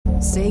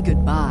Say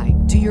goodbye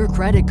to your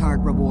credit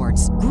card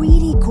rewards.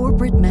 Greedy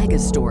corporate mega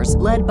stores,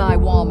 led by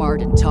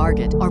Walmart and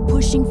Target, are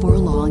pushing for a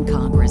law in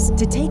Congress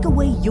to take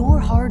away your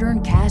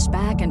hard-earned cash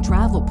back and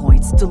travel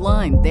points to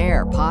line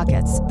their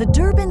pockets. The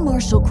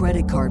Durbin-Marshall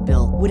credit card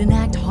bill would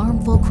enact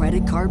harmful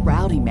credit card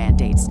routing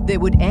mandates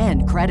that would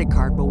end credit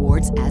card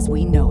rewards as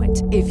we know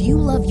it. If you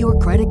love your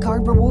credit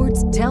card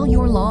rewards, tell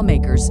your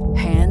lawmakers,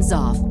 hands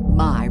off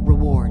my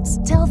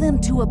rewards. Tell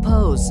them to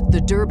oppose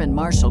the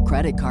Durbin-Marshall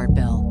credit card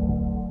bill.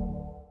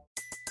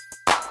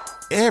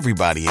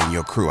 Everybody in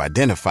your crew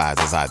identifies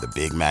as either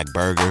Big Mac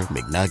Burger,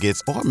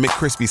 McNuggets, or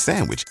McCrispy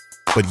Sandwich.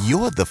 But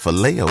you're the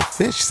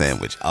Filet-O-Fish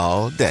Sandwich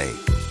all day.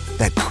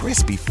 That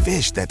crispy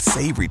fish, that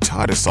savory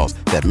tartar sauce,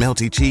 that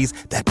melty cheese,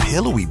 that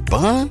pillowy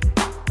bun.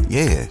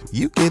 Yeah,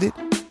 you get it.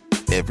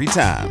 Every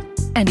time.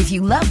 And if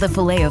you love the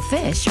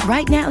Filet-O-Fish,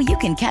 right now you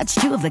can catch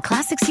two of the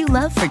classics you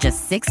love for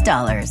just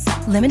 $6.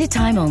 Limited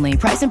time only.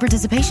 Price and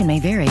participation may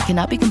vary.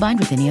 Cannot be combined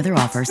with any other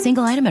offer.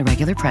 Single item at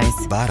regular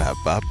price.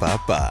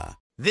 Ba-da-ba-ba-ba.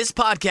 This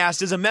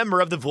podcast is a member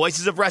of the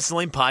Voices of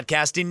Wrestling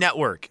Podcasting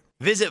Network.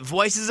 Visit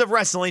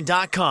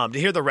voicesofwrestling.com to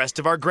hear the rest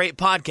of our great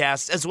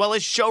podcasts, as well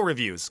as show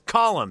reviews,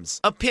 columns,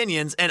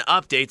 opinions, and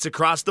updates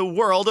across the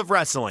world of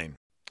wrestling.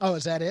 Oh,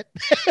 is that it?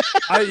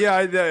 I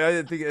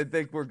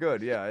think we're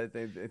good. Yeah, I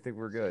think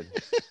we're good.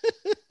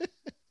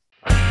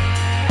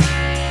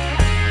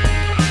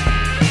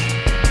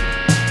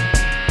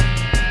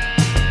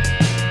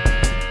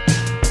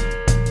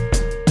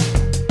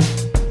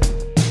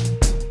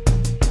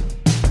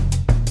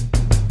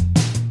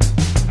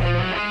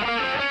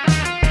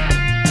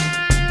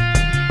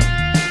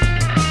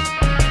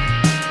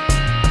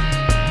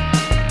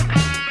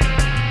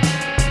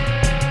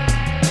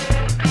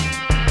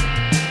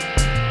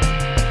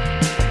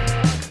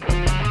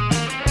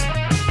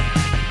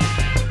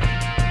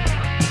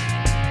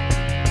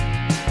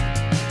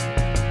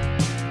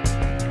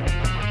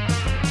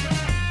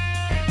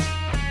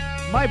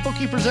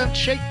 MyBookie presents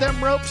Shake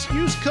Them Ropes.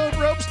 Use code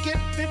ROPES. Get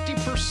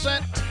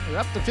 50% or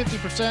up to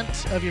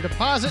 50% of your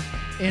deposit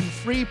in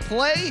free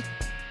play.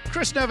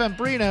 Chris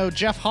Novembrino,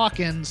 Jeff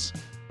Hawkins.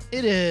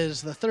 It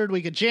is the third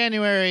week of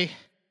January.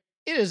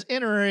 It is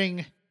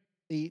entering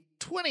the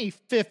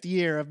 25th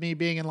year of me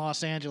being in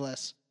Los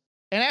Angeles.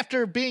 And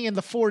after being in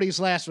the 40s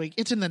last week,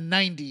 it's in the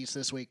 90s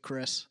this week,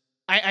 Chris.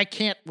 I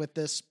can't with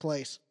this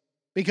place.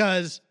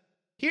 Because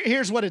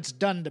here's what it's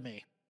done to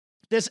me.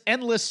 This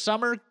endless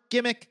summer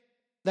gimmick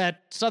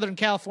that Southern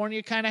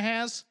California kind of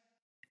has,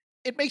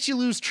 it makes you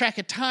lose track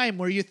of time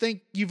where you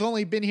think you've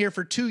only been here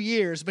for 2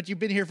 years, but you've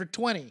been here for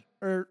 20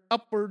 or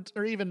upwards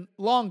or even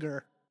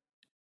longer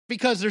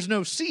because there's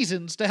no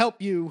seasons to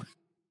help you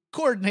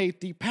coordinate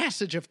the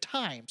passage of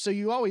time. So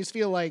you always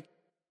feel like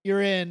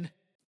you're in,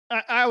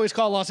 I always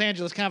call Los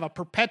Angeles kind of a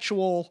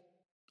perpetual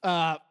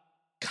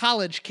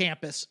college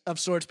campus of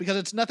sorts because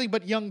it's nothing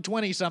but young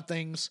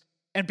 20-somethings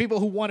and people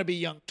who want to be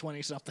young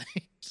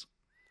 20-somethings.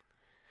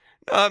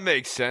 No, that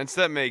makes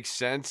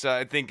sense.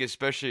 I think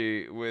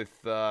especially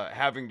with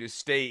having to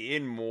stay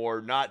in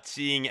more, not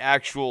seeing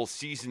actual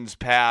seasons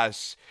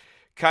pass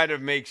kind of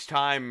makes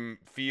time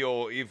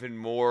feel even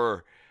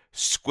more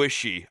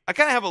squishy. I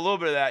kind of have a little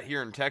bit of that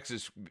here in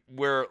Texas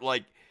where,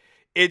 like,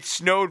 it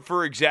snowed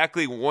for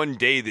exactly 1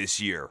 day this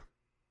year.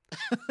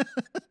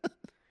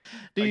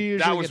 Do you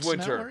that usually was get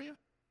winter. snow, are you?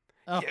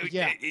 Oh,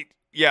 yeah.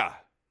 Yeah.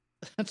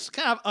 That's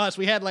kind of us.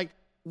 We had, like,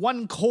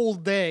 one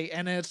cold day,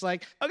 and it's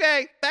like,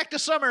 okay, back to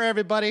summer,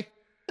 everybody.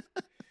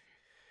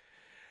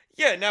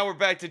 Yeah, now we're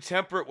back to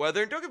temperate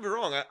weather. And don't get me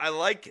wrong, I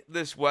like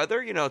this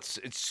weather. You know, it's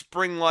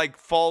spring-like,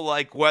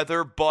 fall-like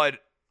weather, but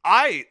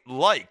I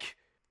like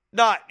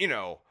not,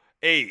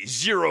 a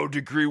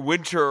 0-degree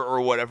winter or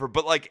whatever,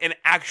 but like an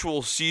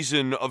actual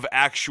season of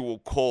actual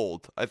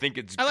cold. I think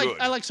it's good.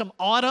 I like some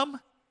autumn.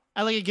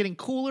 I like it getting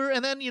cooler,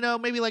 and then,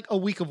 maybe like a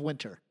week of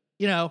winter.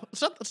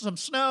 Some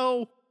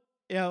snow,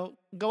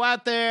 go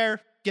out there,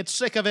 get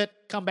sick of it,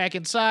 come back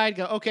inside,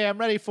 go, okay, I'm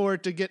ready for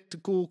it to get to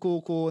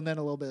cool, and then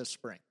a little bit of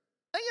spring.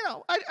 And,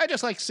 I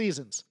just like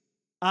seasons.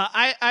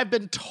 I've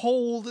been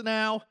told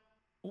now,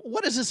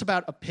 what is this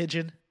about a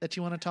pigeon that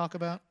you want to talk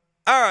about?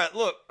 All right,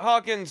 look,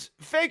 Hawkins,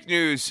 fake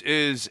news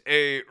is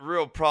a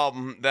real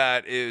problem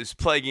that is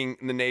plaguing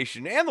the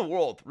nation and the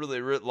world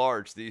really writ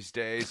large these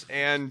days.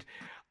 And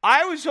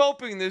I was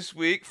hoping this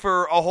week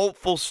for a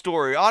hopeful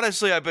story.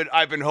 Honestly, I've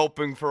been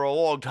hoping for a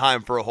long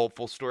time for a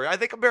hopeful story. I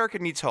think America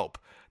needs hope.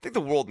 I think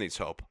the world needs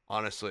hope,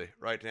 honestly,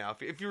 right now.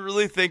 If you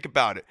really think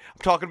about it. I'm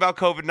talking about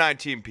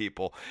COVID-19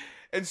 people.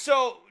 And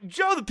so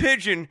Joe the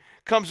Pigeon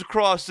comes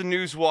across the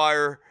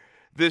newswire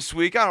this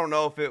week. I don't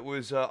know if it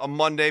was a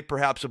Monday,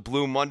 perhaps a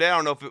Blue Monday. I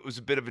don't know if it was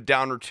a bit of a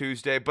downer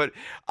Tuesday. But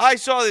I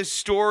saw this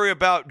story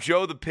about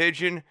Joe the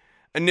Pigeon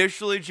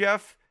initially,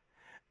 Jeff.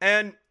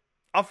 And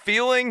a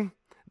feeling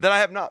that I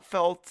have not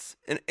felt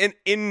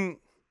in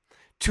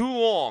too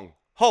long.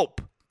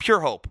 Hope.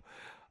 Pure hope.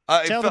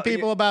 Tell the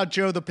people about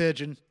Joe the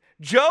Pigeon.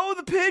 Joe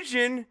the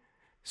Pigeon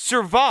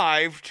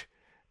survived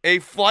a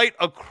flight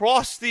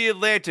across the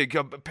Atlantic,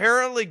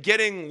 apparently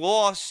getting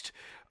lost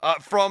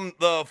from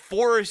the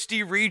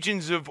foresty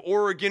regions of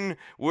Oregon,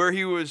 where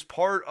he was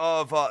part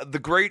of the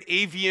great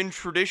avian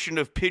tradition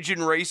of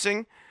pigeon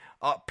racing.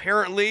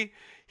 Apparently,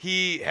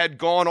 he had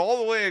gone all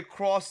the way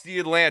across the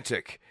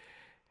Atlantic.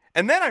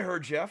 And then I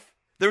heard, Jeff,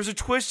 there was a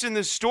twist in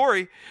this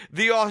story.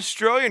 The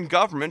Australian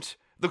government,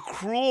 the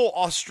cruel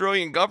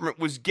Australian government,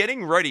 was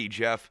getting ready,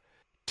 Jeff,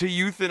 to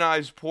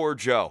euthanize poor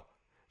Joe.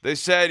 They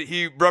said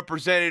he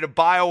represented a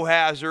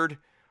biohazard,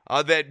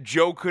 that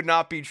Joe could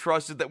not be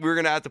trusted, that we were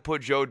going to have to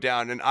put Joe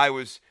down. And I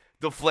was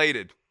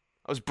deflated.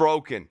 I was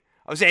broken.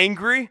 I was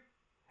angry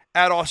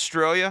at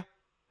Australia.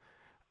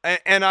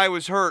 And I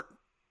was hurt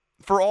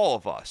for all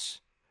of us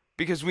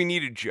because we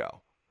needed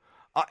Joe.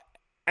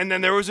 And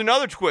then there was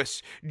another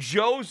twist.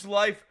 Joe's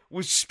life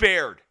was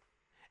spared.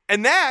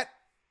 And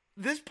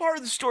this part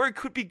of the story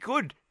could be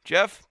good,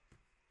 Jeff.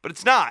 But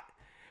it's not.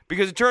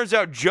 Because it turns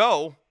out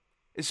Joe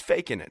is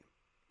faking it.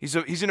 He's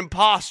an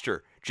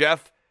imposter,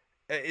 Jeff.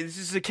 This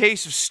is a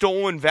case of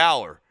stolen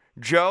valor.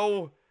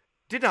 Joe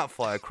did not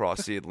fly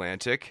across the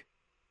Atlantic.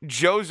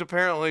 Joe's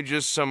apparently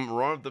just some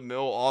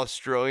run-of-the-mill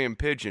Australian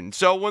pigeon.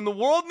 So when the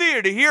world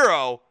needed a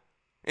hero,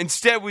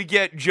 instead we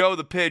get Joe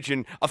the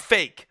pigeon, a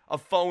fake, a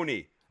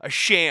phony, a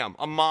sham,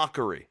 a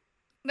mockery.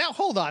 Now,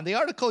 hold on. The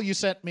article you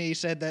sent me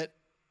said that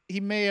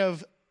he may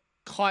have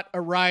caught a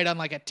ride on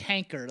like a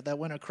tanker that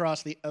went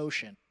across the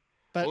ocean.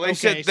 But well, they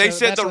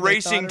said the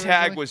racing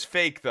tag was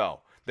fake,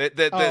 though.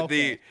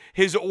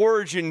 His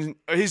origin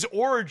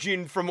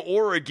from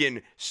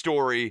Oregon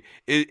story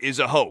is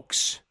a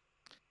hoax.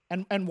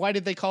 And why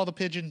did they call the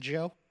pigeon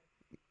Joe?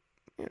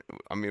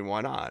 I mean,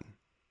 why not?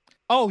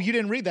 Oh, you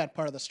didn't read that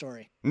part of the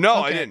story. No,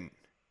 okay. I didn't.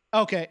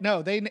 Okay,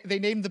 no, they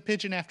named the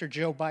pigeon after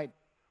Joe Biden.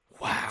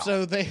 Wow.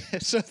 So they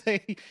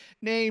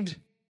named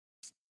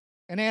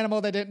an animal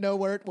they didn't know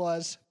where it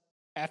was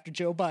after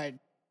Joe Biden.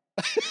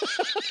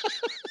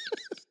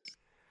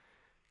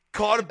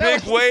 Caught a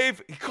big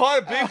wave. He caught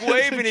a big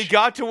wave, and he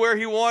got to where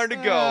he wanted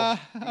to go.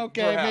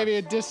 Okay,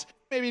 Perhaps.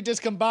 maybe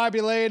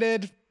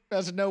discombobulated.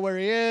 Doesn't know where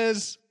he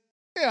is.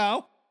 You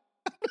know.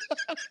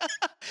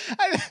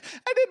 I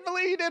didn't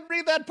believe you didn't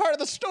read that part of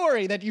the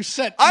story that you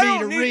sent me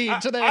to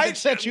read, so that I could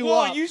set you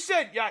up. Well, you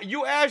said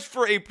you asked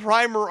for a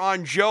primer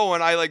on Joe,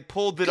 and I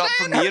pulled it up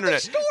from the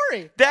internet. The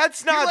story.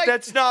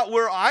 That's not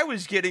where I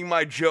was getting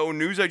my Joe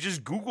news. I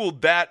just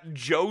Googled that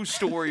Joe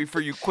story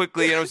for you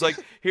quickly, and I was like,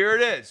 here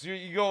it is.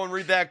 You go and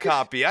read that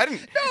copy. I don't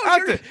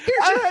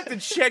have to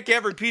check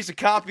every piece of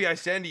copy I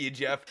send to you,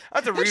 Jeff. I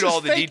have to read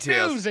all the fake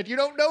details. News that you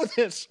don't know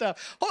this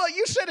stuff. Hold on,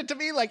 you sent it to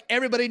me like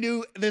everybody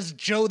knew this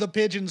Joe the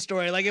Pigeon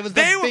story. Like it was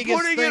the biggest thing in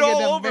America. They were putting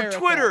it all over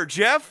Twitter,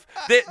 Jeff.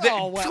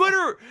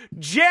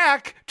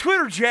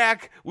 Twitter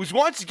Jack was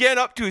once again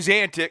up to his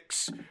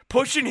antics,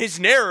 pushing his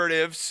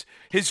narratives,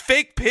 his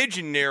fake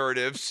pigeon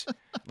narratives,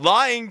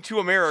 lying to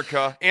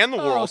America and the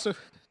world. So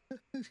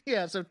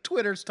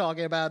Twitter's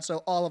talking about, so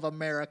all of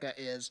America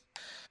is.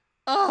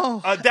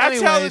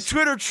 That's how the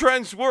Twitter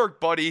trends work,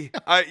 buddy.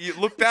 You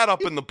look that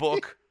up in the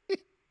book.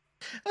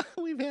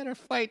 We've had our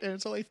fight, and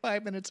it's only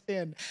 5 minutes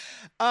in.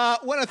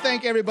 Want to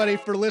thank everybody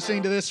for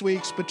listening to this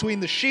week's Between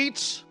the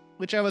Sheets,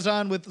 which I was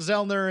on with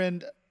Zellner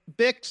and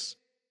Bix.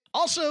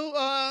 Also,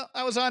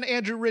 I was on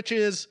Andrew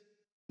Rich's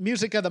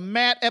Music of the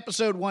Mat,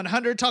 episode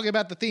 100, talking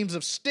about the themes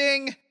of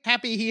Sting.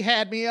 Happy he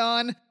had me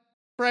on.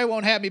 Probably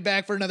won't have me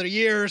back for another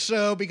year or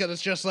so, because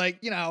it's just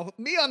like, me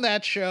on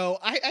that show,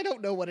 I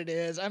don't know what it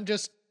is. I'm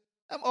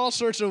all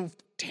sorts of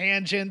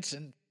tangents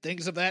and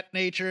things of that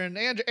nature, and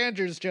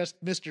Andrew's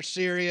just Mr.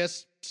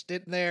 Serious,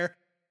 sitting there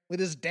with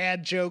his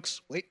dad jokes,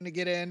 waiting to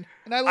get in.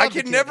 And I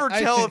can never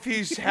tell if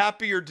he's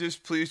happy or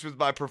displeased with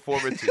my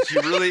performances.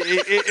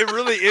 It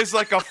really is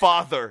like a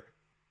father.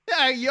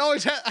 Yeah, you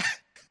always have.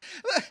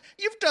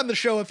 You've done the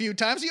show a few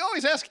times. You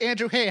always ask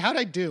Andrew, "Hey, how'd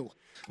I do?"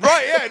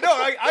 Right? Yeah. No,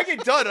 I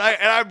get done,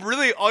 and I'm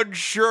really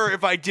unsure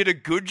if I did a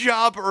good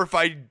job or if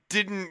I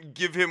didn't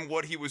give him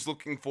what he was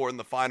looking for in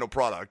the final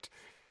product.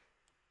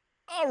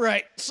 All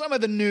right, some of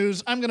the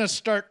news. I'm going to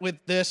start with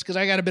this because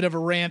I got a bit of a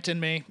rant in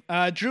me.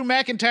 Drew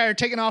McIntyre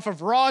taken off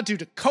of Raw due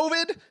to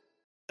COVID,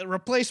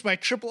 replaced by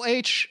Triple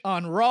H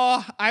on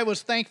Raw. I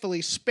was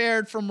thankfully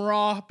spared from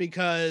Raw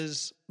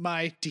because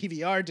my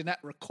DVR did not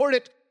record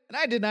it, and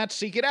I did not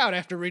seek it out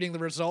after reading the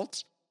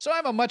results. So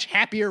I'm a much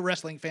happier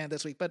wrestling fan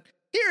this week. But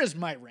here is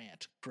my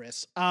rant,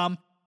 Chris.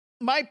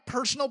 My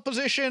personal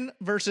position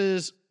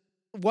versus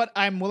what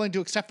I'm willing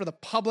to accept for the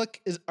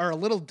public are a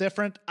little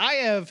different.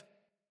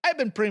 I've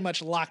been pretty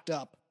much locked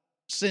up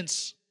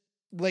since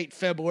late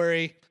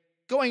February,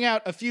 going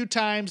out a few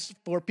times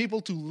for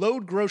people to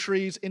load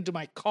groceries into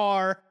my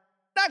car,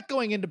 not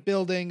going into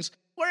buildings,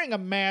 wearing a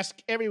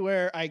mask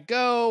everywhere I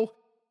go,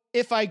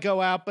 if I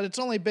go out, but it's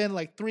only been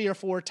like 3 or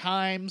 4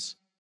 times.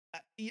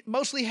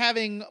 Mostly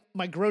having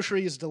my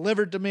groceries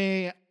delivered to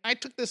me. I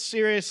took this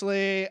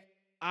seriously.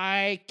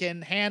 I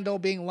can handle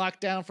being locked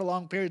down for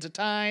long periods of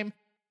time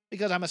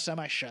because I'm a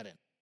semi-shut-in.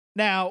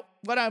 Now,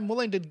 what I'm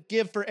willing to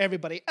give for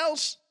everybody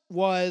else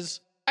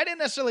was I didn't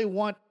necessarily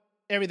want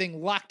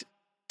everything locked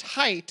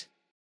tight,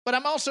 but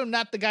I'm also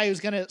not the guy who's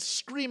going to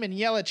scream and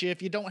yell at you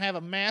if you don't have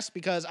a mask,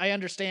 because I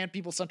understand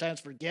people sometimes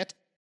forget.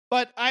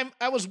 But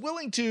I was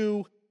willing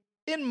to,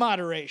 in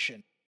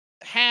moderation,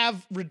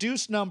 have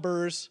reduced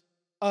numbers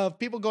of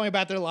people going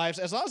about their lives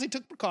as long as they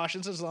took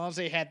precautions, as long as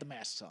they had the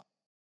masks on.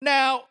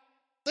 Now,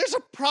 there's a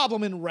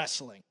problem in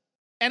wrestling,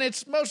 and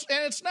it's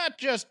not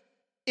just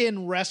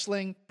in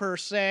wrestling per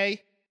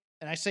se.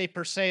 And I say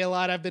per se a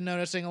lot. I've been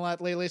noticing a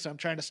lot lately, so I'm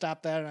trying to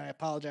stop that, and I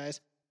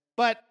apologize.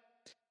 But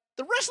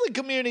the wrestling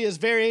community is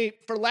very,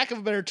 for lack of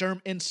a better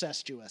term,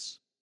 incestuous.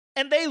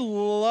 And they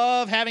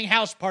love having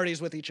house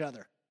parties with each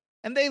other.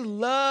 And they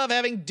love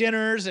having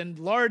dinners and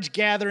large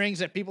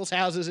gatherings at people's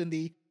houses in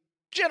the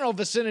general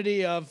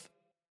vicinity of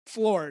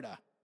Florida.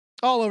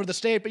 All over the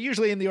state, but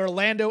usually in the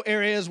Orlando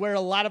areas where a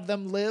lot of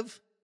them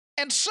live.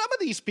 And some of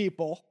these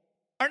people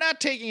are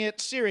not taking it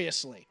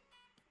seriously.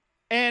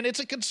 And it's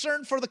a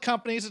concern for the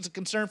companies. It's a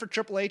concern for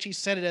Triple H. He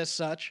said it as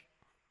such.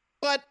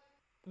 But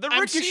the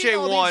Ricochet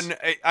one,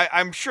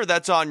 I'm sure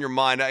that's on your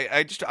mind.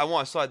 I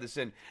want to slide this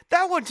in.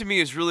 That one to me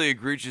is really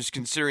egregious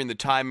considering the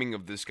timing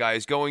of this guy.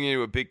 He's going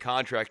into a big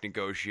contract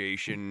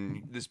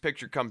negotiation. This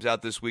picture comes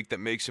out this week that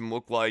makes him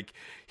look like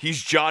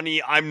he's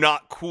Johnny, I'm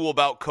not cool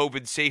about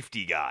COVID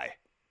safety guy.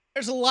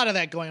 There's a lot of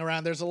that going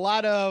around. There's a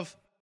lot of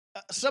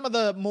some of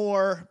the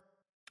more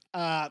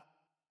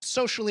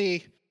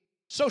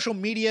social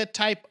media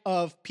type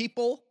of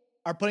people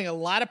are putting a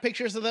lot of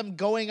pictures of them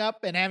going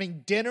up and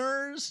having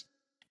dinners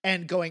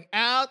and going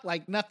out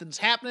like nothing's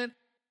happening.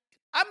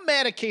 I'm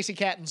mad at Casey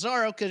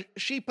Catanzaro because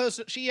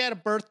she had a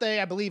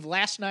birthday, I believe,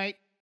 last night,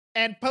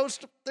 and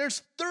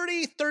there's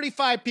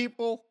 35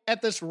 people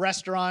at this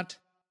restaurant.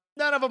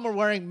 None of them are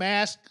wearing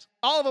masks.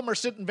 All of them are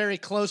sitting very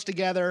close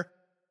together,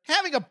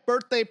 having a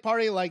birthday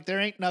party like there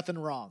ain't nothing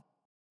wrong.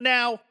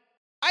 Now,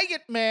 I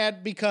get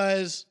mad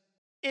because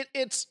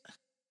it's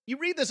you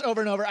read this over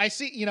and over. I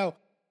see,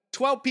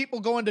 12 people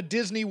going to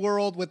Disney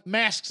World with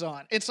masks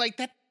on. It's like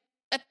that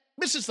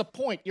misses the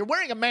point. You're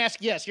wearing a mask,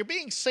 yes. You're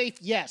being safe,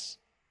 yes.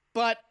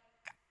 But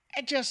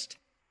this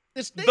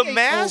thing the ain't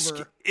mask,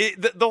 over.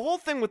 The whole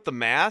thing with the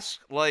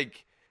mask,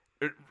 like,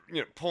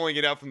 pulling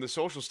it out from the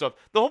social stuff.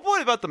 The whole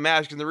point about the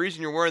mask and the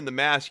reason you're wearing the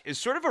mask is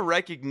sort of a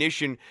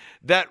recognition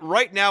that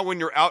right now when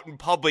you're out in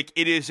public,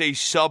 it is a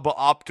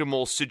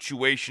suboptimal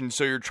situation.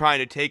 So you're trying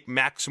to take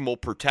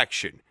maximal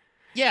protection.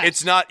 Yes.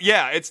 It's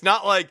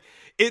not like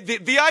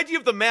the idea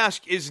of the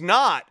mask is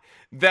not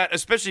that,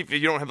 especially if you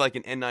don't have like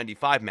an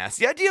N95 mask,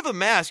 the idea of a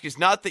mask is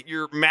not that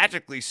you're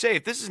magically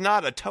safe. This is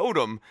not a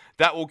totem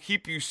that will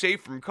keep you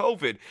safe from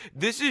COVID.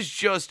 This is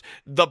just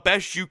the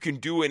best you can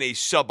do in a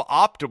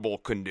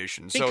suboptimal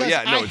condition. So because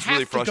it's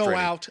really frustrating.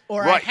 I have to go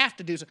out or right. I have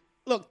to do something.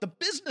 Look, the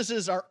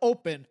businesses are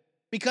open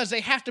because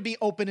they have to be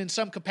open in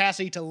some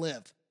capacity to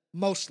live,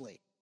 mostly.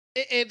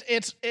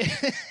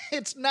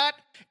 It's not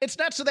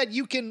so that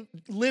you can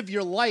live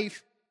your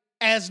life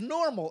as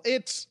normal.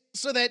 It's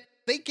so that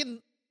they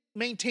can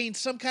maintain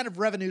some kind of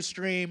revenue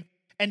stream,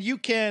 and you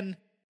can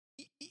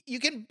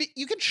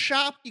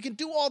shop, you can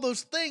do all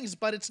those things,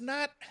 but it's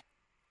not.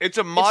 It's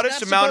a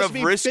modest amount of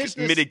risk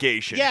business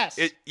mitigation. Yes.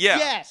 Yeah.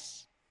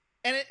 Yes.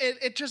 And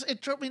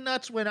it drove me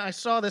nuts when I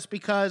saw this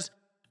because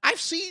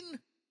I've seen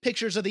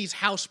pictures of these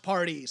house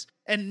parties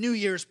and New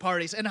Year's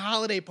parties and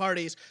holiday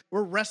parties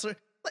where wrestlers.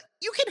 Like,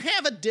 you can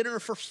have a dinner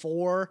for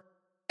 4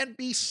 and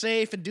be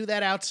safe and do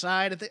that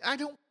outside.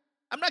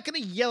 I'm not going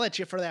to yell at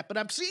you for that, but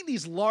I'm seeing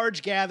these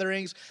large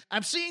gatherings.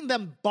 I'm seeing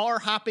them bar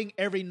hopping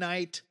every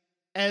night,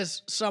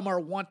 as some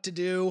are wont to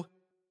do,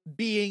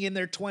 being in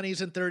their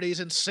 20s and 30s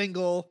and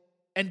single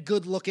and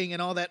good looking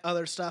and all that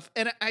other stuff.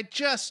 And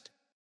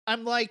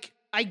I'm like,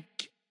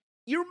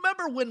 you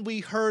remember when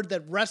we heard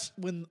that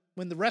when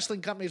the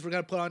wrestling companies were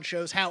going to put on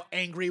shows, how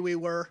angry we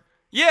were?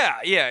 Yeah.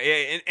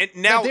 And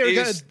now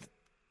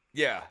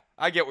yeah,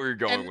 I get where you're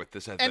going with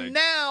this, I think. And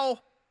now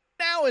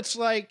it's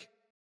like,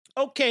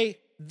 okay,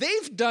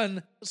 they've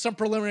done some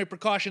preliminary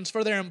precautions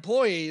for their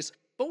employees,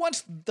 but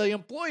once the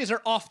employees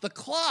are off the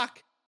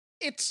clock,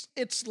 it's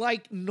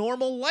like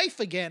normal life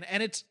again.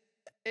 And it's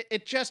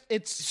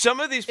some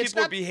of these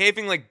people are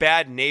behaving like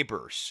bad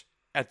neighbors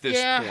at this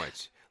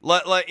point.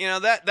 Like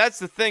that's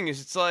the thing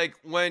is it's like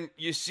when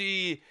you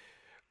see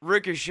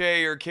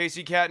Ricochet or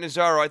Casey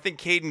Catanzaro, I think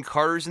Caden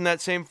Carter's in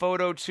that same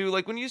photo too.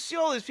 Like when you see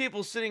all these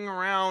people sitting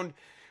around,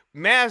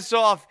 masks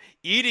off,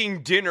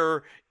 eating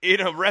dinner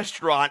in a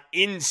restaurant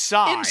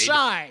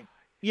inside.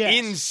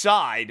 Yes.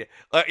 Inside.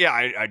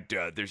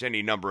 There's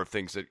any number of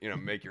things that,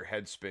 make your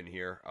head spin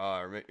here,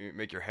 or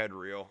make your head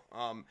reel.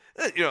 And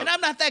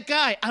I'm not that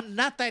guy. I'm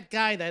not that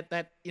guy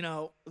that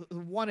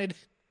wanted,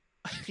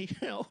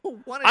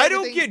 I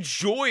don't get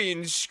joy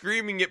in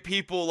screaming at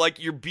people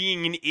like you're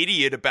being an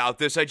idiot about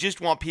this. I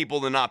just want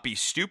people to not be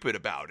stupid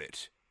about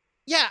it.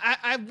 Yeah,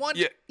 I want.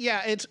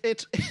 Yeah, it's.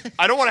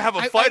 I don't want to have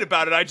a fight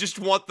about it. I just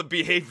want the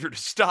behavior to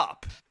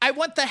stop. I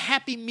want the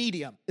happy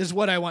medium, is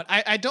what I want.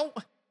 I don't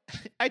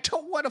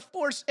want to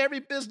force every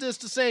business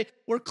to say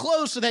we're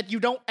closed so that you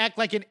don't act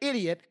like an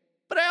idiot.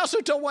 But I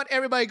also don't want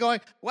everybody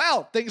going,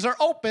 well, things are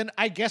open.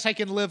 I guess I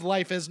can live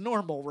life as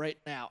normal right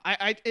now.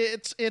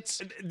 This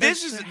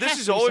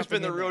has always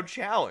been the real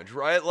challenge,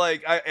 right?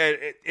 Like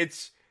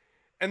it's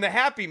and the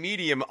happy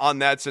medium on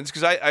that sense,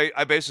 because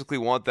I basically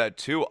want that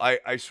too.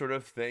 I sort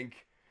of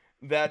think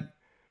that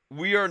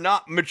we are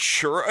not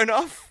mature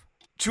enough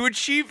to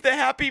achieve the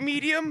happy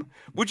medium,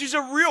 which is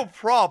a real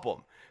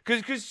problem.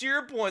 Because to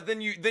your point,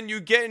 then you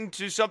get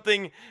into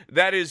something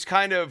that is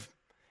kind of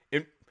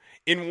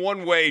in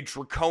one way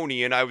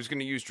draconian. I was going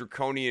to use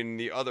draconian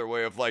the other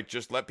way of like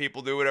just let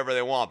people do whatever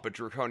they want, but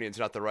draconian's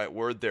not the right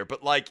word there.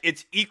 But like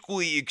it's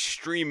equally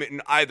extreme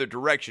in either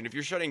direction. If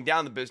you're shutting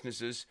down the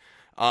businesses,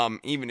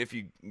 even if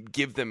you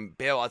give them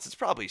bailouts, it's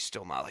probably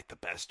still not like the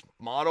best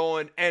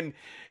model. And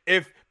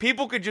if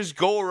people could just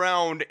go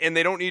around and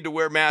they don't need to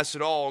wear masks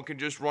at all and can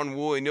just run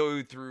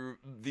willy-nilly through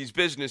these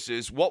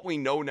businesses, what we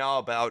know now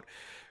about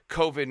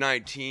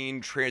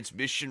COVID-19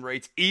 transmission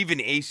rates, even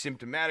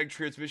asymptomatic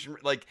transmission,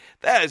 like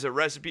that is a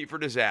recipe for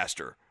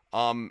disaster.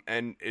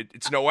 And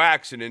it's no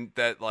accident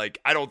that like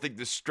I don't think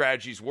this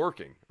strategy is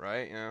working,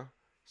 right? You know,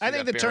 I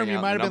think the term you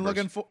might have been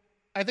looking for.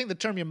 I think the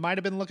term you might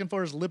have been looking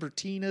for is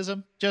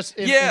libertinism, just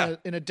in a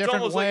different it's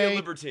almost way. Like a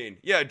libertine,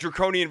 yeah,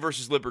 draconian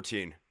versus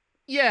libertine.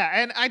 Yeah,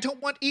 and I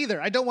don't want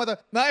either. I don't want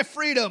my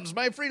freedoms.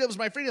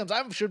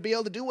 I should be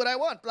able to do what I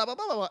want. Blah blah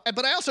blah blah.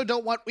 But I also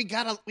don't want we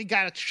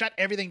gotta shut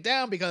everything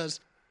down because.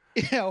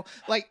 You know,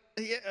 like,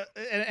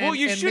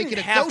 you shouldn't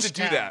have to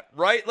do that,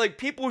 right? Like,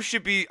 people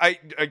should be, I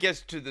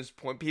guess to this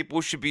point, people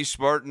should be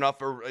smart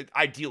enough, or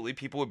ideally,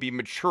 people would be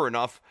mature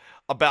enough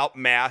about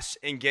masks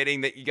and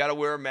getting that you got to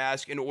wear a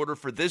mask in order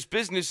for this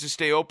business to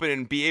stay open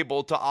and be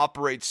able to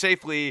operate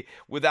safely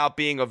without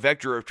being a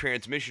vector of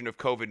transmission of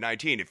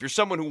COVID-19. If you're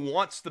someone who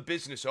wants the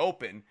business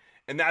open,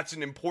 and that's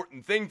an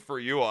important thing for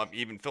you,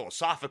 even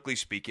philosophically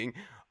speaking,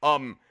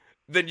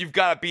 then you've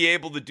got to be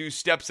able to do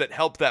steps that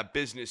help that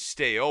business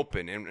stay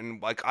open.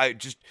 And like, I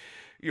just,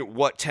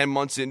 10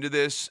 months into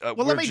this?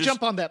 Well, let me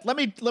jump on that. Let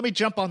me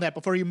jump on that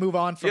before you move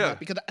on from that,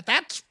 because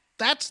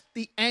that's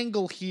the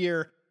angle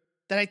here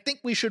that I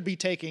think we should be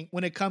taking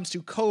when it comes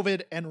to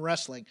COVID and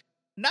wrestling.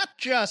 Not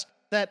just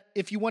that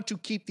if you want to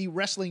keep the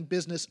wrestling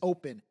business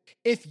open,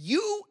 if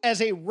you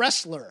as a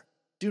wrestler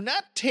do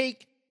not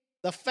take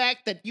the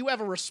fact that you have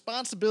a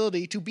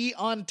responsibility to be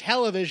on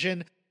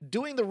television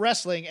doing the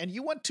wrestling, and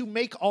you want to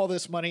make all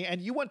this money,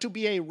 and you want to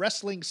be a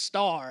wrestling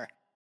star,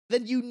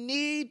 then you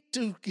need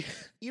to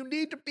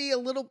be a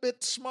little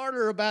bit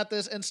smarter about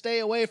this and stay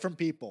away from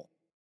people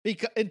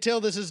until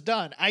this is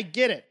done. I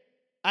get it.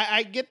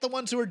 I get the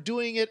ones who are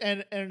doing it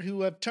and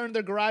who have turned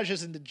their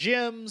garages into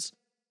gyms,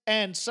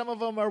 and some of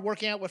them are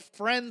working out with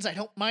friends. I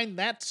don't mind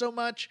that so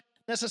much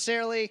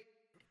necessarily.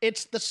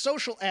 It's the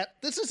social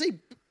this is show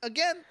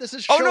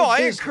business.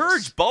 I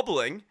encourage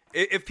bubbling.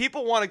 If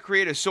people want to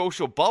create a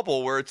social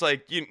bubble where it's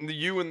like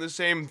you and the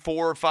same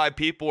 4 or 5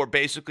 people are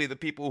basically the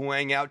people who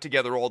hang out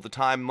together all the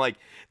time, like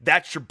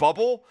that's your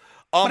bubble.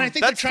 But I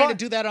think they're trying to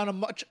do that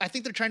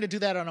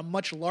on a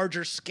much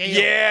larger scale.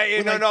 Yeah,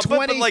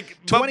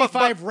 with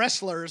 25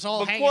 wrestlers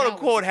all hanging out. Quote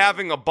unquote,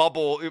 having a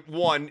bubble,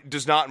 one,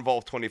 does not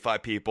involve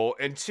 25 people,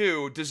 and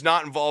 2, does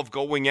not involve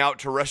going out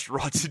to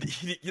restaurants and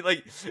eating.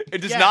 Like, it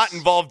does not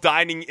involve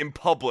dining in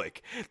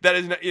public. That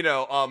is not,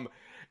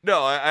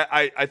 no,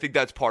 I think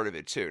that's part of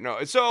it too.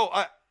 No, so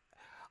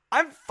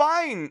I'm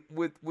fine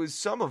with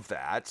some of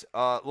that.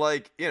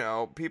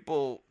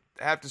 People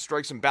have to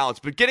strike some balance.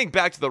 But getting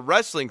back to the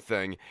wrestling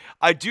thing,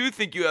 I do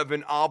think you have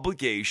an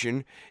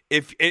obligation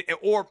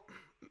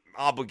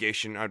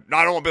obligation. I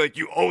don't want to be like,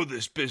 you owe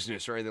this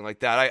business or anything like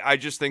that. I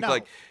just think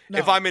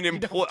if I'm an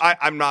employee,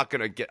 I'm not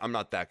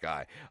that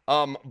guy.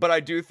 But I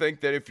do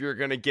think that if you're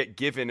going to get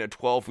given a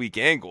 12-week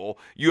angle,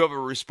 you have a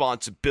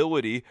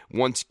responsibility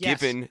once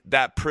given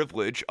that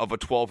privilege of a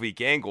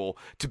 12-week angle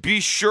to be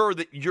sure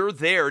that you're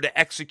there to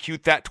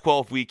execute that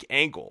 12-week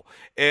angle.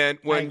 And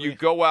when you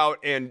go out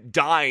and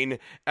dine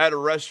at a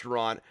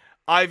restaurant,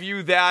 I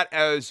view that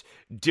as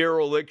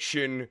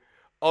dereliction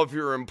of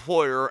your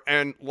employer.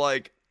 And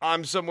like,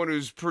 I'm someone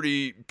who's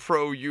pretty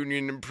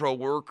pro-union and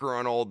pro-worker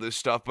on all this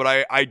stuff, but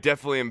I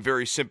definitely am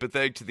very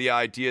sympathetic to the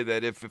idea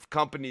that if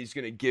company's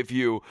going to give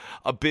you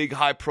a big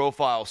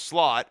high-profile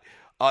slot,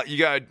 you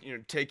got to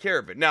take care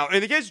of it. Now,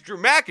 in the case of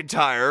Drew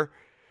McIntyre,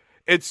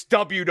 it's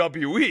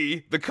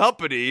WWE, the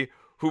company,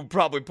 who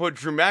probably put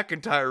Drew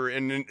McIntyre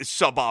in a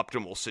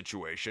suboptimal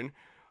situation.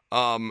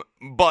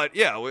 But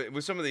yeah,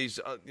 with some of these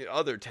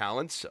other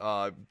talents,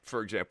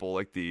 for example,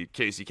 like the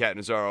Casey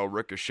Catanzaro,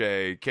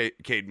 Ricochet,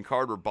 Caden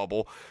Carter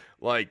bubble,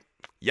 like,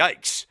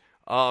 yikes.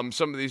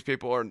 Some of these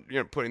people are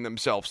putting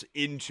themselves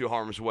into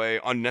harm's way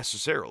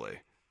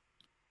unnecessarily.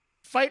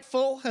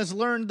 Fightful has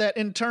learned that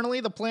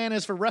internally the plan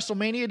is for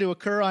WrestleMania to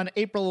occur on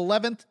April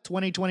 11th,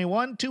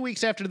 2021, 2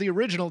 weeks after the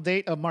original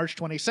date of March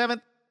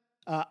 27th.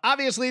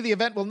 Obviously, the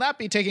event will not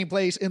be taking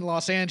place in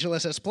Los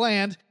Angeles as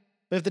planned.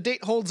 But if the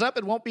date holds up,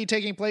 it won't be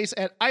taking place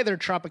at either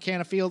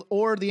Tropicana Field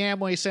or the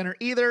Amway Center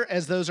either,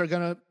 as those are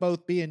going to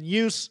both be in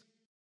use.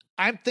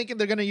 I'm thinking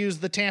they're going to use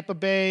the Tampa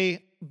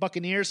Bay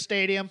Buccaneers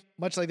Stadium,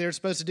 much like they're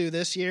supposed to do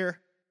this year.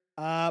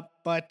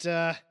 But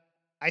I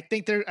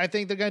think they're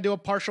going to do a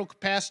partial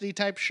capacity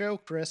type show,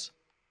 Chris.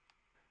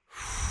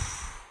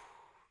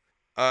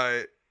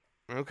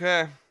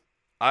 Okay.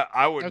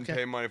 I wouldn't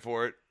pay money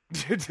for it.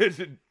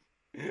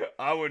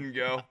 I wouldn't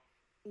go.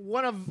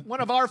 One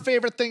of our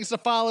favorite things to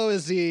follow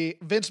is the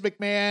Vince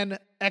McMahon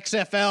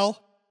XFL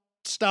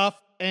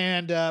stuff,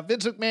 and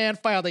Vince McMahon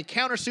filed a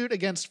countersuit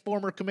against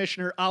former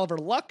Commissioner Oliver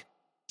Luck,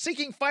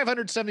 seeking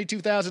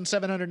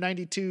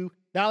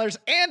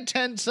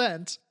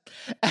 $572,792.10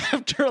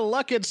 after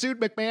Luck had sued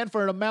McMahon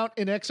for an amount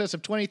in excess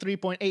of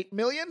 $23.8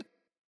 million.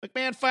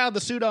 McMahon filed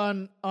the suit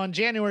on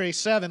January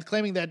 7th,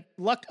 claiming that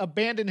Luck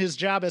abandoned his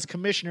job as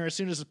commissioner as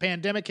soon as the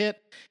pandemic hit,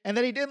 and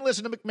that he didn't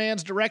listen to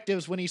McMahon's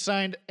directives when he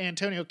signed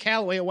Antonio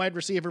Callaway, a wide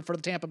receiver for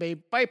the Tampa Bay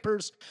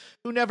Vipers,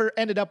 who never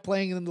ended up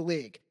playing in the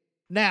league.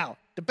 Now,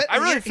 I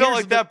really felt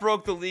like that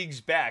broke the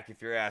league's back,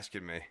 if you're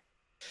asking me.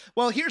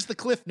 Well, here's the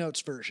Cliff Notes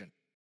version.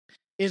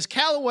 Is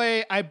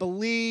Callaway, I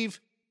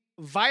believe,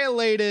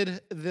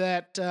 violated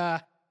that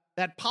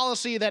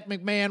policy that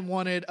McMahon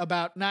wanted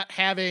about not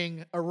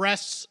having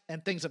arrests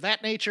and things of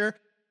that nature.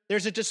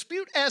 There's a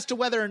dispute as to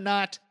whether or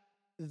not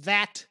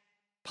that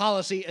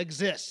policy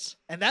exists,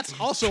 and that's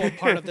also a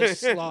part of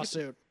this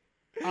lawsuit.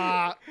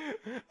 I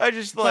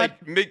just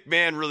like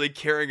McMahon really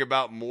caring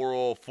about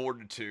moral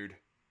fortitude.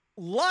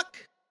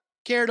 Luck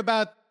cared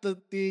about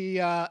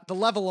the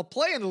level of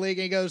play in the league,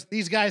 and he goes,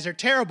 "These guys are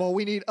terrible.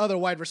 We need other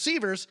wide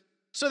receivers."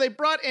 So they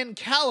brought in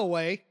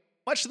Callaway,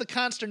 much to the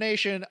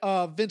consternation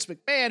of Vince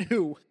McMahon,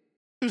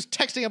 who's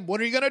texting him,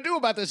 "What are you going to do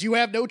about this? You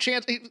have no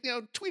chance."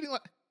 Tweeting.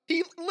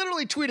 He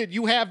literally tweeted,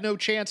 "You have no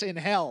chance in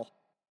hell."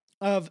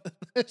 Of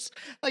this,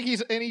 and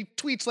he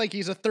tweets like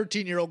he's a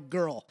 13-year-old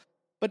girl.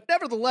 But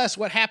nevertheless,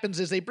 what happens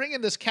is they bring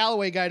in this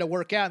Callaway guy to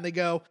work out, and they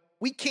go,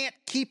 "We can't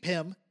keep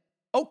him."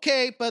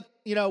 Okay, but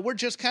we're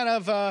just kind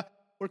of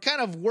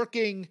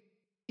working,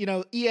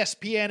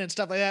 ESPN and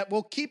stuff like that.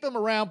 We'll keep him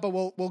around, but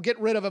we'll get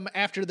rid of him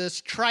after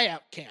this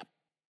tryout camp.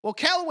 Well,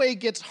 Callaway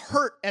gets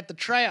hurt at the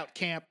tryout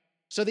camp,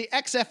 so the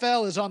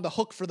XFL is on the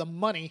hook for the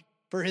money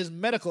for his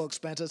medical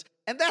expenses,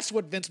 and that's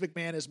what Vince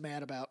McMahon is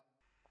mad about.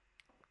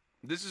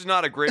 This is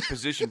not a great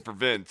position for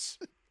Vince.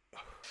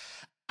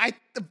 I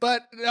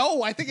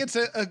think it's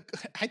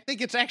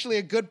actually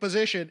a good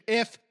position.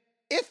 If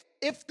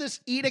this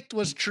edict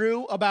was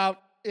true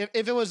about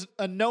if it was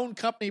a known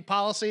company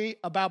policy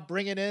about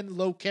bringing in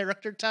low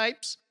character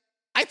types,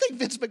 I think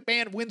Vince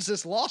McMahon wins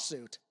this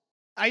lawsuit.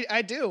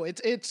 I do.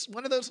 It's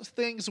one of those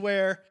things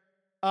where,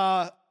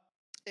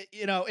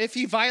 if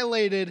he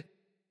violated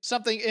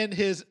something in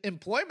his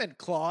employment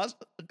clause,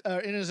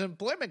 in his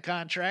employment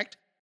contract,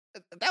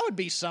 that would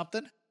be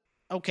something.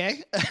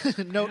 Okay.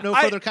 No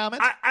further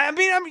comments. I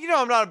mean,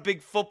 I'm not a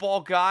big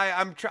football guy.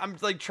 I'm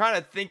like trying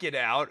to think it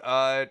out.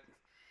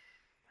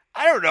 I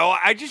don't know.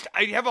 I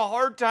have a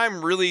hard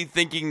time really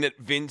thinking that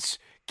Vince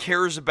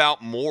cares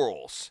about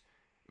morals.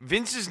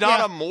 Vince is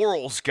not a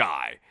morals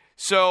guy.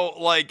 So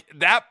like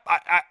that,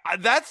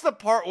 that's the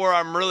part where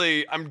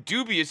I'm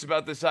dubious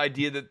about this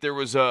idea that there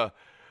was a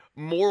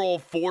moral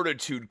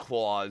fortitude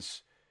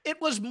clause. It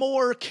was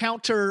more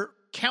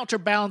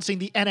counterbalancing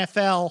the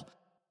NFL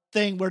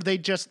thing where they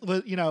just,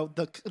 the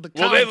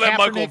they let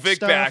Michael Vick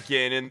stuff back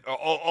in and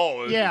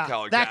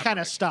that kind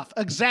of stuff.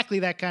 Exactly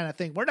that kind of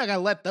thing. We're not going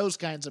to let those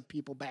kinds of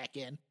people back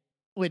in,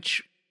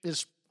 which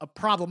is a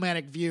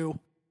problematic view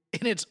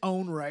in its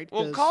own right.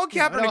 Well, Colin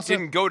Kaepernick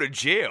didn't go to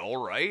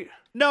jail, right?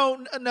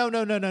 No.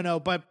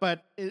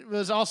 But it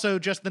was also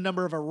just the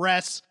number of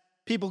arrests,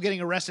 people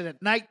getting arrested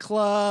at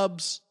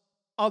nightclubs,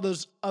 all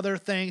those other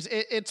things.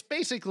 It's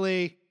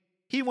basically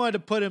he wanted to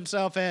put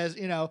himself as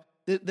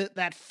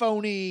that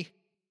phony,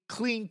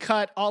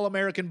 clean-cut,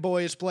 all-American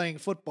boys playing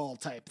football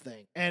type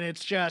thing, and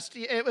it's just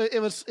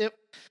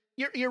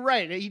You're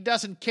right. He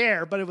doesn't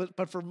care,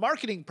 but for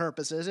marketing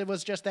purposes, it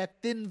was just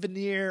that thin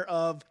veneer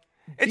of.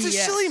 It's BS. A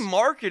silly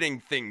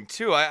marketing thing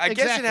too. I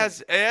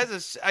guess it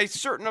has a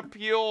certain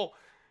appeal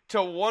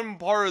to one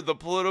part of the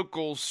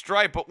political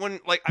stripe, but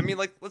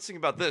let's think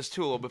about this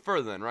too a little bit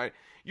further. Then, right?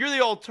 You're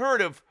the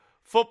alternative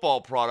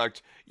football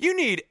product. You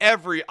need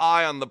every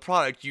eye on the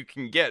product you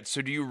can get.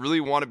 So, do you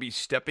really want to be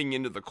stepping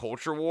into the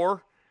culture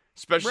war?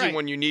 Especially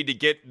when you need to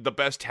get the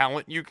best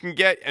talent you can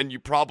get, and you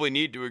probably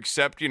need to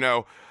accept,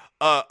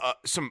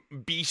 some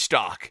B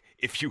stock,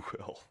 if you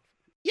will.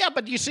 Yeah,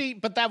 but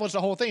that was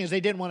the whole thing, is they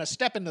didn't want to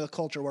step into the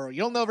culture war.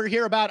 You'll never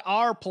hear about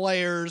our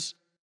players,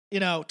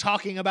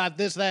 talking about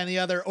this, that, and the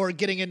other, or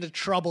getting into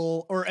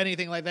trouble or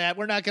anything like that.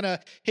 We're not going to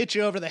hit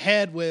you over the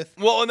head with.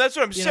 Well, and that's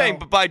what I'm saying.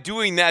 But by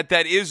doing that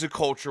is a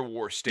culture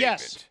war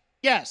statement.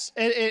 Yes,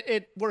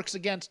 it works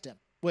against him,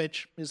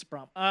 which is the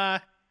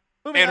problem.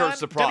 Moving on,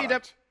 hurts the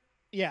product.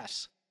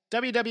 Yes.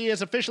 WWE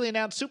has officially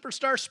announced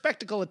Superstar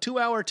Spectacle, a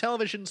 2-hour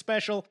television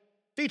special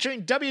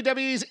featuring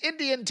WWE's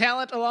Indian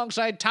talent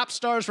alongside top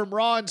stars from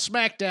Raw and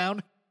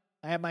SmackDown.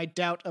 I have my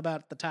doubt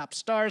about the top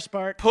stars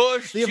part.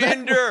 Push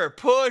gender.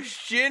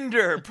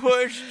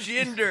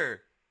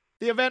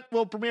 The event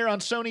will premiere on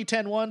Sony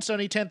 10.1,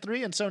 Sony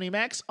 10.3, and Sony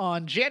Max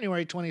on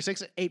January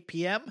 26th at 8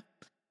 p.m.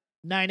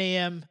 9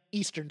 a.m.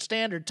 Eastern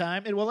Standard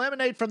Time. It will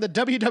emanate from the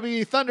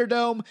WWE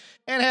Thunderdome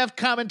and have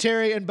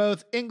commentary in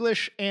both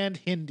English and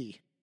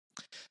Hindi.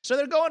 So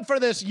they're going for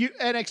this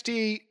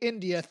NXT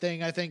India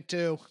thing, I think,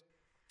 too.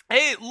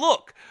 Hey,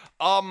 look,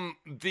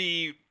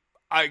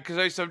 because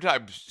I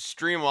sometimes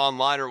stream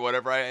online or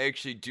whatever, I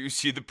actually do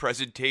see the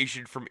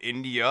presentation from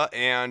India,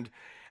 and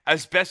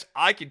as best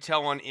I can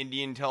tell on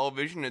Indian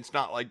television, it's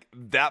not like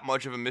that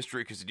much of a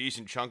mystery because a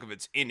decent chunk of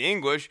it's in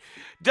English.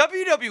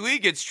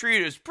 WWE gets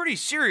treated as pretty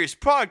serious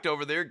product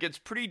over there, gets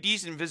pretty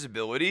decent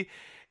visibility,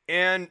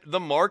 and the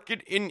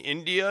market in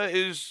India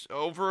is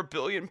over 1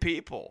 billion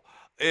people.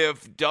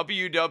 If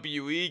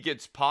WWE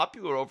gets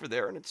popular over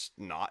there, and it's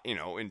not,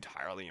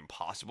 entirely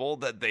impossible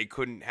that they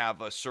couldn't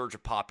have a surge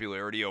of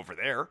popularity over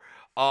there.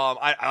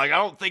 I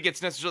don't think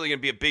it's necessarily going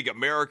to be a big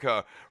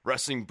America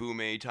wrestling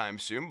boom anytime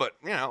soon, but,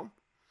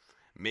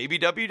 maybe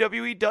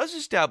WWE does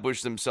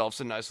establish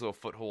themselves a nice little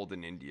foothold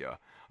in India.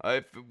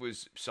 If it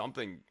was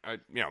something,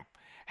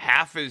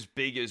 half as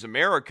big as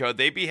America,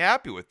 they'd be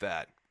happy with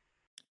that.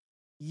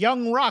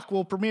 Young Rock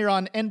will premiere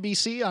on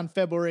NBC on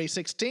February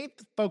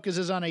 16th.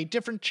 Focuses on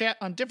different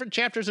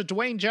chapters of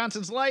Dwayne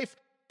Johnson's life,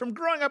 from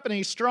growing up in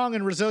a strong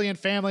and resilient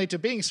family to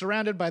being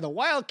surrounded by the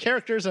wild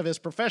characters of his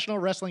professional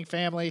wrestling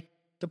family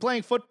to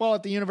playing football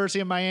at the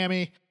University of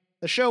Miami.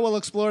 The show will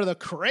explore the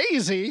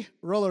crazy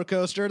roller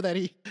coaster that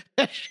he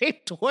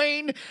shaped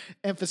Dwayne,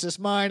 emphasis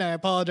mine, I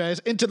apologize,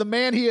 into the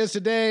man he is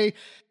today,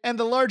 and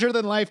the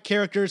larger-than-life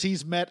characters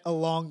he's met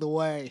along the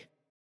way.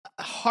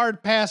 A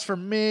hard pass for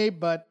me,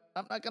 but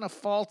I'm not going to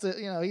fault it.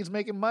 He's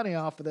making money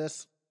off of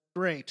this.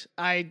 Great.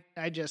 I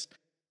just,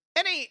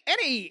 any,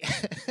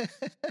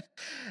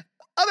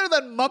 other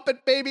than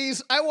Muppet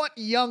Babies, I want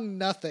Young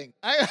Nothing.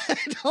 I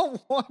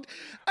don't want.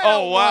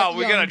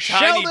 We got a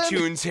Tiny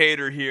Toons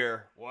hater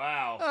here.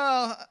 Wow.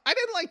 I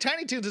didn't like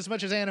Tiny Toons as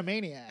much as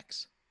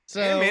Animaniacs.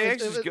 So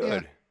Animaniacs is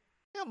good.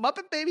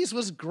 Muppet Babies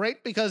was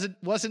great because it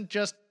wasn't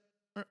just.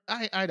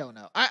 I don't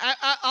know.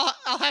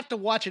 I'll have to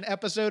watch an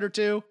episode or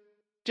two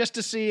just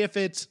to see if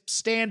it's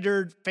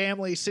standard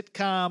family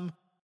sitcom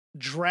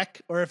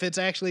dreck or if it's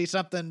actually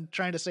something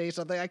trying to say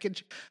something.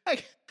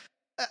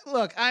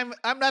 Look, I'm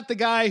not the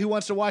guy who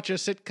wants to watch a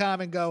sitcom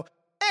and go,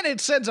 and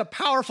it sends a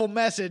powerful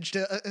message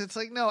to, it's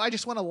like, no, I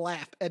just want to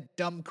laugh at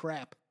dumb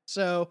crap.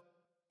 So,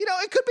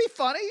 it could be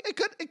funny. It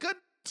could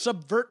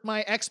subvert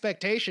my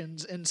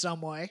expectations in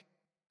some way.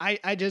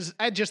 I just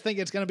think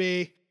it's going to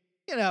be,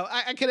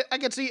 I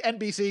could see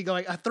NBC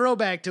going a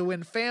throwback to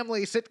when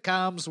family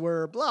sitcoms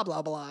were blah,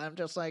 blah, blah. I'm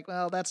just like,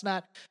 well, it's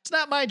not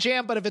my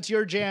jam, but if it's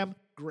your jam,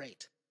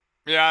 great.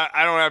 Yeah,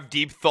 I don't have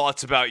deep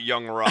thoughts about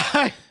Young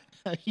Rock.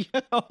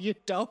 You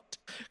don't?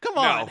 Come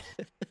on. No.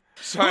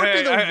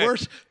 Sorry,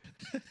 worst.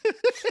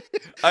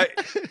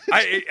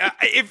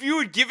 If you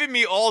had given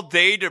me all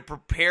day to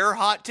prepare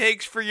hot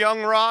takes for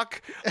Young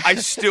Rock, I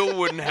still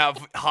wouldn't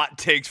have hot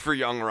takes for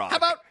Young Rock.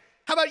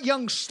 How about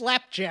Young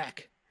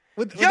Slapjack?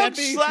 Young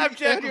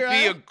Slapjack would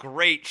be a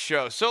great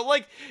show. So,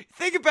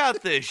 think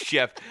about this,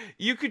 Jeff.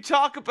 You could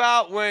talk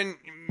about when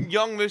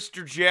young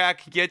Mr.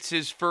 Jack gets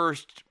his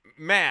first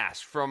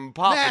mask from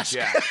Papa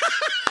Jack.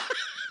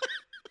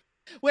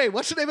 Wait,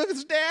 what's the name of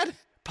his dad?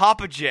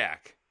 Papa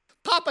Jack.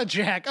 Papa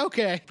Jack,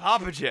 okay.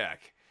 Papa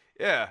Jack,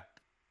 yeah.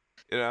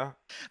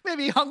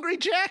 Maybe Hungry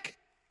Jack?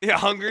 Yeah,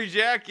 Hungry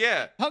Jack,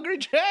 yeah. Hungry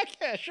Jack?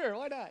 Yeah, sure,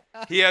 why not?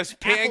 He has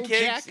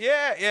pancakes.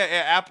 Yeah,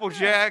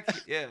 Applejack,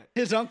 yeah.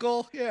 His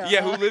uncle, yeah.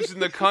 Yeah, who lives in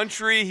the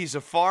country. He's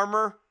a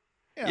farmer.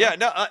 Yeah,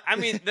 no, I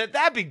mean,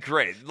 that'd be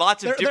great.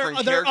 Lots of different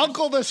characters. Their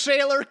uncle the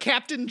sailor,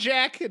 Captain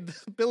Jack, and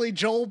Billy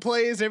Joel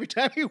plays every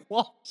time he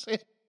walks in.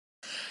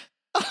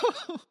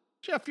 Oh,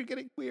 Jeff, you're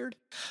getting weird.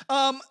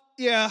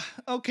 Yeah,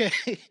 okay.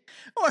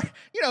 Or,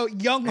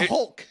 Young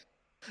Hulk.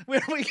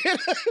 Where we can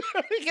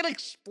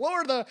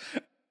explore the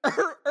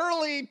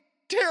early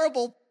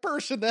terrible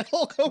person that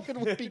Hulk Hogan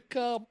would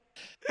become.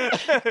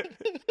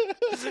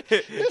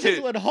 This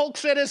is when Hulk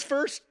said his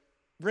first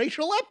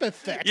racial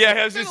epithet.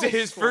 Yeah,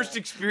 his first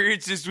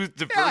experiences with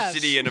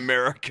diversity in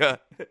America.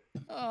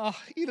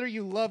 Either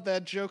you love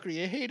that joke or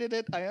you hated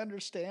it. I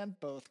understand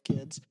both,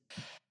 kids.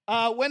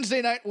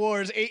 Wednesday Night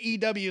Wars,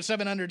 AEW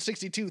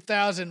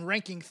 762,000,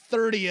 ranking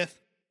 30th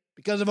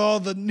because of all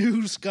the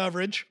news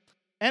coverage.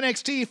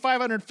 NXT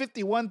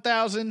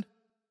 551,000,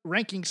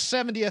 ranking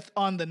 70th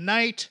on the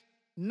night.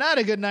 Not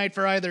a good night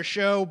for either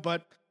show,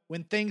 but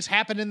when things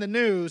happen in the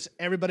news,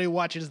 everybody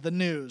watches the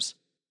news.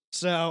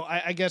 So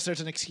I guess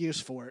there's an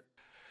excuse for it.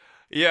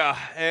 Yeah,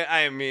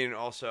 I mean,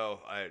 also,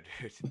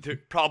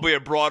 probably a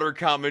broader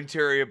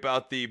commentary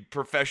about the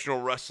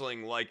professional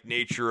wrestling-like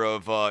nature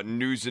of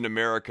news in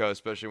America,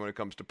 especially when it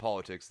comes to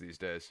politics these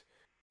days.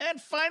 And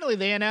finally,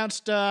 they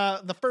announced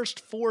the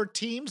first 4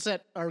 teams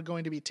that are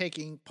going to be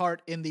taking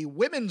part in the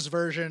women's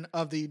version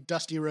of the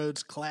Dusty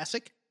Rhodes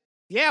Classic.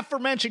 The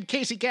aforementioned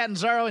Kacy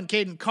Catanzaro and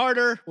Kaden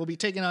Carter will be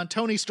taking on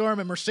Toni Storm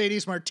and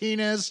Mercedes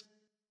Martinez.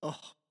 Oh,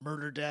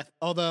 murder death.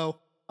 Although,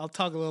 I'll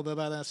talk a little bit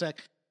about that in a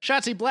sec.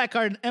 Shotzi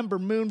Blackheart and Ember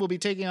Moon will be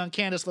taking on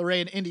Candice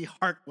LeRae and Indy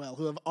Hartwell,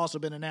 who have also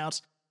been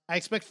announced. I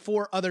expect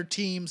 4 other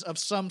teams of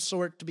some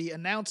sort to be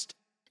announced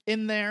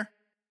in there.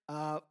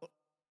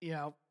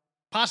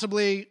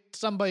 Possibly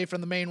somebody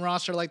from the main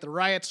roster like the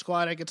Riot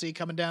Squad I could see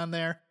coming down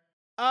there.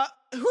 Who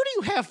do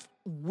you have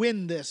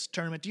win this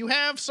tournament? Do you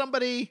have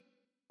somebody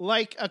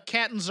like a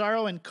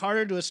Catanzaro and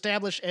Carter to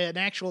establish an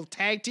actual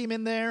tag team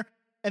in there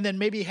and then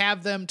maybe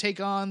have them take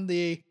on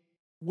the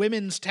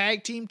women's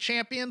tag team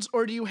champions?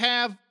 Or do you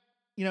have,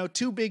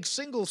 two big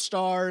single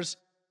stars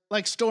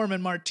like Storm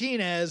and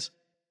Martinez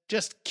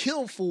just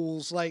kill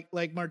fools like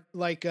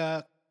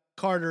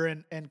Carter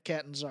and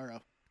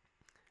Catanzaro?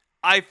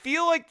 I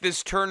feel like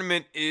this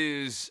tournament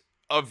is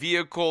a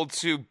vehicle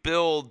to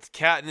build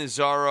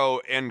Catanzaro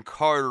and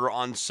Carter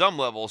on some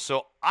level,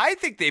 so I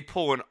think they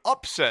pull an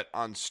upset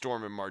on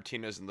Storm and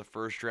Martinez in the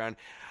first round.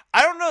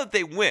 I don't know that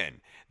they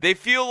win. They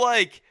feel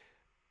like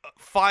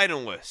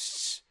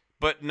finalists,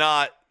 but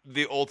not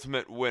the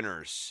ultimate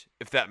winners,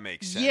 if that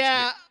makes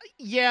sense.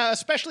 Yeah,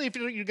 especially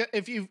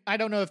if you I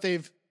don't know if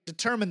they've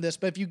determined this,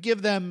 but if you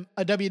give them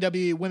a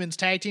WWE Women's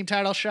Tag Team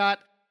title shot,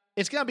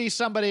 it's going to be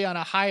somebody on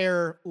a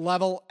higher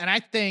level, and I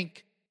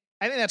think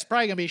that's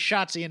probably going to be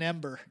Shotzi and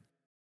Ember.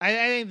 I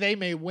think they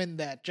may win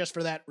that just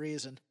for that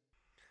reason.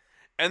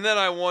 And then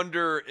I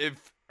wonder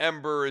if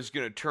Ember is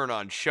going to turn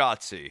on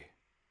Shotzi.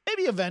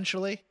 Maybe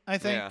eventually, I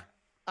think.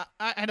 Yeah.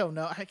 I don't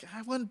know.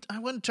 I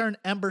wouldn't turn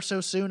Ember so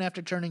soon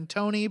after turning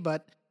Tony,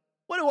 but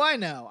what do I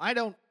know? I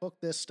don't book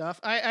this stuff.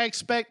 I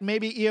expect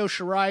maybe Io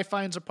Shirai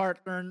finds a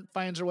partner and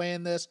finds her way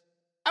in this.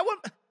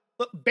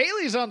 Look,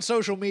 Bayley's on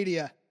social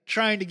media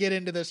trying to get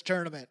into this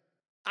tournament.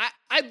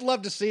 I'd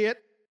love to see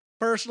it,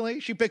 personally.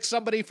 She picks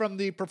somebody from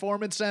the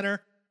Performance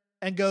Center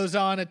and goes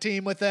on a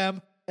team with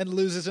them and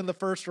loses in the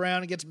first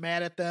round and gets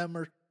mad at them,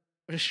 or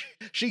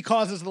she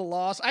causes the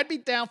loss. I'd be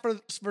down for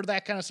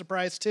that kind of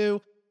surprise,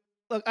 too.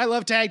 Look, I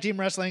love tag team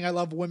wrestling. I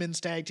love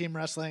women's tag team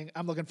wrestling.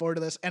 I'm looking forward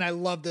to this. And I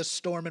love this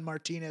Storm and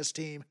Martinez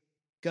team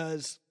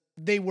because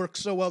they work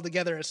so well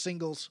together as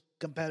singles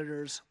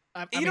competitors.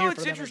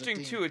 It's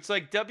interesting too. It's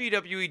like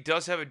WWE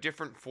does have a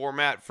different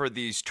format for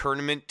these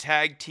tournament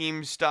tag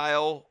team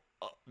style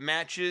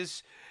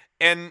matches,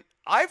 and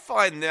I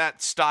find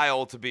that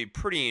style to be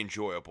pretty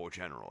enjoyable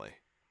generally.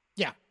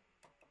 Yeah.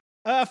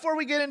 Before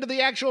we get into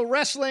the actual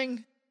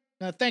wrestling,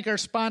 thank our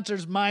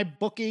sponsors,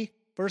 MyBookie.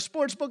 For a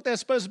sports book that's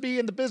supposed to be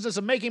in the business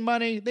of making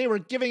money, they were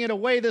giving it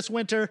away this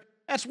winter.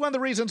 That's one of the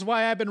reasons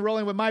why I've been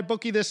rolling with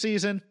MyBookie this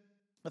season.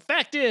 The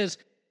fact is,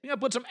 you're going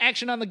to put some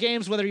action on the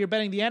games, whether you're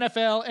betting the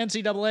NFL,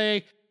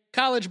 NCAA,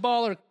 college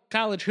ball, or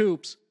college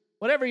hoops.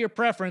 Whatever your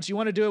preference, you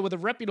want to do it with a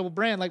reputable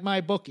brand like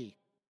MyBookie.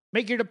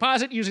 Make your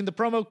deposit using the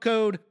promo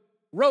code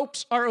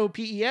ROPES,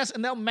 ROPES,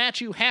 and they'll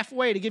match you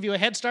halfway to give you a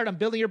head start on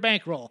building your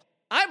bankroll.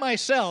 I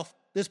myself,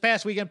 this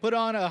past weekend, put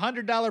on a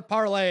 $100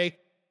 parlay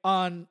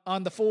on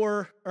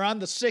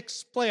the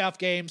 6 playoff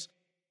games,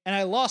 and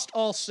I lost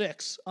all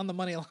 6 on the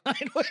money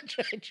line, which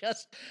I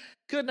just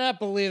could not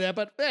believe that.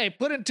 But hey,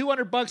 put in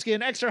 $200, get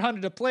an extra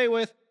 100 to play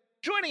with.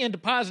 Joining and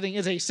depositing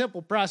is a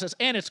simple process,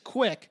 and it's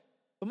quick.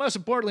 But most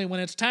importantly, when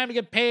it's time to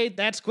get paid,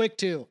 that's quick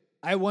too.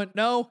 I wouldn't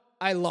know,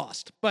 I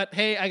lost. But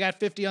hey, I got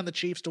 50 on the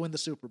Chiefs to win the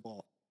Super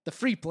Bowl. The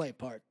free play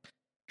part.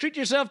 Treat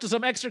yourself to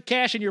some extra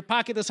cash in your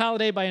pocket this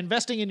holiday by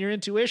investing in your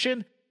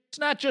intuition. It's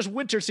not just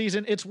winter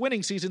season, it's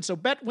winning season, so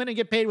bet, win, and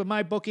get paid with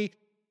MyBookie.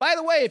 By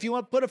the way, if you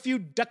want to put a few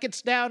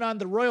ducats down on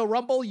the Royal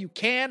Rumble, you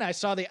can. I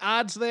saw the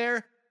odds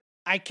there.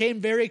 I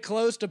came very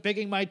close to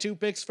picking my 2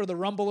 picks for the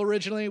Rumble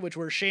originally, which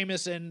were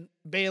Sheamus and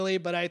Bayley,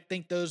 but I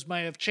think those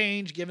might have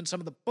changed given some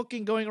of the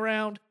booking going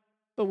around.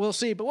 But we'll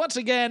see. But once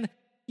again,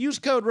 use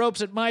code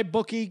ROPES at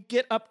MyBookie.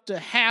 Get up to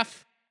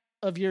half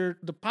of your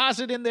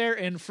deposit in there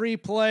in free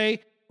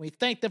play. We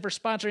thank them for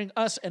sponsoring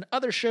us and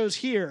other shows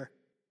here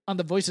on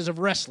the Voices of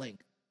Wrestling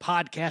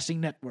Podcasting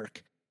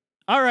Network.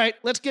 All right,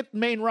 let's get the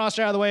main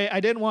roster out of the way. I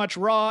didn't watch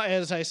Raw,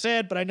 as I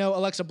said, but I know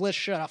Alexa Bliss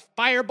shot a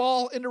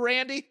fireball into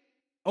Randy.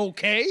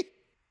 Okay.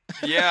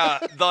 Yeah,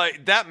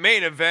 that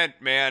main event,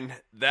 man.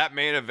 That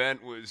main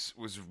event was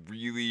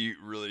really,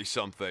 really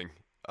something.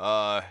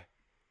 Not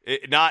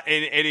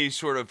in any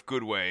sort of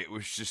good way.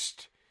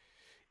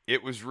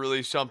 It was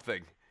really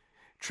something.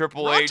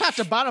 Triple H. Top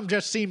to bottom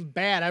just seemed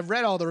bad. I've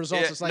read all the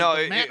results. Yeah, it's like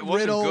no, Matt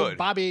Riddle, good.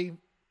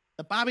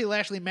 The Bobby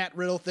Lashley, Matt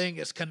Riddle thing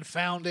is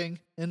confounding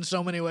in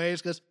so many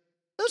ways because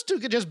those two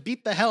could just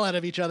beat the hell out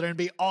of each other and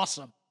be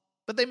awesome.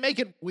 But they make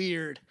it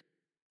weird.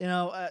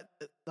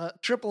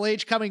 Triple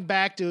H coming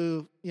back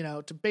to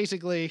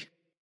basically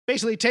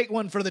take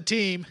one for the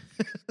team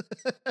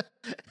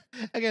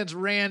against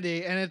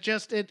Randy. And it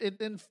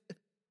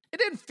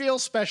didn't feel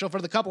special for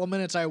the couple of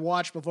minutes I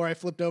watched before I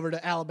flipped over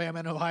to Alabama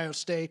and Ohio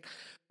State.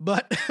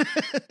 But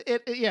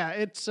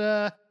it's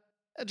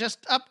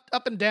just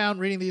up and down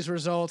reading these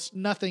results.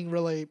 Nothing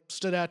really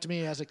stood out to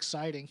me as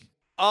exciting.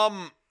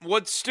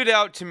 What stood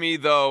out to me,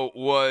 though,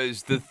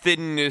 was the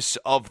thinness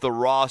of the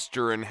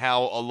roster and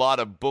how a lot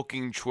of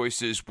booking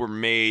choices were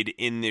made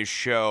in this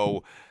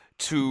show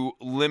to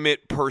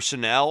limit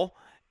personnel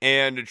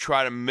and to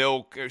try to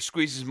milk or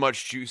squeeze as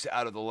much juice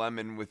out of the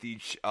lemon with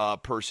each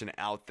person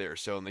out there.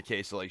 So in the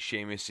case of like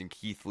Sheamus and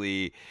Keith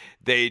Lee,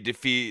 they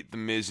defeat The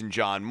Miz and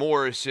John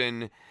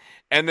Morrison.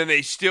 And then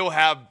they still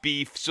have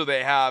beef, so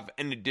they have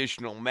an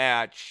additional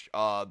match.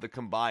 The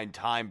combined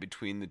time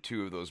between the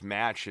two of those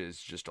matches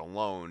just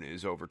alone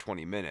is over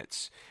 20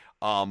 minutes.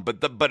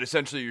 But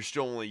essentially you're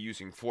still only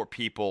using 4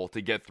 people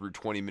to get through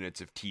 20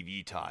 minutes of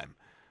TV time.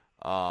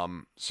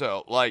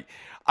 So like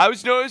I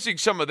was noticing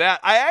some of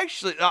that.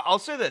 I'll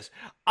say this.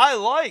 I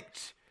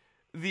liked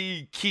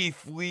the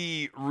Keith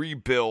Lee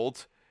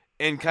rebuild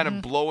and kind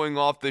of blowing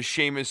off the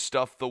Sheamus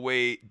stuff the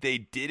way they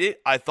did it.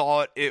 I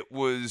thought it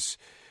was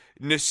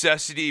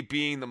necessity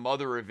being the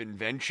mother of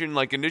invention.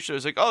 Like initially I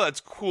was like, oh,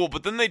 that's cool.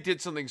 But then they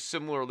did something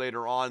similar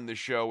later on in the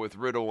show with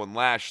Riddle and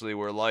Lashley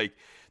where like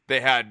they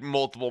had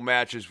multiple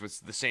matches with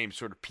the same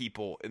sort of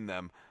people in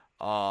them.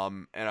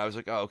 And I was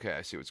like, oh, okay,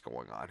 I see what's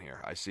going on here.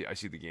 I see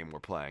the game we're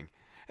playing.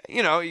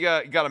 You know, you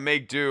got to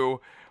make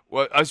do.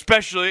 Well,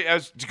 especially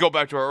as to go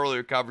back to our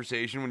earlier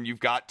conversation, when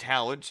you've got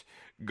talent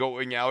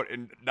going out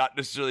and not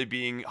necessarily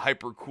being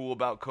hyper cool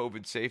about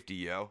COVID safety,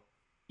 yo.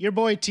 Your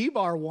boy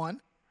T-Bar won.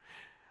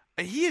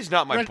 He is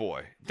not my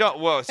boy.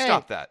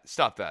 Stop that.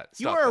 Stop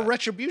you are a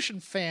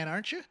Retribution fan,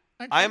 aren't you?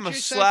 I am a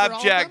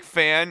Slapjack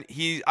fan.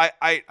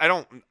 I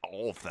don't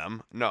all of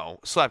them. No,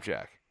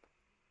 Slapjack.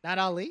 Not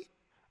Ali?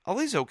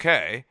 Ali's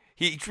okay.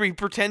 He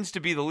pretends to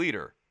be the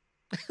leader.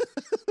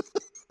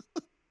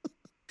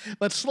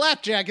 But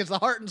Slapjack is the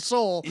heart and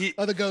soul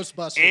of the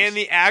Ghostbusters. And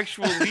the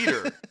actual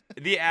leader.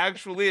 The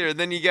actual leader.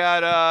 Then you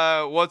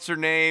got what's her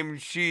name?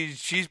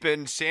 She's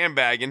been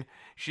sandbagging.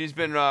 She's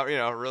been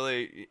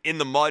really in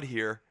the mud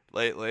here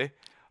lately.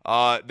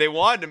 They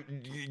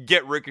wanted to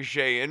get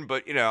Ricochet in,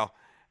 but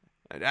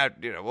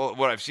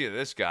what I've seen of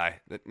this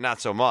guy, not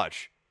so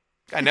much.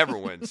 Guy never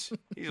wins.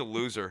 He's a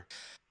loser.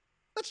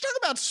 Let's talk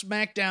about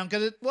SmackDown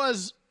because it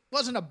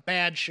wasn't a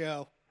bad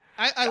show.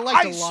 I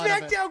liked a lot of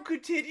it. SmackDown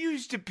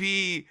continues to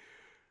be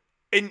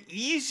an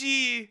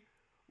easy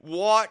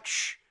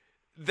watch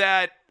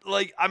that,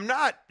 like, I'm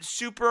not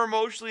super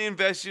emotionally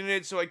invested in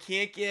it, so I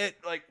can't get,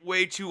 like,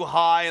 way too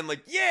high and,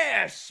 like,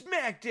 yeah,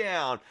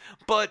 SmackDown.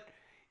 But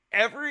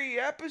every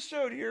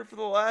episode here for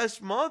the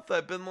last month,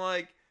 I've been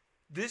like,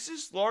 this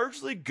is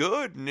largely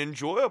good and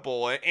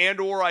enjoyable,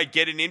 or I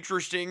get an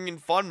interesting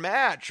and fun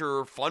match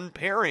or fun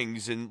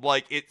pairings, and,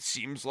 like, it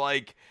seems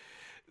like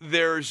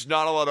there's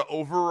not a lot of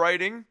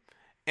overwriting.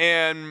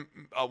 And,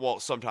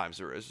 sometimes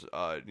there is,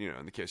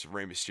 in the case of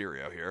Rey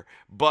Mysterio here.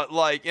 But,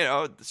 like,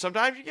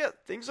 sometimes you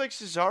get things like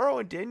Cesaro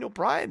and Daniel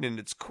Bryan, and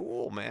it's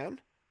cool, man.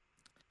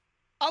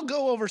 I'll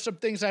go over some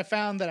things I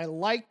found that I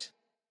liked.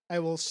 I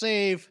will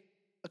save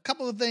a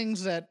couple of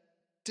things that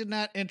did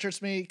not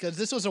interest me, because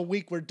this was a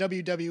week where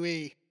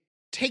WWE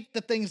take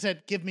the things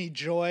that give me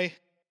joy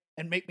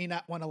and make me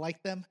not want to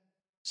like them.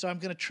 So I'm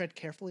going to tread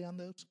carefully on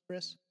those,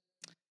 Chris.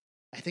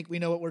 I think we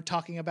know what we're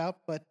talking about,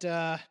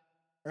 but...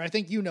 Or I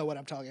think you know what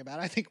I'm talking about.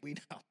 I think we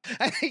know.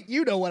 I think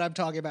you know what I'm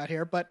talking about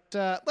here. But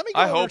let me go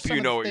I over hope some you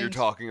of know the what things. you're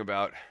talking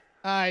about.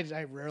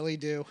 I rarely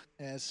do,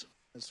 as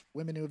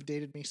women who have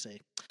dated me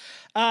say.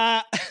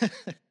 I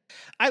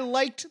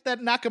liked that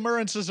Nakamura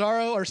and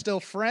Cesaro are still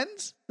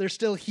friends. They're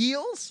still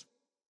heels.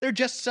 They're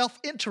just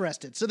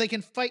self-interested, so they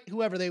can fight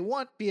whoever they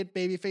want, be it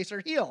babyface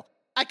or heel.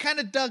 I kind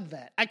of dug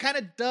that. I kind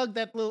of dug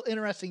that little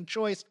interesting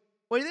choice.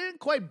 Well, they didn't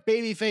quite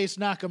babyface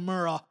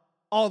Nakamura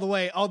all the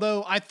way,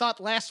 although I thought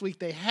last week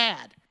they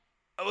had.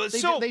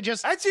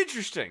 That's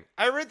interesting.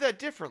 I read that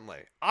differently.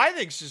 I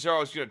think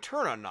Cesaro's going to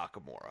turn on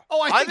Nakamura.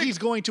 Oh, I think he's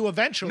going to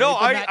eventually. No,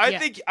 I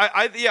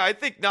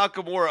think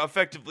Nakamura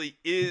effectively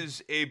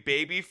is a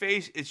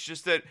babyface. It's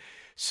just that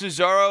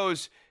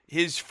Cesaro's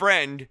his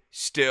friend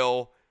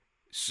still,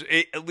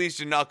 at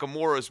least in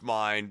Nakamura's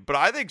mind. But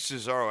I think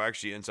Cesaro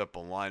actually ends up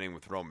aligning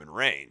with Roman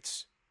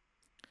Reigns.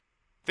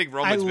 I think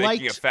Roman's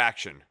making a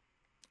faction.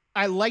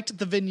 I liked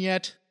the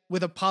vignette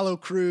with Apollo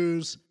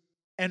Crews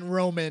and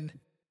Roman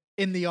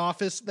in the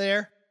office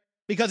there,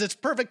 because it's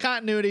perfect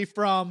continuity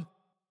from,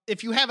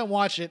 if you haven't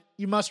watched it,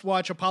 you must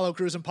watch Apollo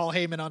Crews and Paul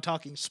Heyman on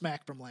Talking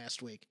Smack from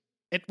last week.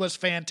 It was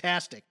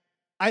fantastic.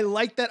 I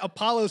like that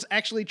Apollo's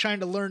actually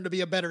trying to learn to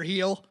be a better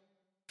heel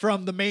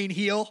from the main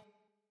heel,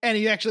 and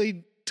he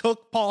actually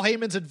took Paul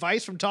Heyman's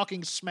advice from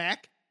Talking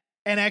Smack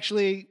and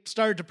actually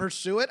started to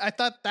pursue it. I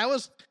thought that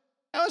was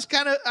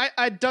kind of,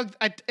 I dug,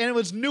 and it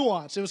was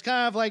nuanced. It was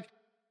kind of like,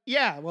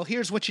 yeah, well,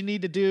 here's what you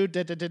need to do,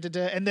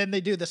 and then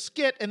they do the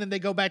skit, and then they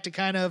go back to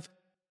kind of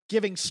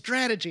giving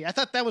strategy. I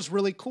thought that was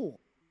really cool.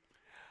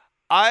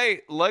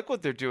 I like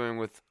what they're doing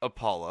with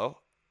Apollo.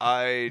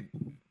 The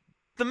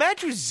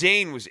match with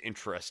Zayn was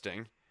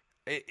interesting.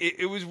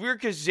 It was weird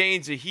because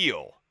Zayn's a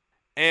heel,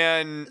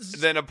 and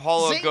then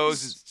Apollo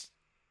goes.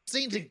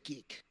 Zayn's a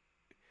geek.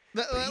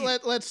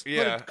 Let's put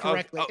it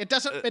correctly. It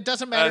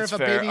doesn't matter if a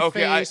fair. baby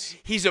face.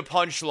 He's a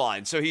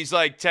punchline, so he's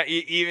like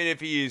even if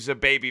he's a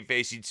baby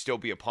face, he'd still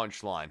be a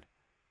punchline.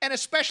 And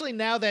especially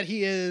now that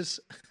he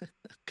is a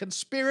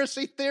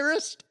conspiracy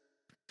theorist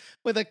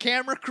with a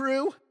camera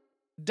crew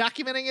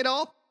documenting it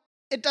all,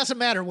 it doesn't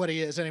matter what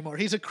he is anymore.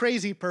 He's a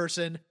crazy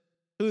person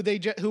who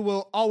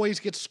will always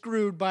get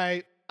screwed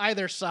by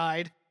either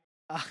side.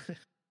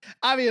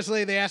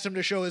 Obviously, they asked him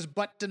to show his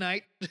butt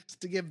tonight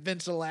just to give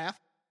Vince a laugh.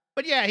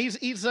 But yeah,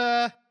 he's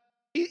a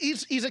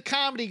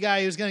comedy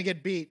guy who's gonna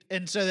get beat,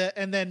 and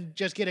then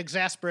just get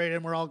exasperated,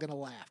 and we're all gonna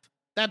laugh.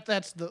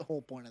 That's the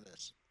whole point of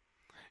this.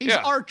 He's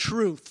our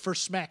truth for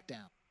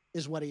SmackDown,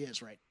 is what he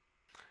is right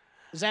now.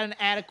 Is that an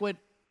adequate?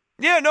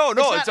 Yeah, no,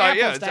 It's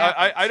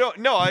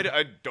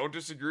I don't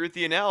disagree with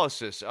the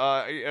analysis.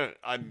 I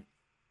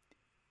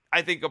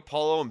think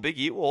Apollo and Big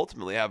E will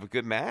ultimately have a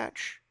good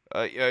match.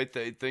 I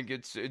think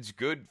it's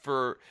good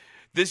for.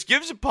 This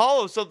gives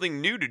Apollo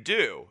something new to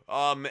do.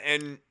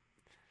 And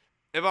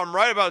if I'm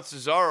right about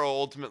Cesaro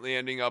ultimately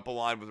ending up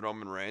aligned with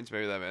Roman Reigns,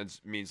 maybe that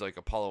means like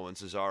Apollo and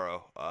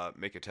Cesaro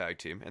make a tag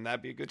team, and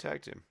that'd be a good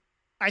tag team.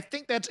 I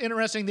think that's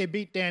interesting. They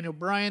beat Daniel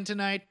Bryan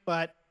tonight,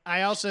 but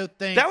I also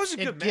think that was a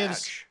good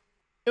match.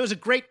 It was a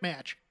great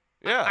match.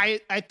 Yeah.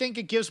 I think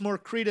it gives more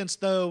credence,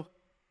 though,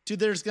 to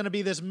there's going to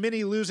be this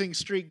mini losing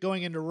streak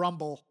going into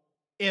Rumble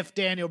if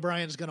Daniel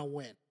Bryan's going to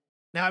win.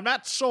 Now, I'm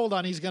not sold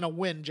on he's going to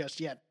win just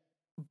yet,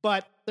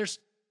 but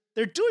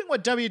they're doing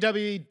what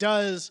WWE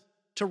does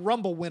to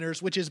Rumble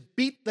winners, which is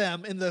beat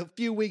them in the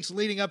few weeks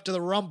leading up to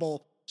the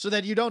Rumble so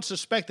that you don't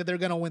suspect that they're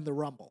going to win the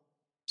Rumble.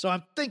 So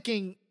I'm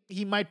thinking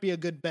he might be a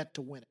good bet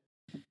to win it.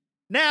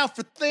 Now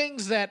for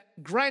things that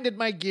grinded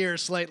my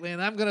gears slightly,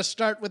 and I'm going to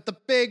start with the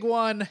big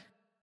one.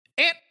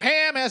 Aunt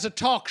Pam has a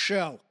talk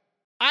show.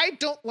 I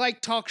don't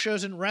like talk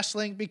shows in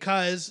wrestling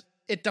because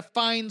it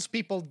defines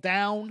people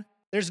down.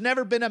 There's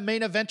never been a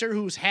main eventer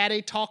who's had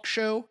a talk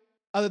show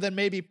other than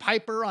maybe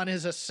Piper on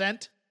his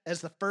ascent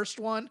as the first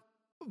one.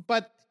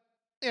 But,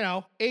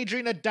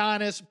 Adrian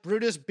Adonis,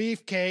 Brutus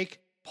Beefcake,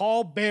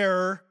 Paul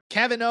Bearer,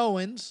 Kevin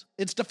Owens.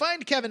 It's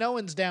defined Kevin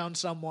Owens down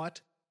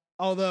somewhat.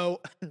 Although,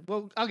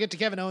 well, I'll get to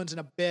Kevin Owens in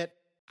a bit.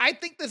 I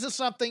think this is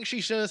something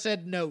she should have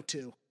said no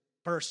to,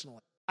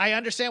 personally. I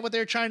understand what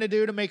they're trying to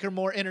do to make her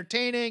more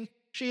entertaining.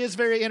 She is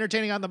very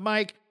entertaining on the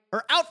mic.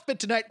 Her outfit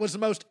tonight was the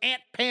most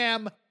Aunt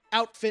Pam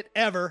outfit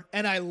ever,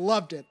 and I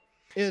loved it.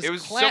 It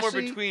was classy.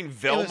 Somewhere between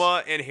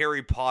Velma and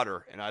Harry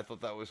Potter, and I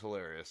thought that was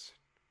hilarious.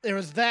 There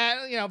was that,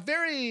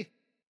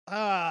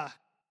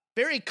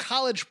 very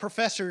college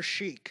professor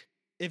chic,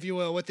 if you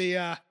will, with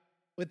the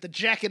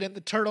jacket and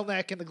the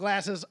turtleneck and the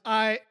glasses.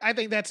 I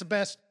think that's the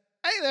best.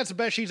 I think that's the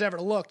best she's ever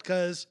looked.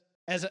 Because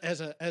as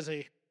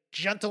a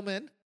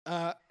gentleman,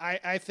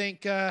 I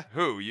think.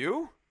 Who,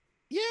 you?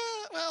 Yeah,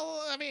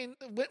 well, I mean,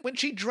 when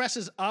she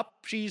dresses up,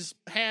 she's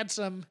had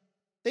some.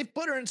 They've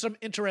put her in some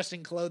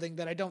interesting clothing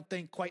that I don't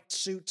think quite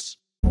suits.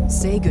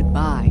 Say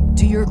goodbye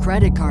to your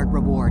credit card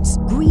rewards.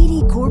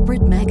 Greedy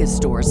corporate mega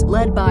stores,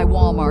 led by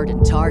Walmart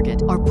and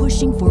Target, are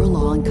pushing for a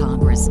law in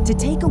Congress to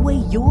take away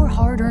your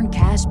hard-earned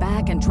cash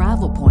back and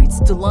travel points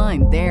to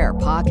line their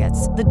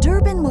pockets. The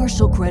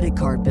Durbin-Marshall credit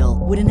card bill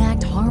would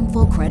enact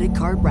harmful credit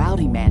card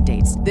routing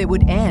mandates that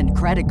would end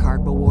credit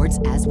card rewards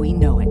as we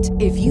know it.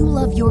 If you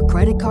love your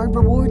credit card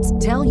rewards,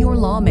 tell your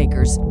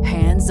lawmakers,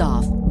 hands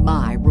off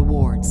my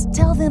rewards.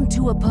 Tell them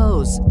to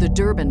oppose the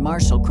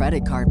Durbin-Marshall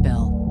credit card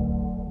bill.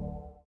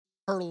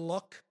 Her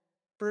look,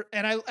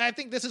 and I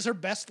think this is her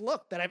best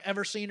look that I've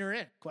ever seen her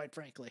in, quite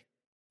frankly.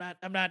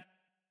 I'm not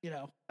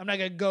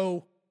gonna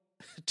go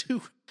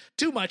too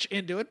much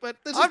into it, but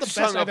this is the best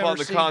I've ever seen her look. I'm hung up on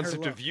the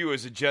concept of you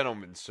as a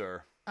gentleman,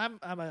 sir. I'm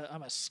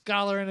a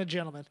scholar and a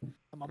gentleman.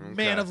 I'm a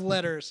man of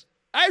letters.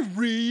 I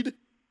read.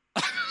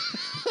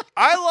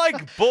 I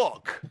like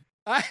book.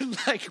 I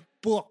like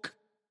book.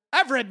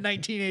 I've read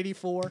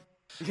 1984.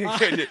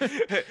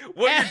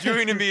 What you're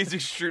doing to me is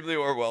extremely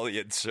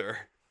Orwellian, sir.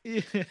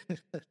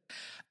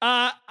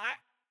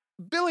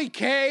 Billy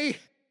Kay.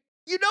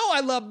 You know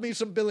I love me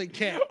some Billy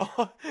Kay.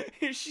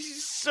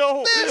 She's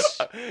so...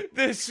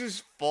 This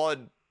is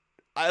fun.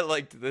 I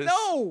liked this.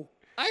 No,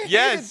 I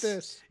hated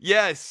this.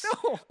 Yes.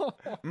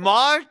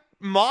 No.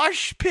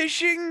 Mosh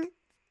pishing?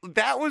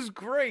 That was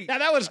great. Yeah,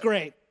 that was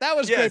great. That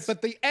was great,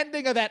 but the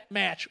ending of that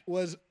match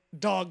was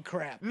dog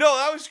crap. No,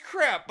 that was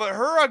crap, but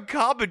her on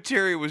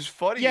commentary was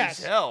funny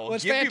as hell. It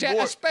was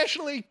fantastic,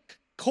 especially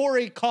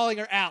Corey calling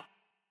her out.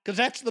 Because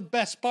that's the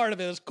best part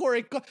of it, is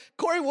Corey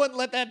wouldn't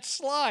let that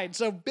slide.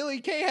 So Billy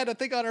Kay had to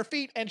think on her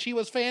feet, and she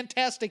was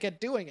fantastic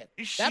at doing it.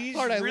 That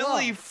part I love. She's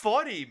really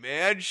funny,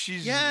 man.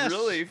 She's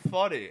really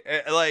funny.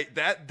 Like,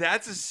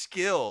 that's a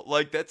skill.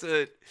 Like,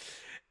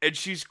 and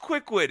she's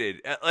quick-witted.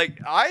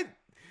 I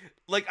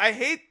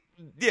hate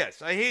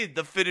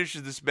the finish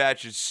of this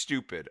match is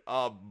stupid.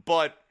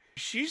 But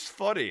she's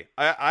funny.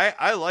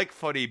 I like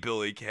funny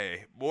Billy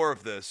Kay. More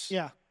of this.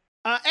 Yeah.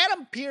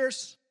 Adam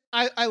Pearce,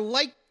 I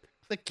like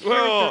the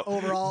character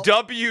overall.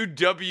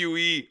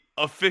 WWE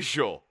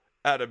official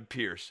Adam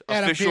Pearce.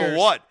 Official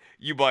what,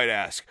 you might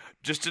ask?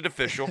 Just an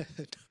official.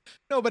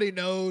 Nobody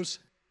knows.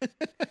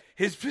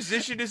 His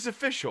position is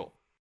official.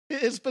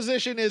 His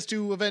position is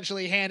to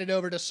eventually hand it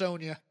over to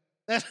Sonya.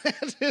 That's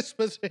his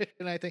position,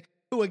 I think.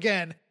 Who,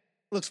 again,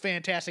 looks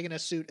fantastic in a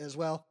suit as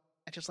well.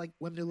 I just like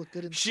women who look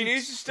good in suits. She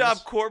needs to stop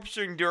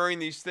corpsing during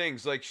these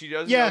things. Like, she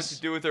doesn't know what to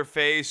do with her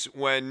face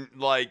when,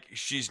 like,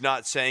 she's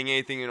not saying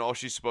anything and all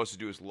she's supposed to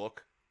do is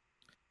look.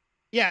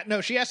 Yeah,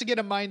 no, she has to get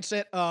a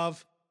mindset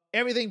of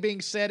everything being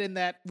said in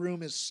that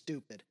room is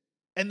stupid.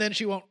 And then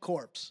she won't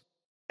corpse.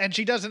 And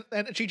she doesn't,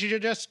 and she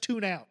should just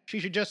tune out. She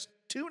should just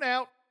tune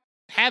out,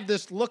 have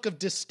this look of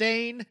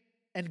disdain,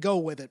 and go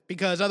with it,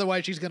 because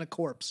otherwise she's going to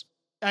corpse.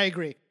 I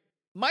agree.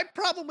 My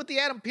problem with the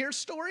Adam Pearce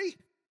story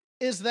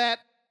is that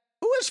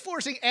who is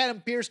forcing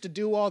Adam Pearce to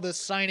do all this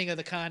signing of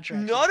the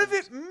contract? None of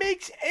it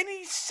makes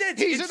any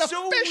sense. He's it's an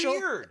so official.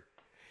 weird.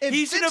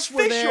 He's an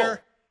official.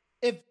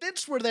 If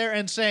Vince were there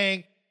and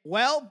saying,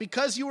 well,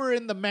 because you were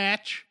in the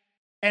match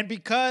and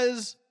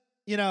because,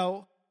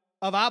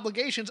 of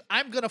obligations,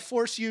 I'm going to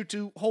force you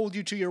to hold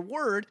you to your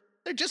word,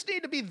 there just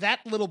need to be that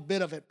little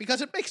bit of it,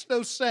 because it makes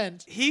no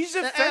sense. He's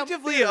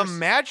effectively a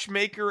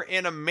matchmaker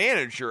and a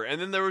manager.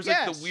 And then there was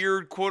the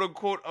weird quote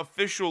unquote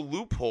official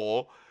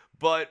loophole,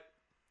 but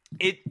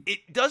it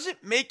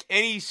doesn't make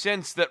any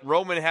sense that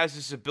Roman has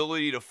this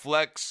ability to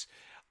flex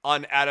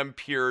on Adam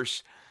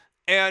Pearce.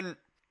 And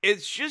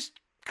it's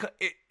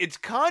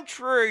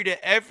contrary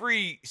to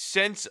every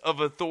sense of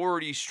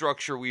authority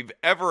structure we've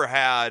ever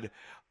had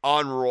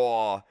on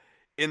Raw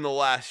in the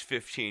last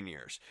 15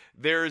 years.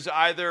 There's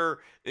either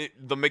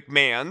the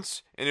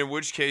McMahons, and in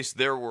which case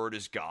their word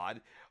is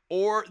God,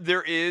 or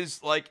there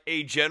is like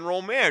a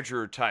general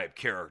manager type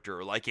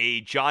character, like a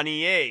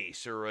Johnny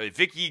Ace or a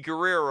Vicky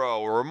Guerrero,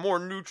 or a more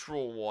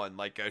neutral one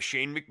like a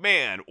Shane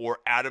McMahon or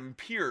Adam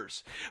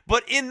Pearce.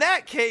 But in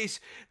that case,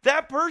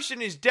 that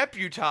person is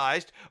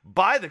deputized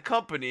by the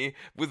company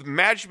with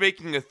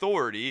matchmaking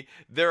authority.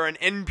 They're an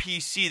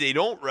NPC. They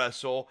don't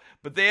wrestle,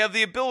 but they have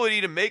the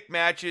ability to make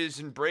matches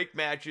and break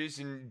matches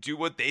and do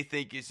what they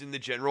think is in the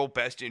general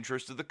best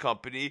interest of the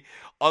company,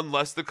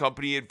 unless the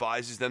company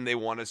advises them they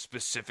want a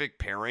specific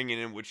pairing, and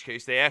in which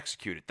case they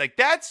execute it. Like,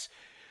 that's,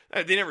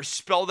 they never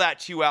spell that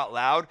to you out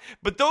loud,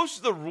 but those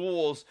are the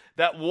rules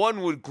that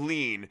one would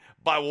glean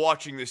by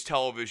watching this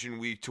television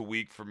week to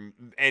week from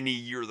any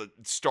year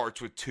that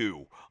starts with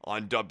 2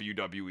 on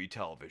WWE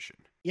television.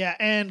 Yeah,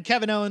 and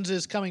Kevin Owens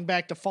is coming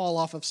back to fall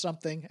off of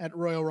something at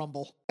Royal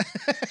Rumble.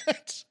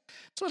 That's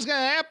what's going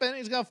to happen.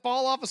 He's going to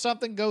fall off of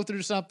something, go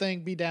through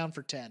something, be down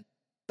for 10.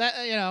 That,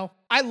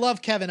 I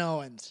love Kevin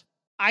Owens.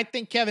 I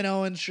think Kevin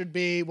Owens should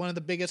be one of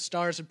the biggest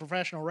stars in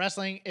professional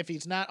wrestling, if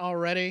he's not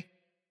already.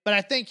 But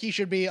I think he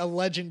should be a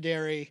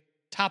legendary,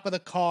 top of the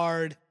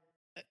card.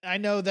 I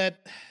know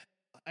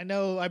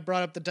I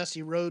brought up the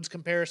Dusty Rhodes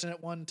comparison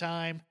at one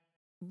time,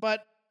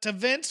 but to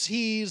Vince,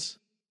 he's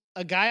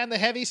a guy on the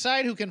heavy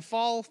side who can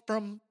fall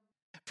from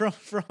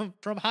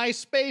high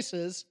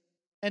spaces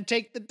and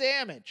take the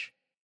damage.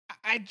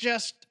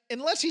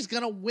 Unless he's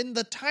going to win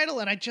the title,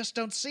 and I just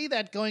don't see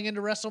that going into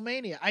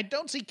WrestleMania. I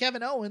don't see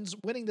Kevin Owens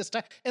winning this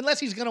title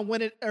unless he's going to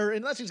win it, or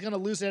unless he's going to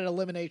lose it at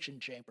Elimination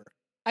Chamber.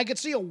 I could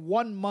see a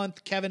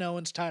 1-month Kevin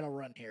Owens title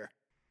run here.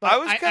 But I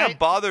was kind of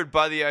bothered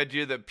by the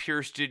idea that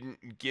Pearce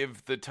didn't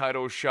give the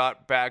title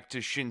shot back to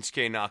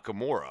Shinsuke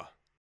Nakamura.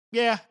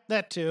 Yeah,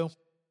 that too.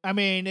 I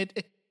mean,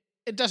 it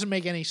doesn't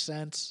make any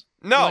sense.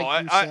 No,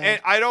 like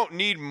I don't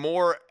need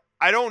more.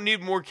 I don't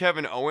need more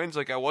Kevin Owens.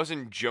 Like, I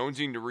wasn't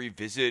jonesing to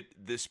revisit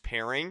this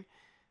pairing.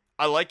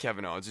 I like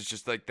Kevin Owens. It's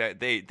just like that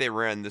they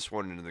ran this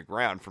one into the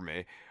ground for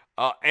me.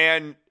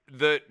 And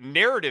the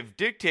narrative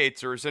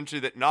dictates are essentially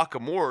that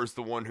Nakamura is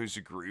the one who's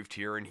aggrieved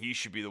here, and he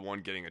should be the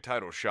one getting a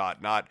title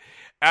shot, not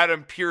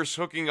Adam Pearce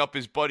hooking up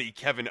his buddy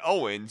Kevin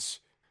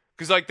Owens.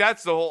 Because, like,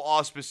 that's the whole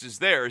auspice is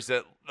there, is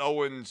that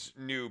Owens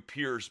knew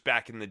Pearce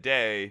back in the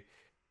day,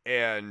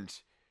 and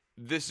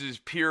this is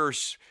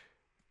Pearce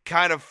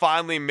kind of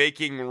finally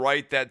making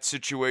right that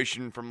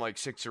situation from like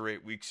 6 or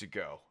 8 weeks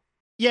ago.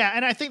 Yeah,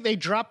 and I think they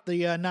dropped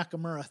the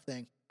Nakamura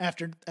thing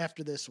after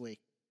this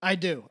week. I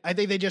do. I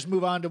think they just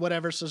move on to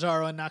whatever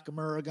Cesaro and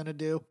Nakamura are going to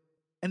do,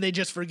 and they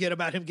just forget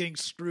about him getting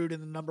screwed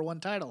in the number 1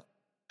 title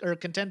or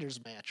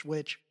contenders match,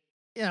 which,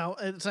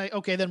 it's like,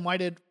 okay, then why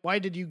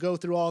did you go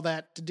through all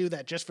that to do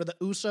that? Just for the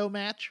Uso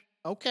match?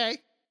 Okay,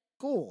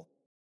 cool.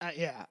 I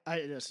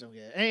just don't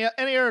get it.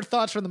 Any other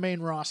thoughts from the main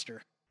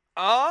roster?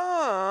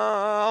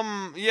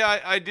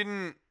 I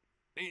didn't.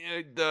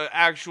 The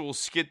actual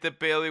skit that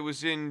Bayley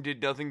was in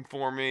did nothing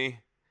for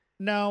me.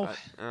 No.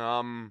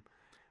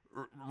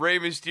 Rey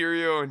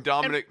Mysterio and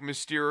Dominic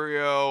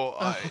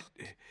Mysterio.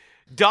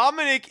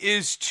 Dominic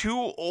is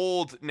too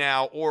old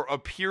now, or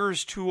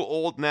appears too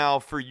old now,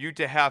 for you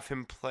to have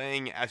him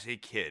playing as a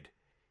kid.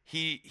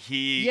 He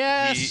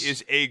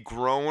is a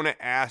grown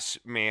ass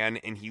man,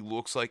 and he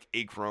looks like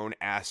a grown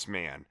ass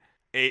man.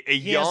 A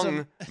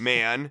young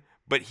man.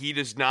 But he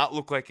does not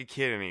look like a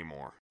kid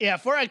anymore. Yeah,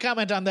 before I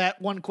comment on that,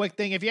 one quick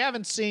thing. If you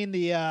haven't seen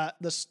the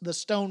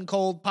Stone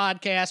Cold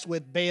podcast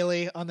with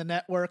Bayley on the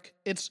network,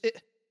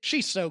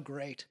 she's so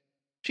great.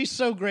 She's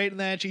so great in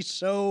that. She's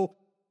so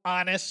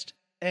honest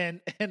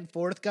and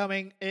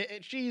forthcoming.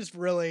 She's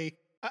really,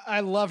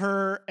 I love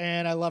her,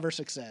 and I love her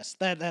success.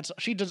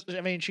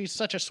 She's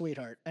such a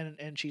sweetheart,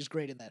 and she's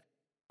great in that.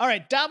 All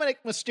right,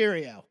 Dominic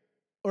Mysterio,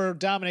 or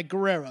Dominic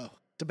Guerrero,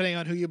 depending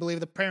on who you believe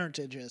the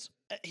parentage is.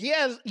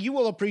 You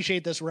will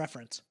appreciate this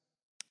reference.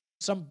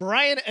 Some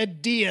Brian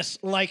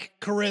Adias-like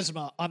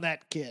charisma on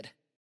that kid.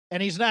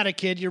 And he's not a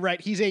kid, you're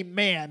right, he's a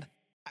man.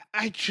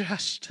 We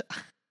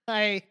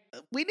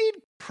need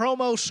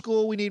promo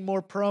school, we need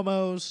more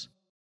promos.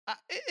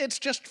 It's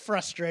just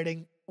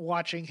frustrating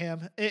watching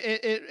him.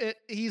 They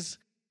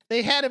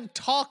had him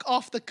talk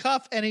off the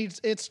cuff, and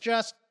it's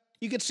just,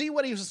 you could see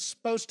what he was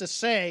supposed to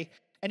say,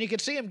 and you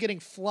could see him getting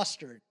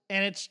flustered.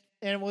 And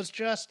it was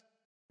just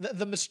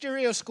the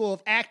Mysterio school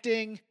of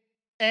acting,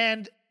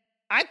 and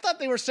I thought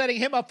they were setting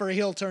him up for a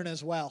heel turn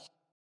as well.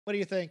 What do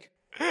you think?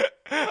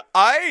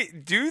 I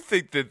do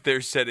think that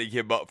they're setting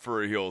him up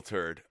for a heel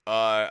turn.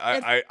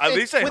 At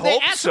least I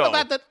hope so.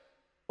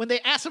 When they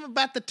asked him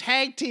about the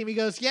tag team, he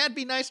goes, "Yeah, it'd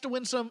be nice to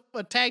win some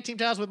tag team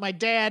titles with my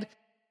dad,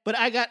 but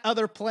I got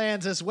other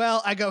plans as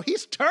well." I go,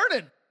 he's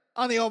turning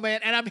on the old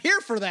man, and I'm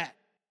here for that.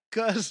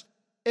 Because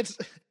it's,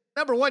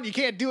 number one, you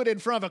can't do it in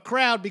front of a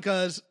crowd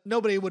because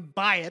nobody would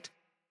buy it.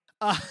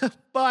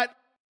 But,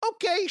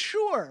 okay,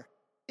 sure.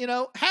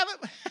 Have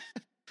it.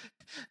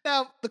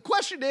 Now, the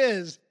question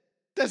is,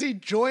 does he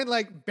join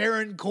like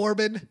Baron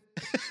Corbin?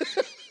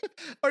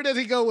 Or does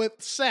he go with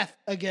Seth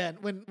again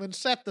when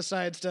Seth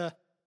decides to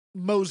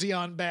mosey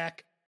on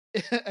back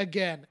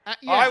again?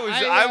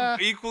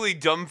 I'm equally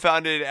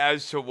dumbfounded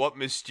as to what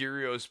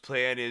Mysterio's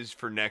plan is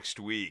for next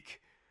week.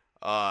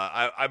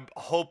 I'm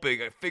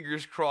hoping,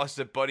 fingers crossed,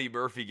 that Buddy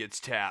Murphy gets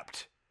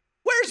tapped.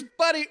 Where's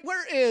Buddy?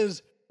 Where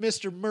is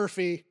Mr.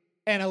 Murphy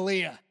and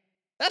Aaliyah?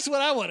 That's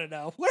what I want to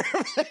know.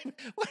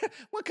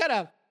 What kind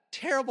of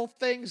terrible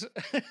things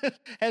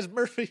has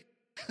Murphy?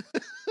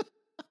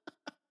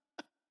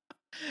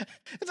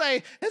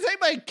 Has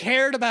anybody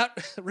cared about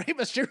Rey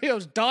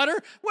Mysterio's daughter?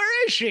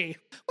 Where is she?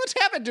 What's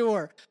happened to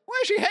her? Why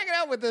is she hanging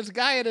out with this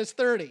guy in his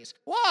 30s?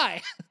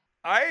 Why?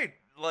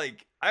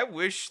 I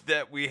wish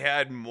that we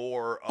had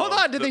more. Hold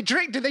on, did they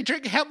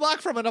drink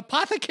hemlock from an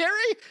apothecary?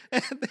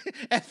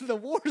 And the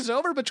war's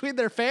over between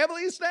their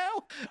families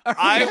now?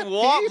 I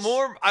want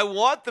more. I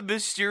want the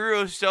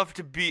Mysterio stuff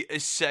to be a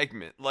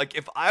segment. Like,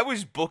 if I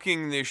was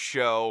booking this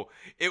show,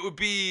 it would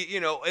be,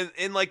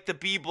 in like the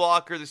B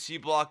block or the C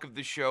block of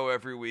the show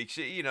every week.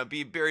 So,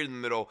 be buried in the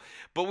middle.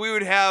 But we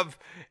would have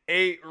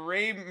a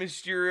Rey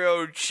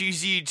Mysterio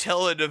cheesy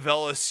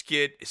telenovela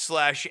skit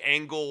 /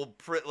 angle,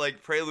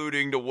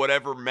 preluding to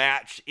whatever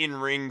match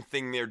in-ring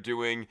thing they're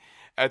doing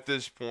at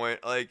this point.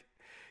 I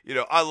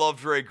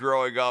loved Rey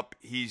growing up.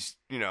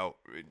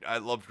 I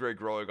loved Rey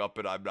growing up,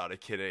 but I'm not a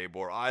kid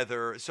anymore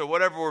either. So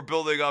whatever we're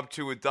building up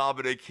to with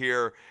Dominic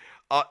here,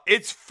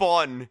 it's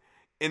fun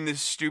in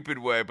this stupid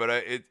way, but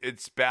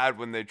it's bad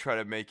when they try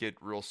to make it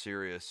real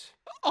serious.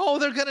 Oh,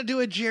 they're going to do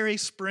a Jerry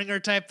Springer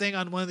type thing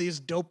on one of these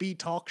dopey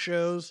talk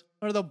shows,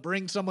 or they'll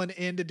bring someone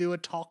in to do a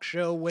talk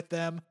show with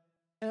them.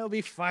 And it'll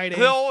be fighting.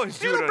 They'll always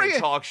do it on a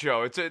talk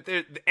show.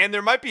 And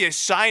there might be a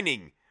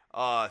signing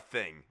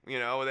thing. They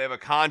have a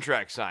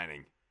contract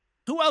signing.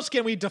 Who else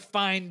can we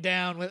define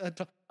down with?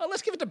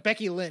 Let's give it to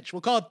Becky Lynch.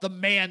 We'll call it the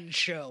Man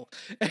Show,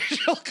 and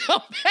she'll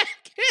come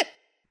back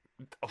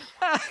in. Oh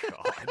my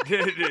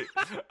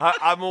God!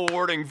 I'm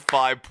awarding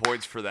 5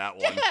 points for that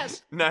one.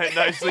 Yes.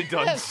 Nicely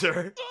done,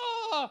 sir.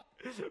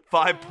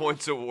 5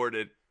 points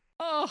awarded.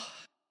 Oh,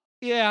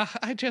 yeah.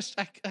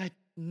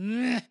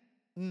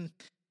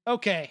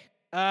 Okay.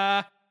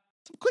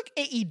 Some quick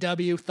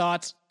AEW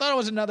thoughts. Thought it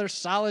was another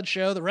solid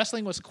show. The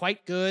wrestling was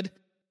quite good.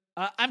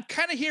 I'm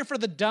kind of here for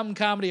the dumb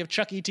comedy of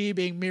Chucky T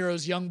being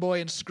Miro's young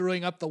boy and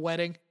screwing up the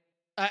wedding.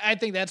 I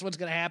think that's what's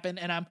going to happen.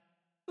 And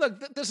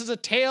this is a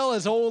tale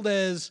as old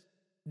as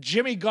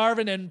Jimmy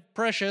Garvin and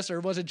Precious, or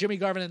was it Jimmy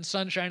Garvin and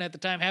Sunshine at the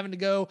time, having to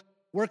go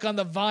work on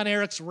the Von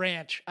Erichs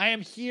ranch. I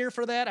am here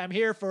for that. I'm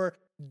here for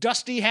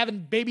Dusty having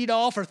Baby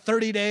Doll for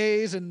 30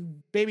 days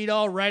and Baby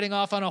Doll riding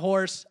off on a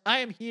horse. I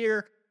am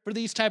here for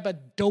these type of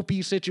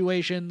dopey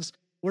situations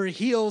where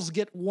heels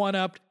get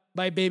one-upped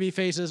by baby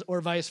faces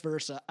or vice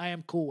versa. I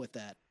am cool with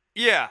that.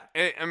 Yeah,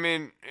 I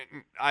mean,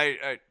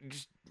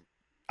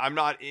 I'm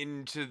not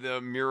into the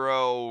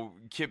Miro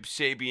Kip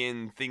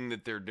Sabian thing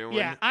that they're doing.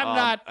 Yeah,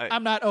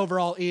 I'm not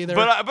overall either.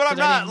 But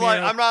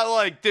I'm not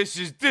like this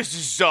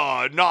is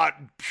not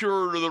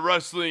pure to the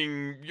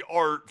wrestling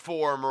art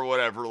form or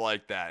whatever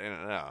like that.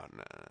 No,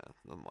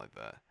 nothing like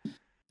that.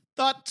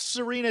 Thought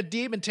Serena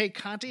Deeb and Tay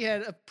Conti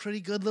had a pretty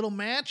good little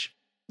match.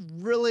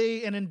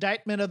 Really an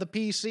indictment of the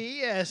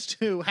PC as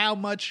to how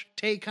much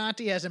Tay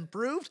Conti has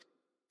improved,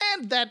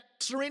 and that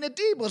Serena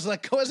Deeb was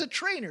let go as a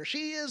trainer.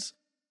 She has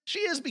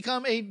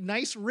become a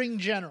nice ring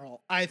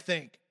general, I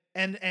think.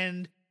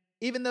 And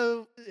even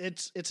though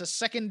it's a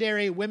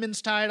secondary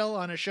women's title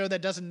on a show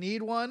that doesn't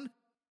need one,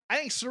 I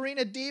think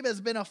Serena Deeb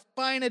has been a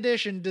fine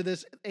addition to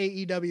this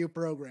AEW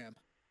program.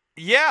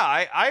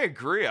 Yeah, I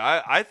agree.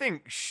 I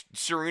think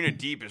Serena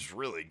Deeb is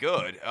really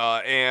good.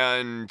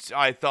 And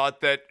I thought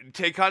that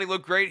Tay Conti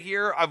looked great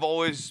here. I've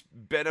always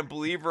been a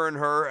believer in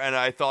her, and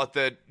I thought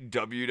that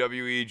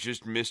WWE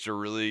just missed a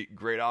really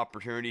great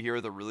opportunity here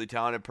with a really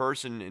talented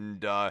person.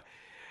 And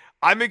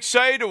I'm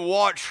excited to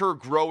watch her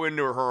grow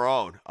into her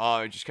own.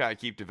 Just kind of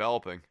keep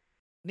developing.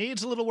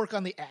 Needs a little work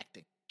on the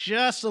acting.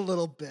 Just a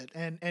little bit.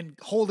 And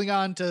holding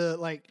on to,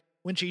 like,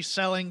 when she's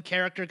selling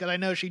character, because I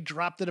know she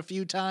dropped it a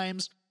few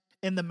times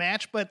in the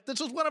match, but this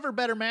was one of her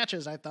better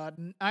matches, I thought.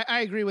 And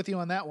I agree with you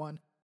on that one.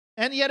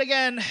 And yet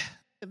again,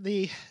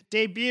 the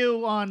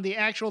debut on the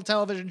actual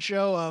television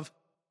show of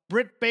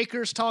Britt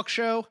Baker's talk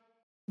show,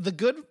 The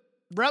Good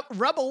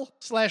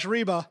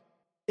Rebel/Reba,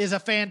 is a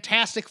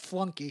fantastic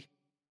flunky.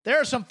 There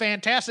are some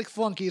fantastic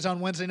flunkies on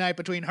Wednesday night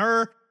between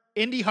her,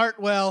 Indy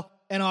Hartwell,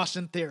 and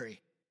Austin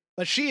Theory.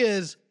 But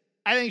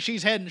I think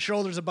she's head and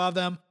shoulders above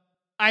them.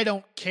 I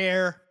don't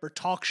care for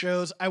talk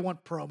shows. I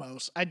want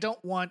promos. I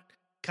don't want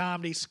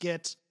comedy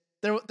skits.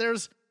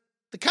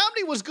 The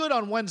comedy was good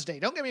on Wednesday.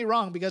 Don't get me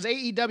wrong, because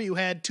AEW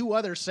had 2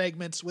 other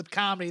segments with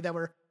comedy that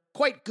were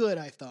quite good,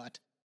 I thought.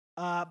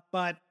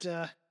 But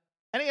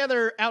any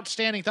other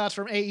outstanding thoughts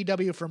from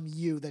AEW from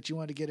you that you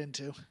want to get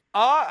into?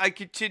 I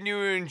continue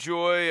to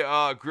enjoy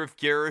Griff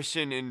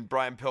Garrison and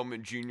Brian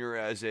Pillman Jr.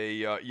 as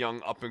a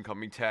young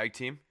up-and-coming tag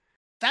team.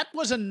 That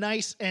was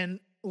and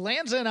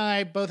Lanza and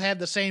I both had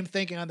the same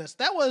thinking on this.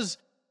 That was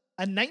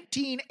a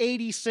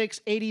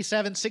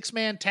 1986-87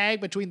 six-man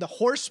tag between the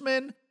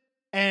Horsemen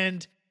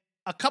and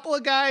a couple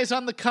of guys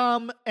on the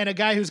come and a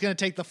guy who's going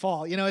to take the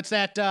fall. You know, it's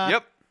that,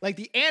 like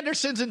the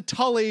Andersons and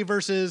Tully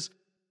versus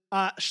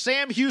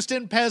Sam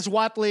Houston, Pez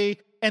Whatley,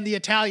 and the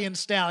Italian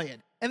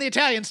Stallion. And the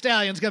Italian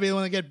Stallion's going to be the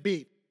one to get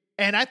beat.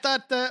 And I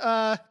thought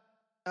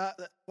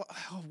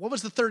what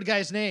was the third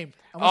guy's name?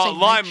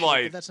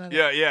 Limelight. That's not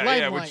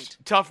Limelight. Which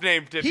tough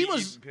name to be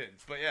was eating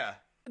pins, but yeah.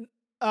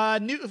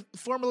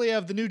 Formerly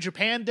of the New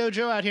Japan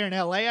Dojo out here in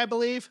LA, I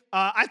believe.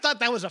 I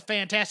thought that was a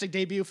fantastic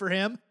debut for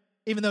him,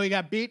 even though he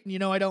got beaten. You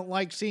know, I don't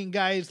like seeing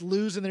guys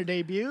lose in their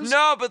debuts.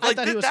 No, but like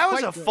that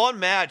was a fun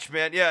match,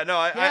 man. Yeah, no,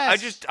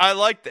 I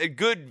liked the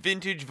good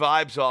vintage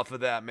vibes off of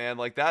that, man.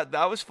 Like that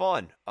was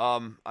fun.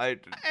 I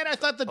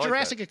thought the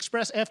Jurassic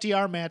Express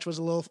FTR match was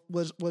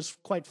was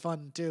quite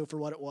fun too for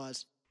what it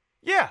was.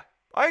 Yeah,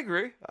 I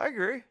agree.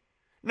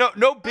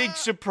 No big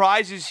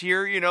surprises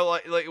here, you know,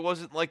 like it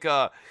wasn't like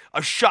a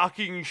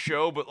shocking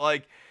show, but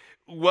like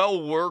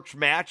well-worked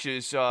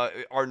matches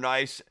are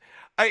nice.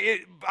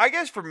 I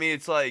guess for me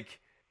it's like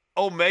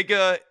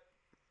Omega,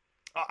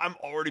 I'm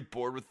already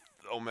bored with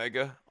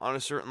Omega on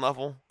a certain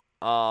level.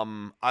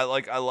 I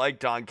like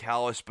Don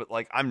Callis, but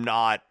like I'm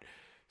not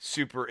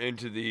super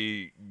into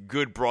the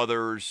Good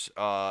Brothers,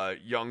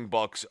 Young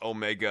Bucks,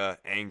 Omega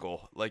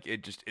angle. Like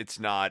it's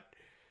not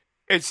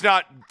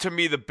to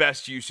me the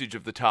best usage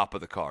of the top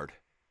of the card.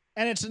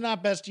 And it's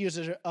not best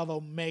usage of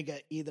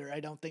Omega either,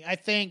 I don't think. I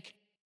think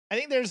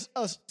there's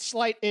a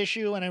slight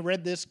issue, and I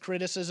read this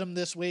criticism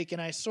this week,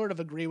 and I sort of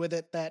agree with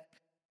it, that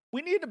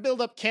we need to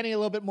build up Kenny a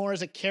little bit more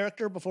as a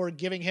character before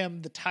giving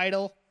him the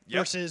title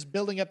versus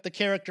building up the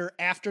character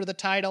after the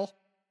title,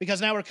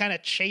 because now we're kind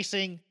of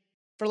chasing,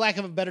 for lack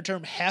of a better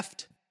term,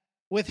 heft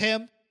with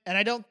him. And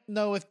I don't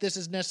know if this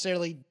is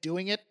necessarily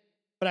doing it,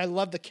 but I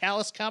love the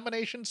Callis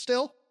combination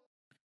still.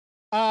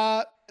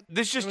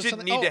 This just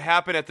didn't need to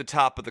happen at the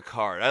top of the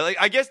card.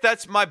 I guess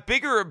that's my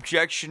bigger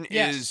objection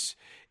is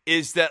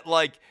that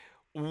like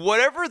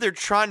whatever they're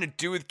trying to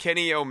do with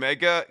Kenny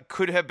Omega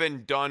could have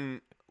been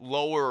done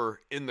lower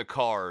in the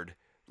card,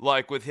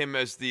 like with him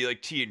as the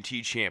like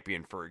TNT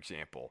champion, for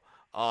example,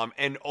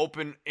 and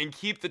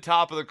keep the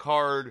top of the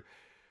card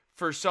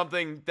for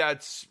something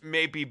that's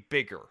maybe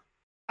bigger.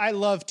 I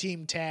love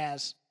Team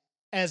Taz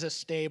as a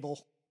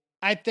stable.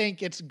 I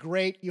think it's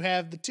great. You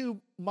have the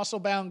 2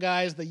 muscle-bound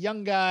guys, the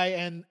young guy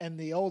and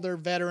the older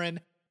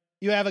veteran.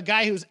 You have a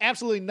guy who's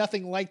absolutely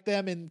nothing like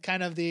them in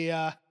kind of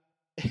the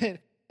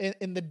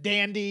in the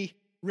dandy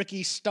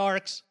Ricky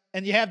Starks,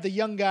 and you have the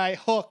young guy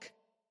Hook,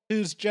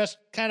 who's just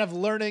kind of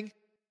learning,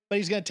 but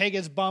he's going to take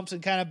his bumps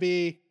and kind of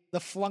be the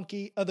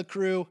flunky of the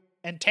crew.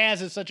 And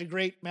Taz is such a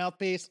great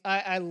mouthpiece.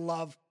 I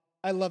love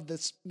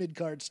this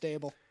mid-card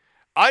stable.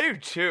 I do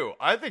too.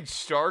 I think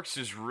Starks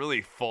is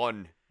really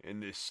fun in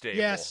this stable.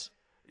 Yes.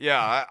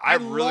 Yeah, I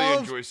really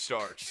enjoy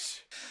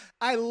Starks.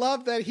 I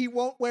love that he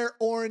won't wear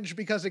orange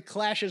because it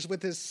clashes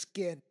with his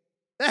skin.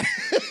 That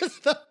is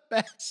the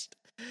best.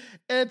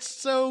 It's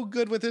so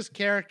good with his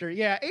character.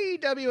 Yeah,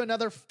 AEW,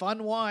 another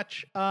fun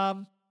watch.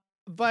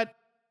 But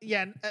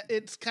yeah,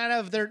 it's kind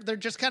of they're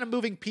just kind of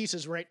moving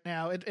pieces right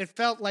now. It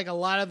felt like a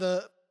lot of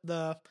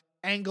the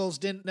angles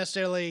didn't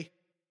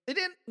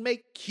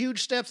make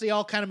huge steps. They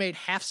all kind of made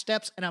half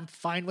steps, and I'm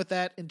fine with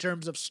that in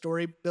terms of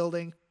story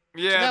building.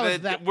 Yeah,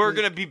 so we're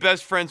going to be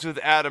best friends with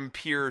Adam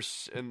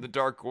Pearce, and the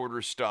Dark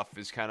Order stuff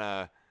is kind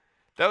of...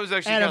 That was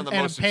actually kind of the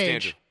most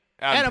substantial.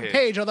 Adam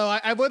Page, although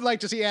I would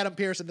like to see Adam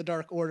Pearce in the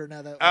Dark Order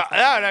now. That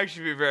would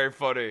actually be very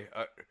funny.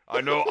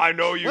 I know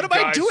you What am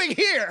guys... I doing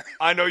here?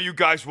 I know you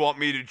guys want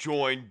me to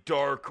join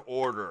Dark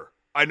Order.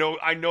 I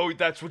know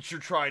that's what you're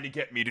trying to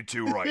get me to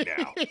do right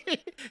now.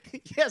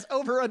 Yes,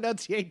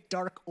 over-enunciate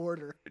Dark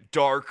Order.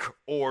 Dark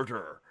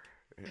Order.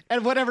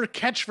 And whatever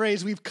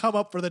catchphrase we've come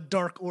up for the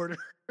Dark Order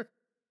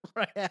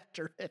right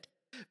after it.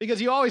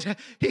 Because you always...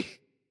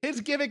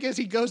 his gimmick is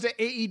he goes to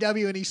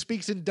AEW and he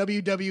speaks in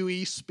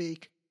WWE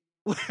speak.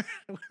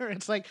 Where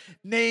it's like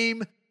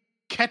name,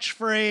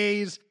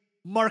 catchphrase,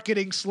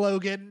 marketing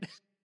slogan.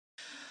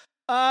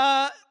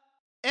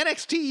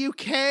 NXT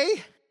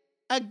UK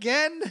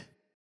again.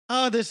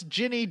 Oh, this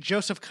Ginny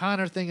Joseph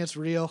Connor thing is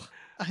real.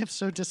 I'm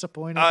so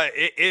disappointed.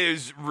 It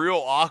is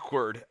real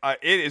awkward.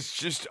 It is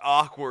just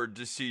awkward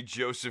to see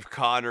Joseph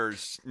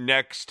Connors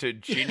next to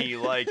Ginny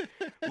like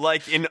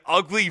an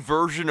ugly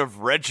version of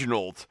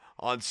Reginald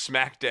on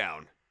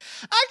SmackDown.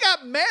 I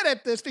got mad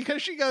at this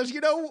because she goes,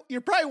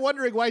 you're probably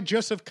wondering why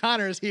Joseph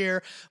Connor's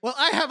here. Well,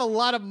 I have a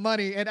lot of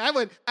money, and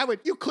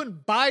you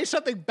couldn't buy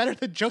something better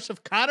than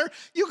Joseph Connor.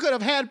 You could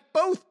have had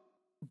both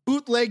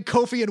bootleg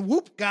Kofi and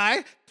Whoop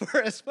guy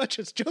for as much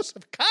as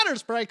Joseph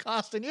Connor's probably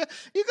costing you.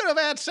 You could have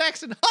had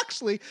Saxon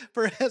Huxley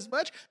for as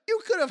much. You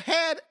could have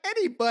had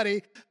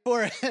anybody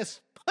for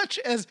as much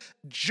as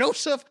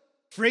Joseph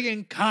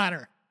friggin'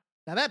 Connor.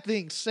 Now, that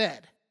being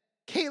said,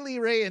 Kaylee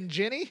Ray and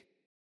Ginny,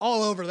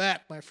 all over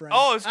that, my friend.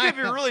 Oh, it's going to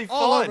be really fun.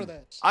 All over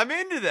this. I'm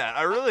into that.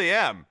 I really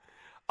am.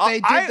 They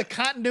did the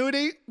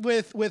continuity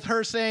with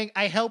her saying,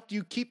 I helped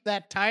you keep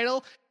that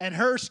title, and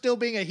her still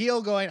being a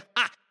heel going,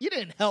 you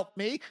didn't help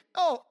me.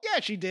 Oh, yeah,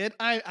 she did.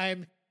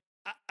 I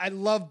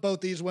love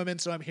both these women,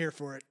 so I'm here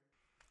for it.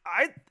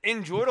 I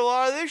enjoyed a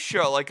lot of this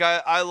show. Like,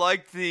 I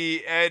liked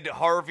the Ed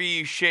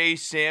Harvey, Shea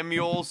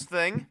Samuels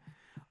thing.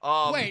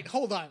 Wait,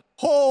 hold on.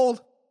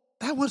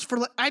 That was for,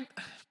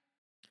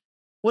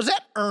 was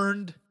that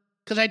earned?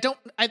 Because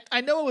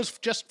I know it was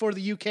just for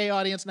the UK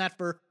audience, not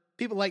for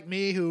people like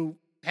me who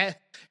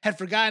had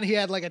forgotten he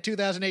had like a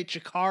 2008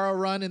 Chikara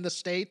run in the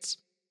States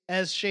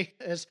is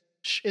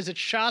it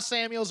Shaw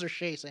Samuels or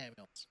Shea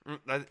Samuels?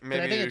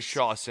 Maybe it's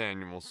Shaw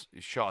Samuels.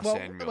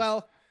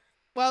 Samuels.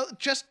 Well,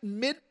 just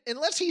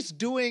unless he's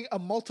doing a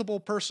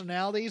multiple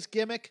personalities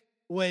gimmick,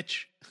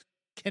 which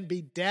can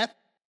be death,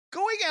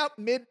 going out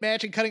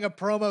mid-match and cutting a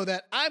promo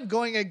that I'm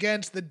going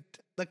against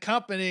the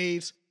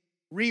company's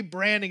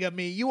rebranding of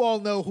me. You all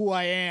know who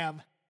I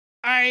am.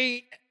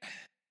 I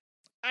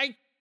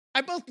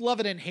both love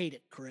it and hate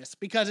it, Chris,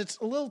 because it's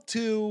a little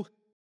too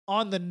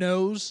on the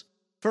nose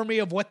for me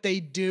of what they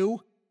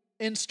do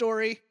in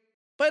story.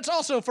 But it's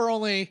also for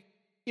only,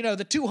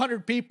 the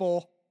 200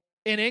 people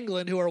in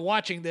England who are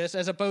watching this,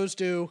 as opposed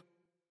to,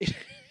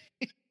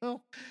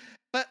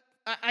 but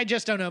I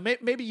just don't know.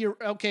 Maybe you're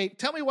okay.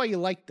 Tell me why you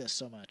like this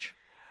so much.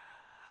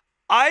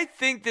 I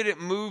think that it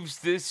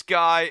moves this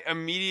guy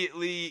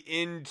immediately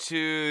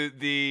into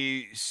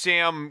the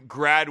Sam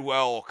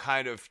Gradwell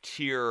kind of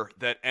tier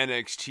that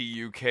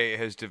NXT UK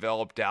has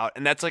developed out,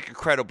 and that's like a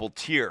credible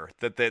tier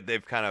that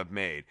they've kind of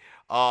made.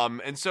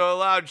 And so it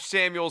allowed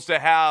Samuels to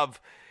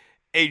have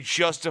a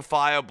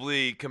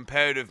justifiably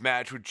competitive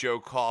match with Joe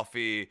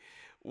Coffey,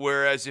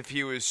 whereas if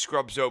he was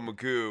Scrubzo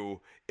Magoo,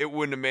 it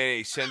wouldn't have made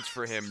any sense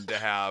for him to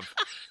have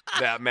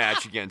that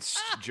match against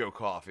Joe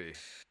Coffey.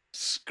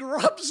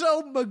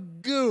 Scrubzo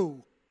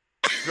Magoo.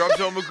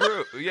 Scrubzo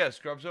Magoo. Yeah,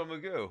 Scrubzo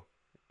Magoo.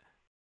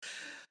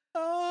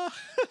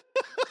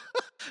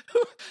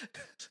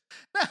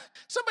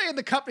 Somebody in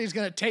the company is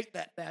going to take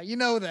that now. You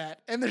know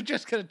that. And they're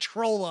just going to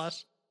troll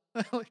us.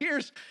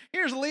 Here's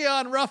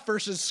Leon Ruff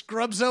versus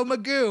Scrubzo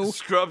Magoo.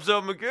 Scrubzo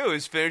Magoo.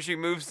 His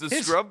finishing move's the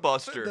Scrub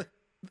Buster.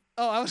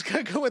 I was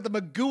going to go with the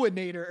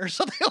Magooinator or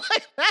something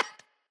like that.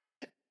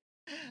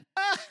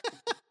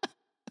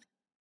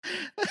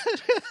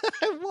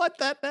 I want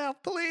that now.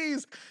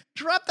 Please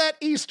drop that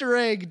Easter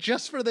egg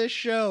just for this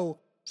show.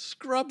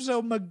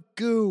 Scrubzo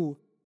Magoo.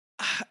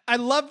 I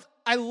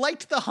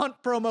liked the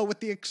Hunt promo with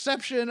the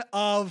exception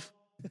of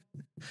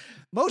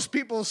most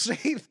people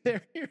say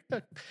they're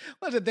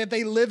that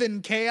they live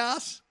in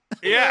chaos.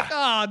 Yeah. Like,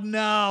 oh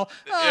no.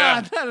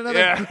 Not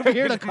another group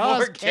here to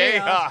cause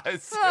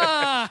chaos.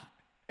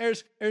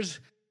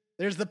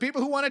 There's the people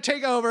who want to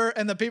take over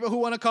and the people who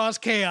want to cause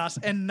chaos,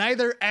 and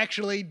neither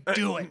actually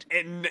do it.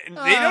 And they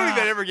don't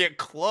even ever get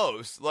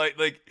close. Like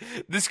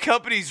this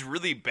company's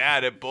really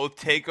bad at both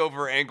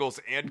takeover angles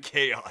and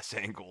chaos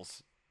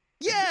angles.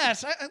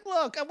 Yes,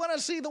 look, I want to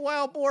see the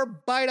Wild Boar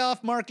bite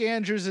off Mark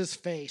Andrews'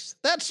 face.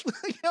 That's,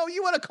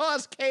 you want to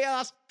cause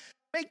chaos,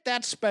 make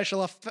that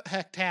special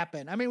effect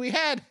happen. I mean, we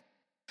had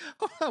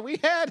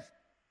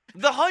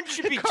the Hunt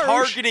should be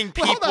targeting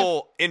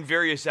people in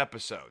various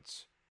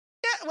episodes.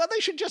 Yeah, well, they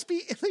should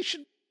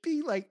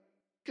be like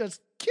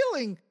just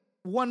killing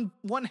one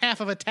half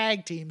of a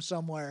tag team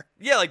somewhere.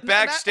 Yeah, like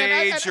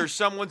backstage or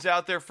someone's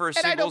out there for a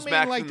singles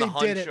match and the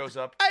Hunt shows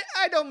up.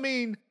 I don't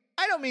mean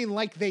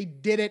like they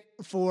did it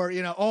for,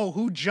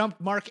 who jumped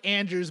Mark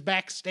Andrews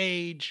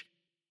backstage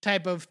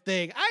type of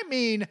thing. I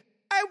mean,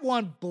 I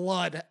want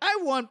blood. I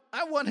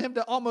want him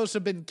to almost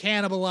have been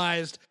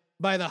cannibalized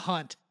by the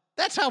Hunt.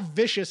 That's how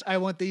vicious I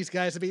want these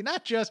guys to be.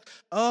 Not just,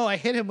 I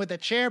hit him with a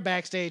chair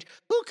backstage.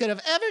 Who could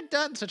have ever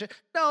done such a...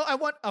 No, I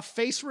want a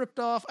face ripped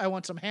off. I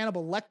want some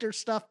Hannibal Lecter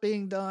stuff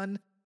being done.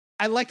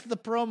 I liked the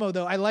promo,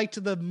 though. I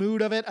liked the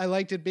mood of it. I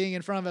liked it being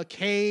in front of a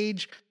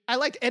cage. I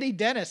liked Eddie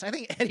Dennis. I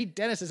think Eddie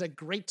Dennis is a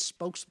great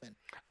spokesman.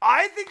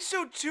 I think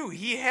so, too.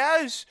 He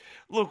has...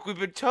 Look, we've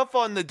been tough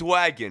on the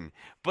Dwagon,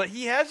 but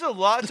he has a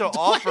lot to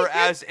offer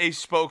as a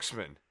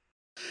spokesman.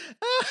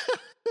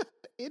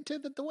 Into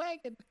the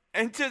Dwagon.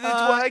 Into the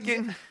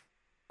Dwagon.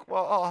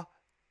 Well,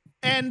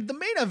 and the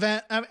main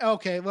event...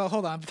 okay, well,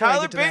 hold on.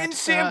 Tyler Bate and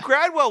Sam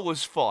Gradwell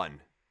was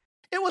fun.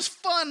 It was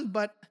fun,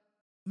 but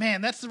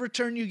Man, that's the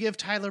return you give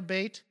Tyler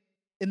Bate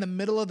in the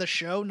middle of the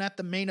show, not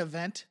the main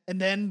event,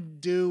 and then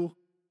do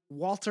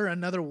Walter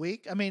another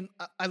week. I mean,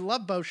 I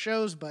love both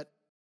shows, but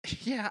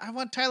yeah, I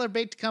want Tyler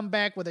Bate to come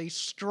back with a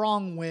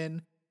strong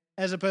win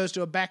as opposed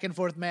to a back and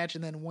forth match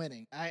and then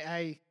winning.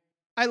 I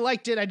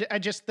liked it. I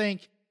just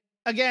think,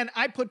 again,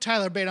 I put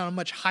Tyler Bate on a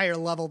much higher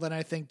level than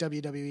I think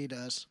WWE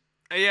does.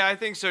 Yeah, I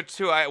think so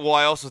too.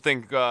 I also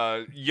think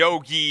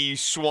Yogi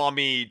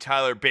Swami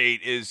Tyler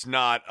Bate is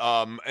not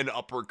an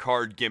upper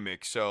card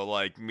gimmick, so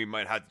like we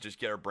might have to just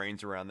get our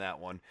brains around that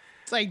one.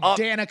 It's like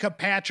Danica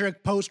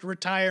Patrick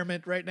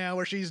post-retirement right now,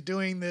 where she's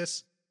doing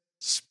this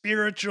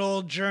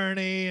spiritual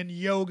journey and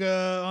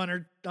yoga on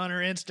her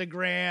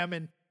Instagram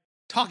and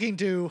talking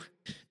to,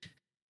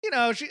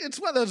 it's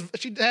one of those.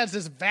 She has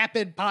this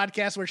Vapid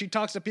podcast where she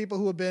talks to people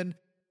who have been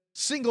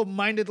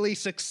single-mindedly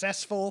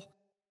successful.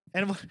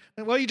 And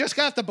well, you just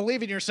have to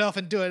believe in yourself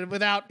and do it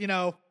without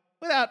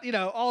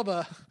all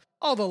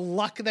the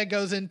luck that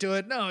goes into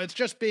it. No, it's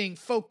just being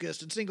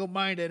focused and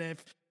single-minded. And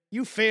if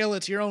you fail,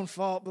 it's your own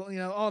fault.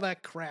 All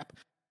that crap.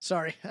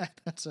 Sorry,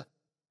 it's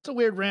a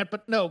weird rant,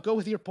 but no, go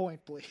with your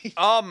point, please.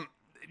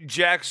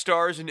 Jack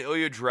Stars and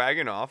Ilya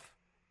Dragunov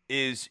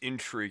is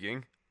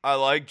intriguing. I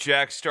like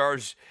Jack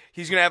Stars.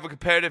 He's going to have a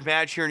competitive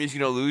match here, and he's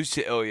going to lose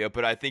to Ilya,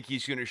 but I think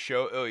he's going to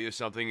show Ilya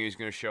something, and he's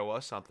going to show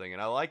us something,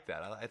 and I like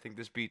that. I think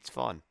this beat's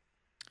fun.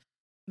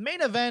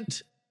 Main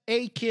event,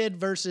 A-Kid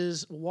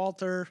versus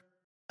Walter.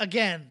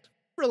 Again,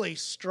 really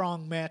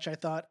strong match, I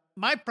thought.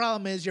 My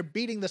problem is you're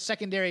beating the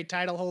secondary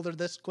title holder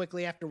this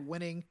quickly after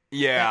winning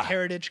that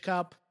Heritage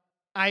Cup.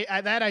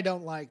 I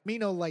don't like. Me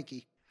no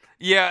likey.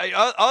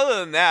 Yeah, other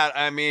than that,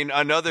 I mean,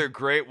 another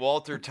great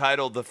Walter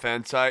title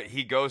defense.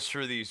 He goes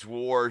through these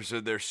wars,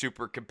 and they're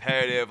super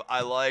competitive.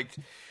 I liked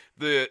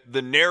the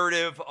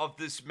narrative of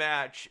this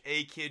match,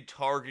 A-Kid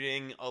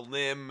targeting a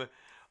limb.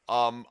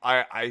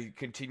 I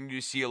continue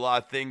to see a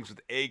lot of things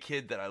with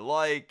A-Kid that I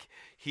like.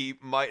 He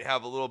might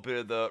have a little bit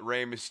of the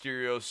Rey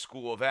Mysterio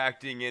school of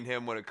acting in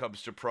him when it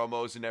comes to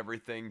promos and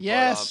everything.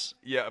 Yes.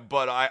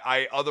 But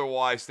I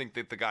otherwise think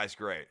that the guy's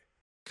great.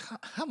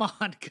 Come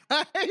on,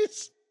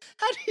 guys.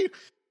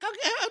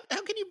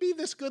 How can you be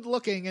this good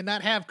looking and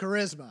not have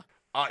charisma?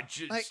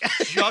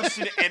 Just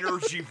an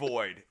energy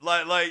void.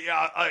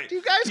 Do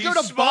you guys go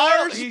to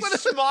bars?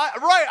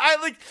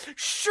 Right.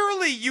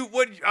 Surely you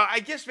would. I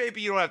guess maybe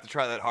you don't have to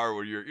try that hard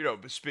when you're,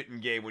 spitting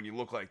game when you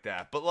look like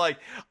that. But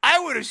I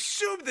would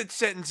assume that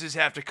sentences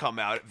have to come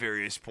out at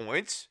various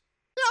points.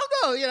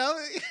 No.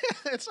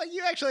 It's like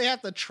you actually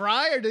have to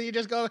try, or do you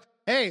just go,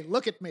 "Hey,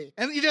 look at me,"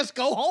 and you just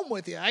go home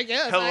with you? I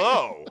guess.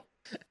 Hello.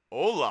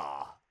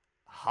 Hola.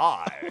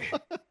 Hi.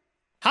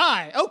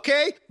 Hi.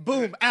 Okay.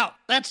 Boom. Out.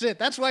 That's it.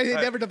 That's why they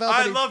never developed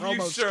any I love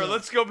you, sir. Skills.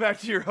 Let's go back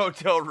to your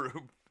hotel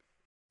room.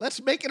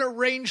 Let's make an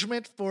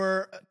arrangement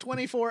for a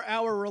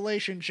 24-hour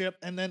relationship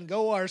and then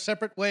go our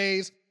separate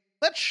ways.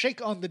 Let's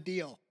shake on the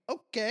deal.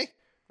 Okay.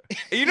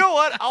 You know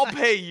what? I'll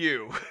pay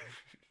you.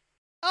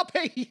 I'll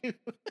pay you.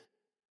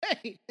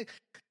 Hey,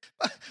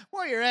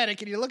 while you're at it,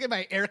 can you look at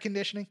my air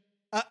conditioning?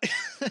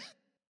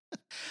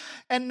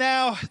 And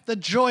now, the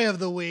joy of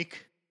the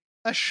week.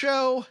 A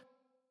show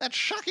that,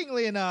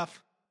 shockingly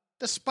enough,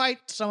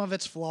 despite some of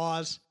its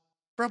flaws,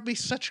 brought me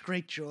such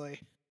great joy.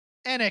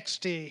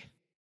 NXT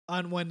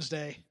on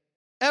Wednesday.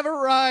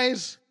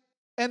 Ever-Rise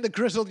and the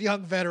Grizzled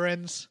Young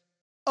Veterans.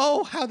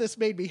 Oh, how this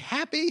made me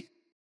happy.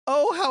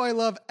 Oh, how I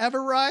love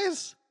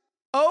Ever-Rise.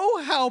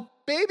 Oh, how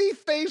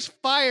babyface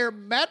fire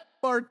Matt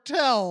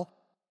Bartel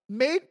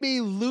made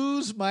me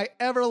lose my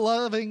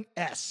ever-loving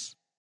S.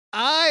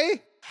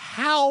 I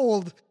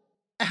howled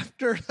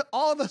after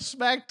all the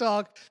smack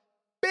talk.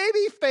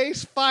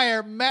 Babyface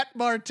fire Matt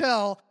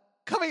Bartel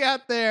coming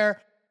out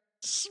there.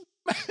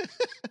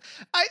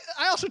 I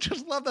also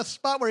just love the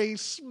spot where he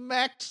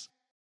smacks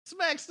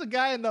the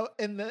guy in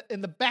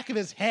the back of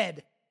his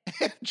head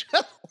and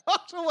just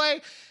walks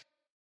away.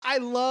 I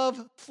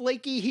love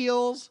flaky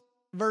heels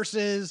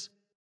versus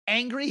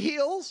angry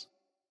heels,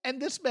 and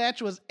this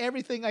match was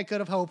everything I could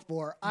have hoped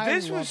for.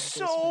 This was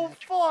so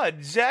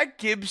fun. Zach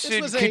Gibson.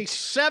 This was a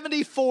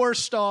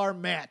 74-star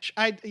match.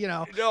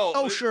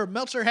 Sure,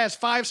 Meltzer has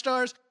 5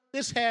 stars.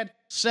 This had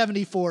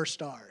 74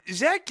 stars.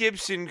 Zach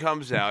Gibson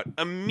comes out,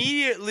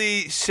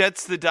 immediately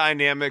sets the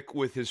dynamic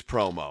with his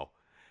promo.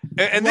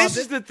 And this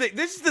is the thing.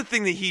 This is the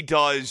thing that he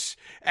does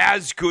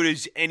as good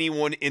as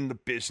anyone in the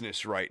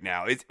business right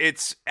now.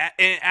 It's at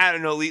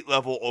an elite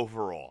level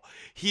overall.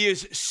 He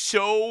is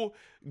so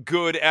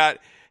good at,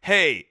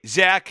 hey,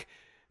 Zach,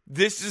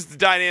 this is the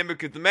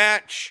dynamic of the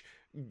match.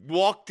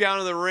 Walk down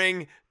to the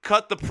ring,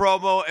 cut the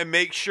promo, and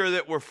make sure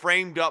that we're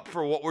framed up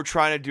for what we're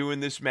trying to do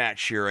in this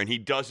match here. And he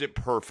does it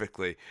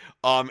perfectly.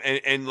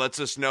 And lets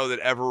us know that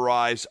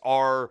Ever-Rise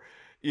are,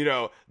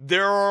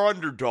 there are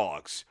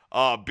underdogs.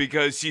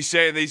 Because he's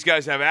saying these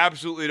guys have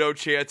absolutely no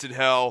chance in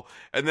hell.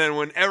 And then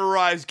when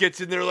Ever-Rise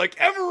gets in there,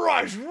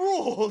 Ever-Rise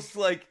rules.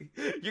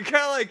 You're kind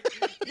of like,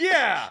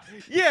 yeah.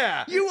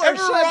 You are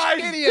such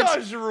idiots.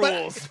 Does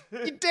rules.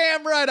 You're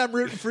damn right I'm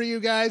rooting for you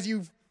guys,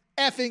 you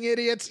effing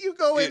idiots. You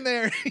go in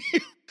there.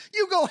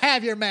 You go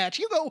have your match.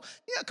 You go,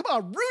 come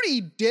on.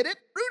 Rudy did it.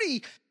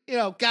 Rudy,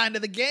 got into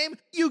the game.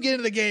 You get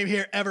into the game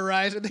here,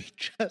 Everrise. And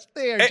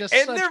they are just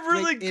and such they're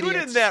really great good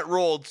idiots. in that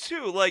role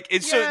too. Like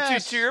it's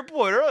Yes. so to your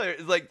point earlier,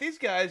 like these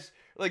guys,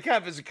 like kind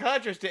of as a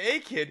contrast to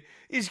A-Kid,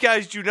 these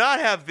guys do not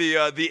have the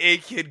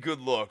A-Kid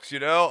good looks,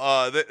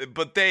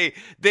 but they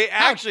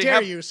actually How dare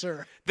have you,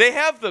 sir? they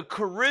have the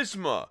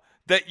charisma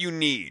that you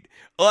need,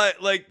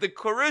 like the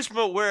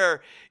charisma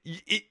where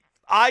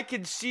I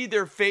can see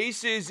their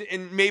faces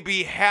and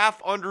maybe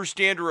half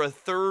understand or a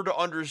third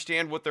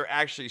understand what they're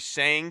actually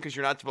saying because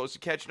you're not supposed to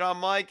catch it on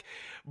mic,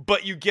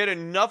 but you get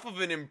enough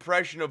of an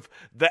impression of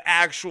the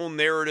actual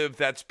narrative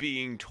that's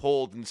being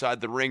told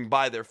inside the ring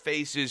by their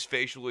faces,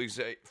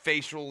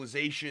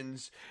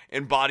 facializations,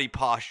 and body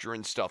posture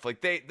and stuff. Like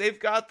they've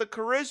got the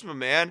charisma,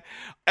 man.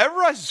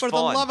 Everrise is For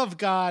fun. the love of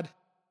God,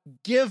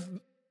 give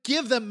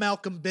them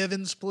Malcolm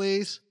Bivens,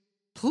 please.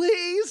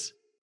 Please.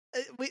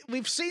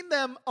 We've seen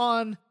them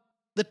on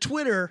the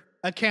Twitter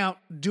account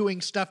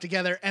doing stuff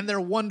together, and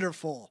they're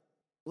wonderful.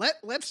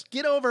 Let's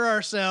get over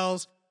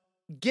ourselves,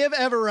 give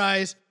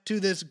Everrise to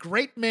this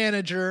great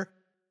manager,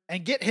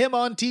 and get him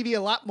on TV a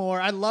lot more.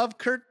 I love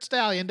Kurt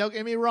Stallion, don't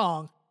get me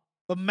wrong,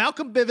 but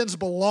Malcolm Bivens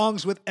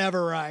belongs with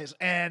Everrise.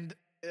 And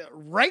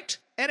write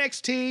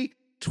NXT,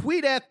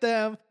 tweet at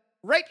them,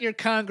 write your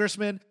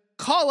congressman,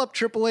 call up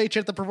Triple H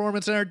at the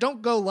Performance Center.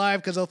 Don't go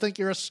live because they'll think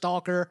you're a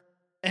stalker.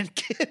 And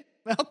get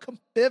Malcolm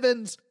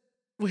Bivens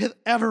with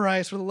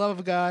Everrise, for the love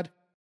of God.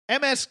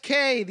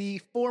 MSK, the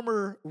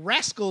former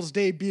Rascals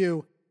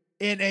debut,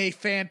 in a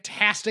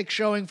fantastic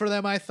showing for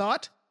them, I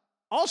thought.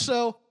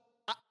 Also,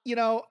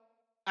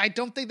 I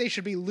don't think they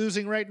should be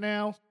losing right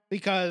now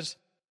because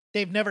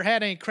they've never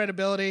had any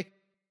credibility.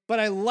 But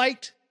I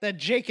liked that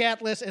Jake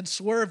Atlas and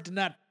Swerve did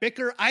not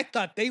bicker. I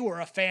thought they were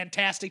a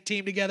fantastic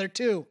team together,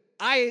 too.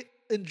 I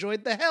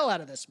enjoyed the hell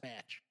out of this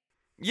match.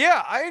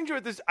 Yeah, I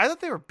enjoyed this. I thought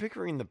they were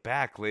bickering in the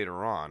back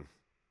later on.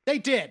 They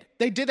did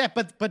that,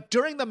 but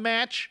during the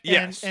match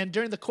Yes. and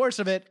during the course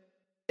of it,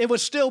 it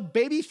was still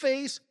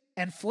babyface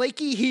and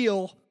flaky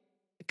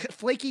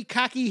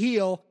cocky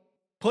heel,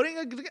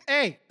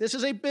 hey, this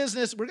is a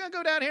business. We're going to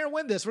go down here and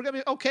win this. We're going to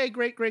be, okay,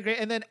 great.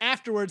 And then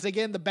afterwards, they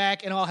get in the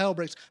back and all hell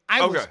breaks.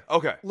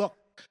 Okay. Look,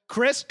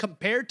 Chris,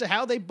 compared to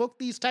how they book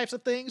these types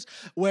of things,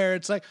 where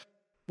it's like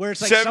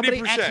 70%.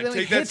 somebody accidentally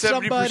Take that hits 70%.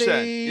 somebody.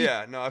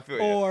 Yeah, no, I feel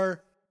you.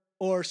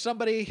 Or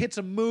somebody hits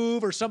a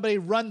move or somebody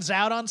runs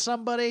out on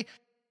somebody,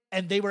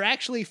 and they were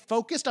actually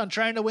focused on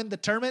trying to win the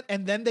tournament,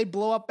 and then they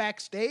blow up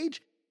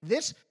backstage.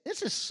 This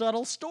is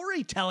subtle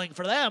storytelling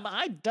for them.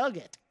 I dug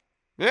it.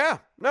 Yeah.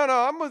 No,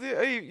 I'm with you.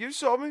 Hey, you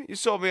sold me. You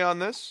sold me on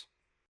this.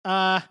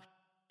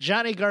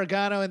 Johnny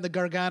Gargano in the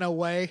Gargano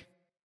way.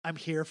 I'm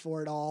here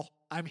for it all.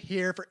 I'm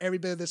here for every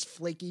bit of this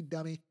flaky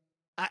dummy.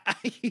 I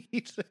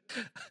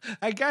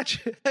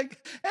got you.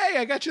 Hey,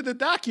 I got you the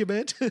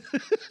document.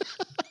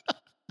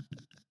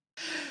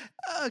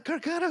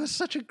 Gargano is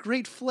such a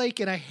great flake,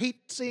 and I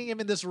hate seeing him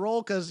in this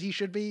role because he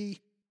should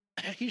be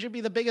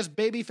the biggest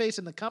babyface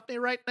in the company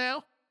right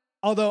now.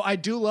 Although I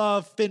do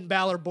love Finn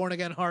Balor Born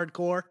Again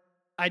Hardcore.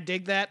 I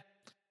dig that.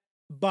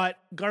 But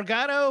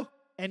Gargano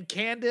and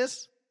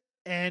Candice,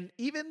 and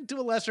even to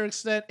a lesser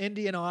extent,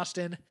 Indy and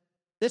Austin,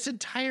 this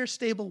entire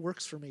stable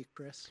works for me,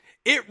 Chris.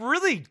 It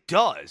really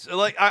does.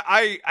 Like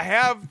I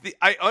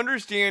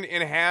understand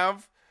and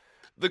have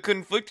the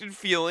conflicted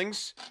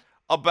feelings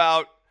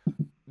about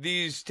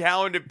these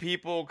talented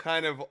people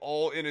kind of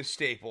all in a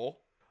stable.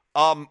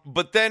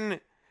 But then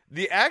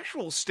the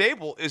actual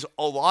stable is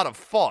a lot of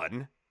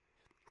fun.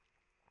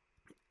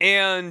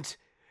 And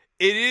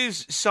it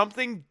is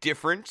something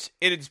different,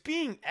 and it's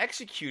being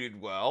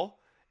executed well.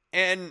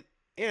 And,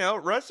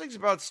 wrestling's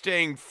about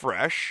staying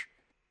fresh.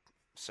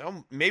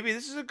 So maybe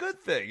this is a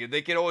good thing.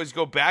 They can always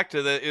go back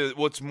to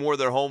what's more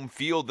their home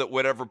field at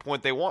whatever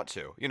point they want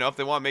to. If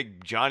they want to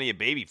make Johnny a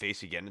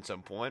babyface again at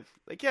some point,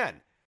 they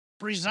can.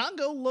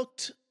 Breezango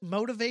looked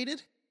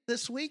motivated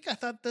this week. I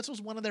thought this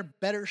was one of their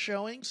better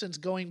showings since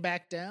going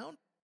back down.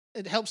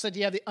 It helps that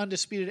you have the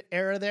Undisputed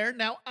Era there.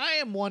 Now, I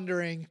am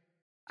wondering,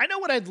 I know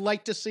what I'd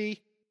like to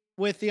see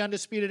with the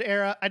Undisputed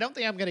Era. I don't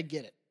think I'm going to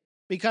get it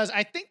because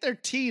I think they're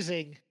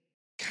teasing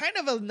kind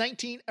of a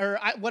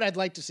what I'd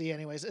like to see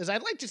anyways, is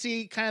I'd like to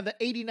see kind of the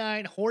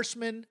 89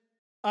 Horsemen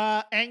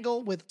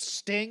angle with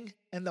Sting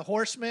and the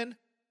Horsemen,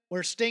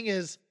 where Sting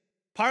is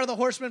part of the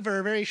Horsemen for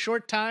a very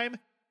short time.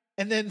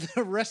 And then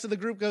the rest of the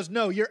group goes,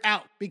 no, you're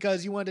out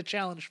because you wanted to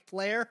challenge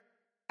Flair.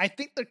 I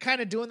think they're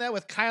kind of doing that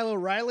with Kyle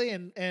O'Reilly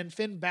and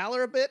Finn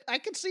Balor a bit. I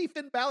could see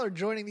Finn Balor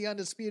joining the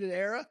Undisputed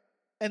Era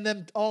and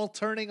then all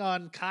turning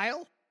on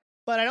Kyle.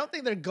 But I don't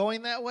think they're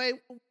going that way.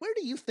 Where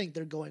do you think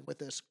they're going with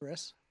this,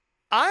 Chris?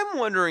 I'm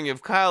wondering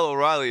if Kyle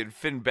O'Reilly and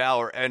Finn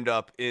Balor end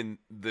up in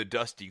the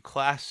Dusty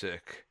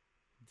Classic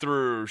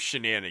through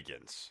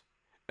shenanigans.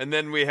 And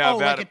then we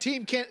have a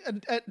team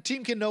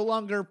can no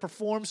longer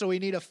perform, so we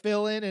need a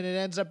fill-in, and it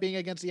ends up being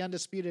against the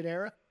Undisputed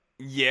Era?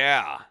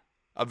 Yeah,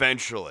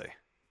 eventually.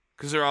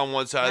 Because they're on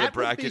one side of the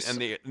bracket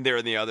and they're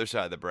on the other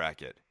side of the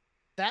bracket.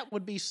 That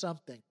would be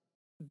something.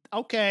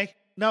 Okay,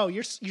 No,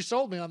 you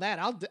sold me on that.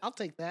 I'll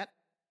take that.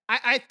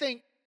 I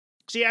think.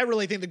 See, I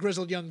really think the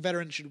Grizzled Young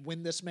Veterans should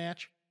win this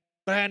match,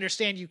 but I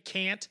understand you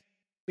can't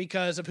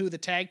because of who the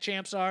tag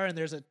champs are, and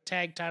there's a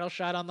tag title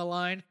shot on the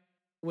line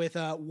with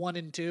 1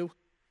 and 2.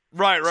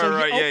 Right.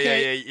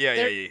 Okay,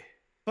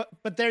 Yeah.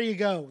 But there you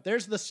go.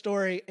 There's the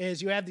story.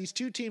 Is you have these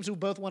two teams who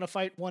both want to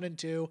fight 1 and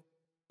 2.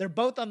 They're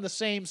both on the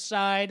same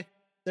side.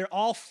 They're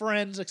all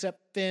friends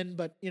except Finn,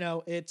 but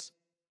it's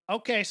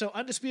okay. So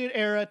Undisputed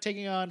Era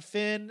taking on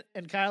Finn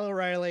and Kyle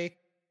O'Reilly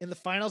in the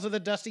finals of the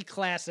Dusty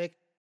Classic.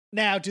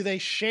 Now, do they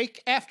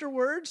shake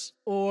afterwards,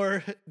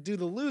 or do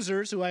the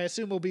losers, who I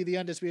assume will be the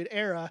Undisputed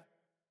Era,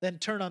 then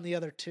turn on the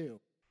other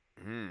two?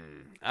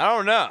 I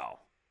don't know.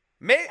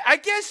 I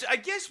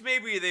guess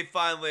maybe they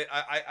finally.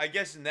 I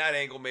guess in that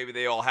angle, maybe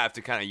they all have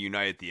to kind of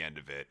unite at the end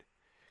of it,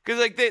 because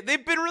like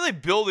they've been really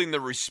building the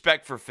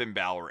respect for Finn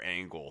Balor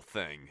angle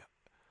thing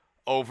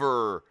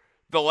over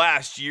the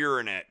last year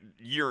and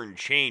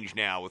change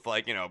now, with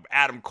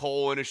Adam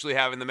Cole initially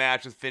having the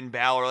match with Finn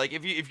Balor. Like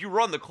if you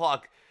run the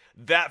clock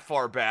that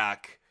far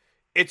back,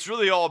 it's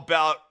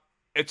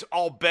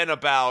all been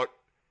about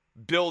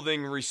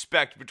building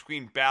respect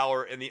between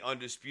Balor and the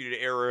Undisputed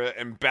Era,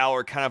 and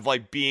Balor kind of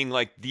like being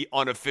like the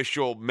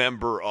unofficial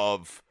member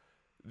of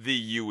the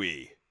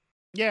UE.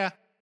 Yeah,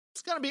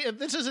 it's gonna be.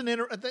 This is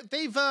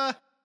they've I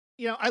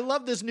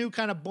love this new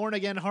kind of born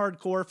again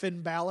hardcore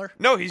Finn Balor.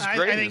 No, he's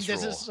great. I think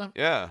this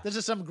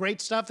is some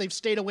great stuff. They've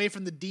stayed away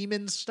from the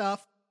demons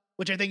stuff,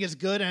 which I think is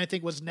good and I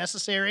think was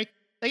necessary.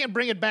 They can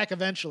bring it back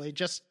eventually.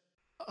 Just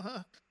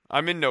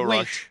I'm in no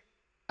rush.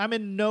 I'm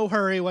in no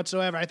hurry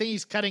whatsoever. I think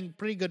he's cutting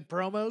pretty good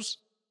promos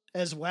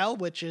as well,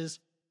 which is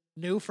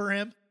new for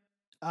him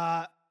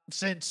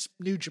since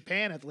New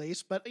Japan at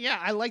least. But yeah,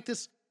 I like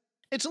this.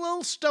 It's a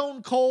little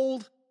stone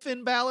cold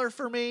Finn Balor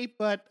for me,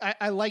 but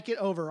I like it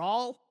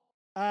overall.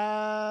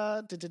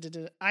 I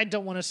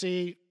don't want to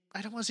see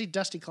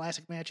Dusty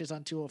Classic matches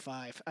on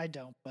 205. I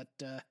don't, but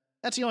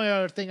that's the only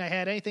other thing I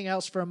had. Anything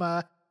else from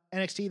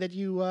NXT that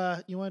you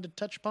wanted to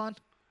touch upon?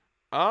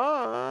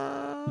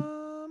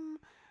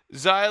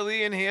 Xia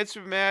Li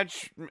enhancement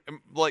match,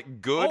 like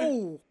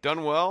good,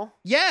 done well.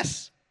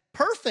 Yes,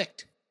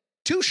 perfect.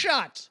 2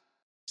 shots,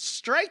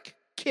 strike,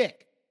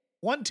 kick,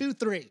 1, 2,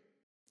 3.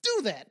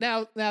 Do that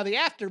now. The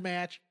after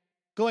match,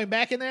 going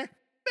back in there,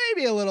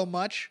 maybe a little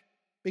much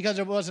because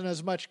there wasn't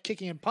as much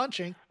kicking and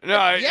punching.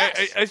 No,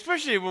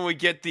 especially when we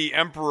get the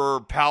Emperor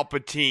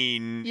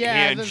Palpatine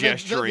hand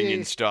gesturing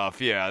and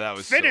stuff. Yeah, that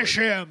was finish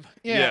silly. him.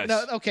 Yeah, yes.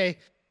 No, okay,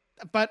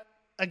 but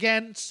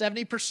again,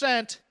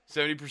 70%.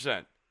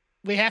 70%.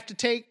 We have to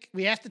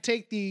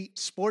take the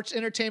sports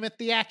entertainment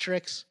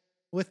theatrics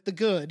with the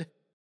good.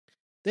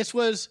 This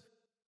was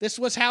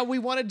how we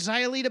wanted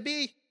Xia Li to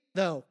be,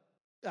 though.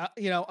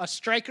 A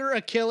striker,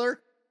 a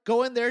killer,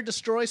 go in there,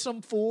 destroy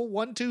some fool,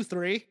 1, 2,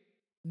 3,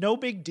 no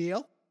big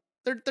deal.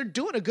 They're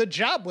doing a good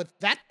job with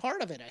that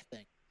part of it, I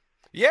think.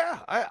 Yeah,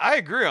 I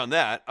agree on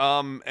that.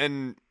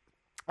 And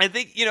I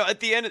think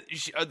at the end,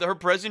 her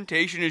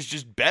presentation is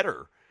just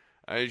better.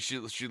 She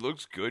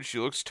looks good. She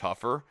looks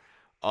tougher.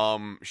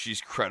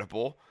 She's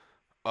credible.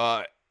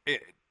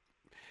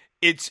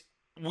 It's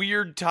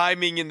weird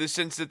timing in the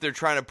sense that they're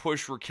trying to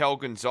push Raquel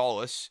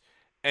Gonzalez,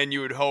 and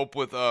you would hope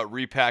with a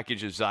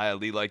repackage of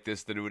Xia Li like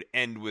this that it would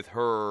end with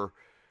her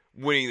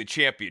winning the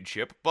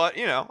championship. But,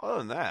 other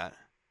than that.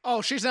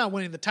 Oh, she's not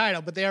winning the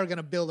title, but they are going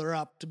to build her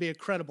up to be a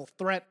credible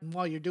threat. And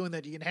while you're doing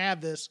that, you can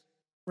have this.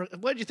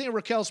 What did you think of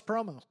Raquel's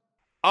promo?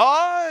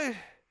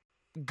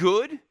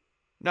 Good.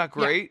 Not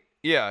great.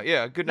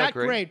 Yeah. Good, not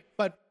great.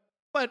 But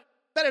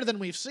better than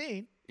we've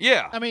seen.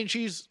 Yeah. I mean,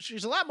 she's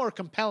a lot more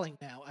compelling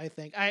now, I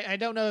think. I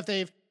don't know if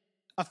they've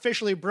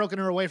officially broken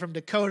her away from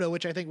Dakota,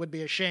 which I think would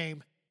be a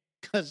shame,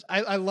 because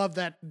I love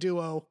that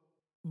duo.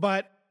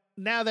 But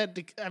now that,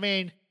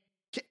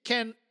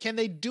 can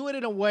they do it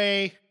in a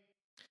way?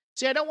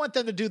 See, I don't want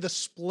them to do the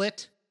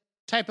split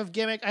type of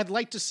gimmick. I'd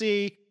like to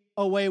see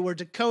a way where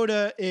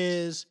Dakota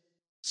is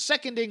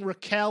seconding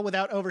Raquel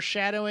without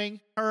overshadowing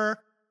her,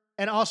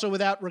 and also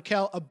without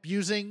Raquel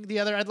abusing the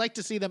other. I'd like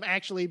to see them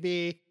actually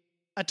be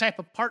a type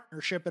of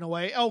partnership in a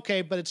way.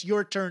 Okay, but it's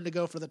your turn to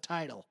go for the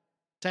title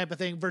type of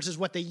thing versus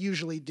what they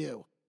usually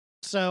do.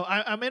 So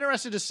I'm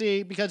interested to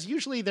see, because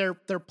usually their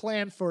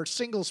plan for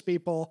singles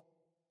people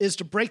is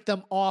to break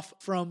them off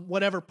from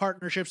whatever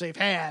partnerships they've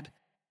had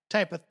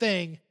type of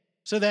thing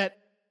so that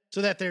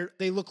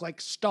they look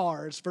like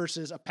stars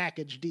versus a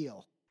package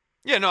deal.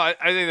 Yeah, no, I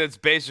think that's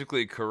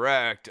basically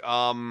correct.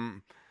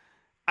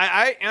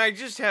 I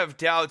just have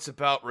doubts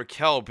about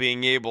Raquel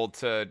being able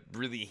to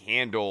really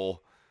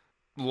handle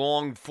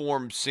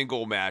long-form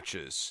single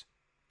matches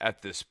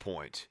at this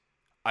point.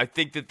 I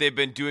think that they've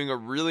been doing a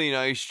really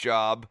nice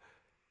job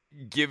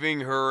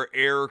giving her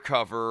air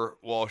cover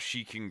while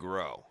she can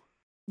grow.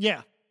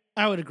 Yeah,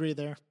 I would agree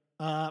there.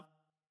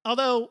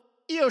 Although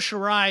Io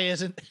Shirai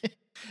isn't...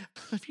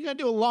 if you're going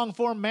to do a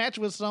long-form match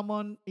with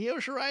someone, Io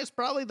Shirai is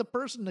probably the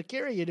person to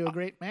carry you to a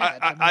great match.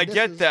 I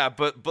get that,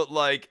 but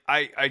like,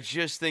 I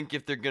just think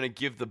if they're going to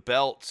give the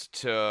belts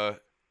to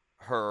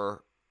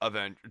her,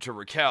 to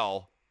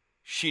Raquel,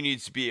 she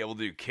needs to be able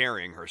to do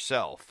carrying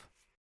herself.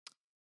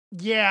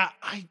 Yeah,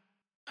 I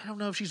don't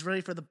know if she's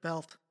ready for the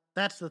belt.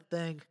 That's the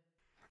thing.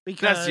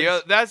 Because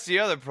that's the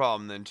other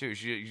problem then too.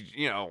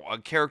 She, a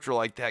character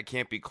like that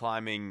can't be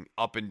climbing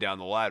up and down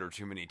the ladder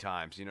too many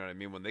times. You know what I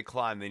mean? When they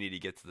climb, they need to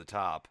get to the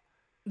top.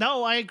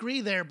 No, I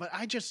agree there, but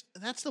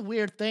that's the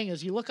weird thing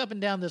is you look up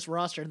and down this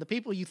roster and the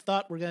people you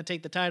thought were going to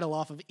take the title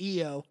off of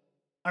Io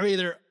are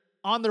either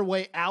on their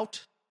way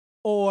out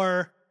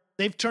or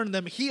they've turned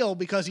them heel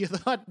because you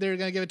thought they were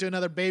going to give it to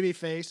another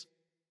babyface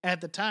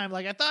at the time.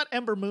 Like I thought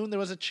Ember Moon, there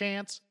was a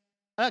chance.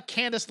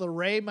 Candice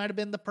LeRae might have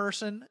been the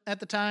person at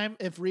the time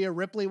if Rhea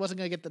Ripley wasn't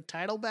going to get the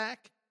title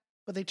back,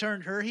 but they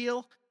turned her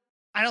heel.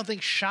 I don't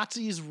think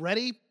Shotzi's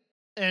ready,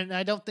 and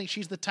I don't think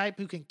she's the type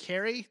who can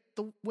carry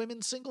the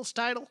women's singles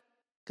title.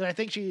 Because I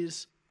think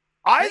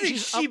I think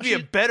she'd be a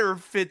better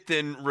fit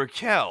than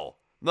Raquel.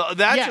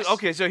 Yes.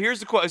 Okay, so here's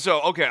the question.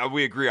 So, okay,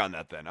 we agree on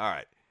that then. All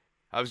right.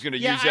 I was going to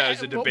use that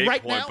as a debate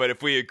point, now, but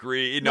if we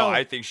agree,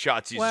 I think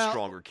Shotzi's a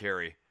stronger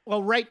carry.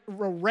 Well, right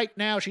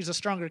now she's a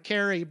stronger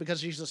carry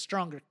because she's a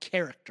stronger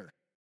character,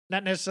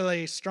 not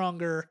necessarily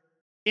stronger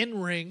in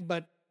ring.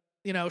 But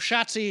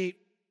Shotzi's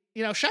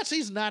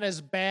not as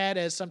bad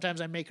as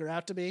sometimes I make her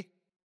out to be.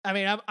 I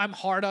mean, I'm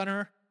hard on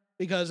her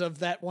because of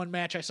that one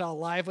match I saw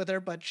live with her,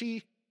 but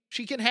she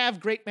can have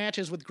great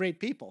matches with great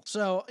people.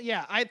 So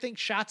yeah, I think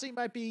Shotzi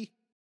might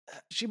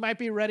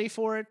be ready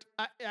for it.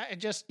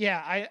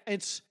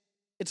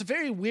 It's a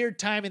very weird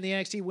time in the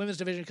NXT women's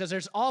division because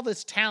there's all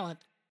this talent.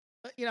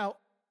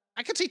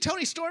 I could see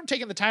Toni Storm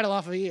taking the title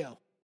off of Io,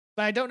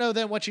 but I don't know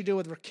then what you do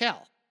with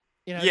Raquel.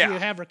 Do you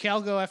have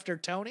Raquel go after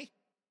Toni?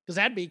 Because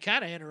that'd be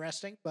kind of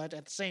interesting, but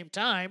at the same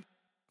time,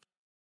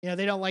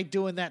 they don't like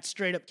doing that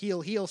straight up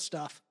heel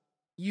stuff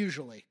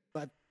usually,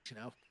 but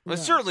well,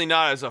 it's certainly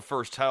not as a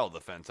first title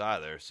defense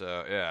either.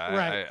 So yeah,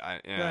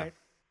 right. Right.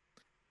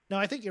 No,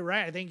 I think you're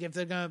right. I think if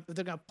they're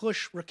gonna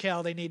push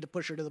Raquel, they need to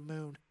push her to the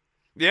moon.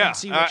 Yeah,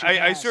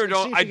 I sort of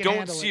don't. I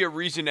don't see a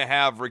reason to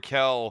have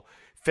Raquel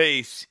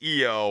face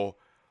Io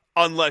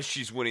unless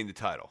she's winning the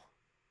title.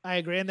 I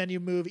agree, and then you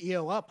move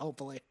Io up,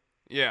 hopefully.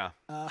 Yeah,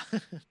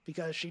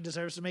 because she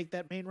deserves to make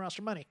that main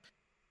roster money.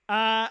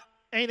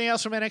 Anything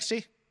else from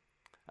NXT?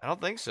 I don't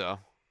think so.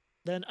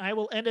 Then I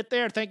will end it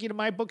there. Thank you to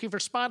MyBookie for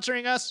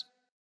sponsoring us.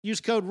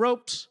 Use code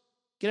ROPES.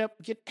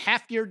 Get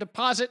half your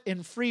deposit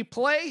in free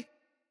play.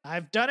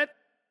 I've done it.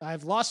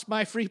 I've lost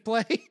my free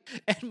play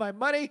and my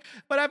money,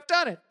 but I've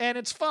done it, and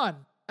it's fun.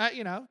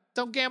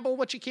 Don't gamble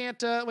what you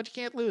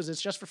can't lose.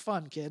 It's just for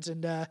fun, kids.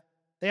 And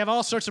they have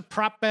all sorts of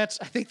prop bets.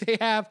 I think they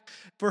have,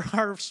 for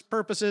our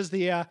purposes,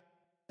 the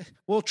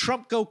will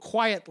Trump go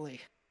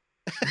quietly?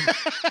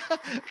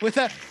 With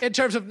that, in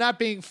terms of not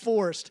being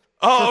forced.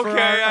 Oh,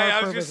 okay. I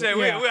was going to say,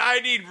 I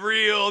need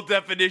real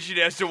definition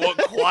as to what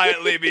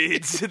quietly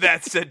means in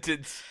that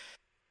sentence.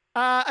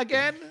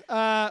 Again,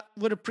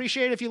 would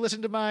appreciate if you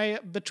listen to my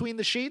Between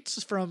the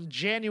Sheets from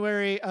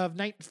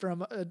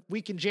a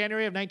week in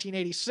January of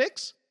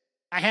 1986.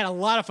 I had a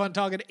lot of fun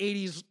talking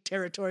 80s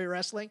territory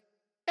wrestling.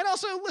 And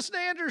also listen to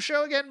Andrew's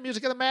show again,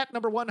 Music of the Mat,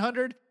 number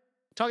 100,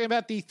 talking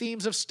about the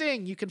themes of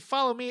Sting. You can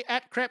follow me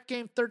at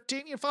CrapGame13.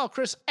 You can follow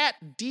Chris at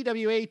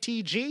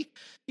DWATG.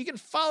 You can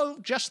follow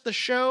just the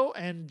show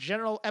and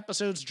general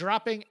episodes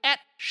dropping at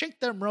Shake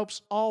Them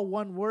Ropes, all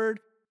one word.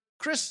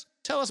 Chris,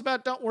 tell us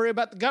about Don't Worry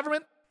About the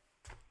Government.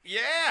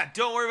 Yeah,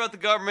 don't worry about the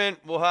government.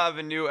 We'll have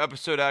a new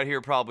episode out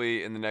here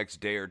probably in the next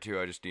day or two.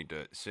 I just need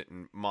to sit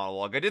and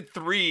monologue. I did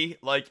 3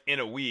 in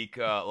a week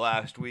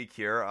last week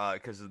here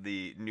because of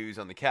the news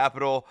on the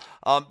Capitol.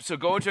 So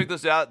go and check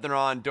those out. They're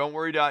on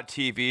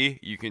don'tworry.tv.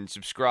 You can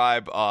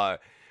subscribe on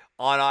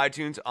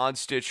iTunes, on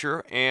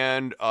Stitcher,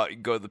 and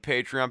go to the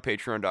Patreon,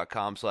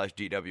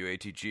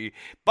 patreon.com/DWATG.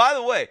 By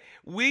the way,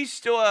 we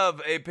still have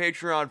a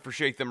Patreon for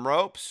Shake Them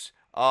Ropes.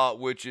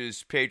 Which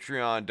is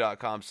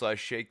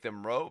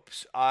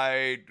patreon.com/ShakeThemRopes.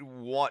 I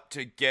want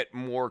to get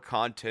more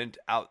content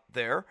out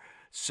there.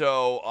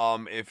 So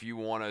if you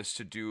want us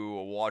to do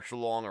a watch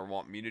along or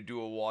want me to do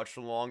a watch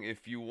along,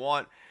 if you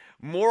want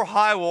more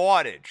high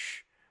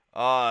wattage,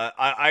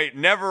 I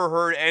never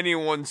heard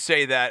anyone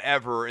say that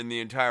ever in the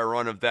entire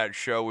run of that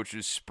show, which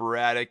is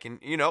sporadic. And,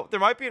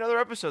 there might be another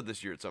episode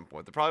this year at some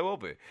point. There probably will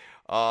be.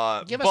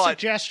 Give us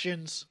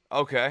suggestions.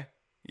 Okay.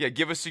 Yeah,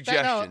 give us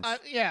suggestions.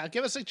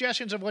 Give us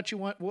suggestions of what you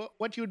want,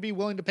 what you would be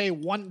willing to pay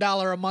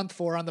 $1 a month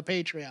for on the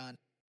Patreon.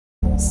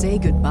 Say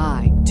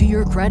goodbye to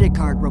your credit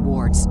card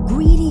rewards.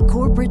 Greedy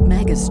corporate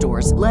mega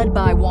stores, led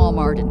by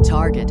Walmart and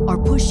Target,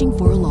 are pushing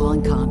for a law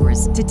in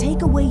Congress to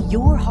take away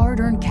your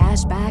hard-earned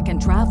cash back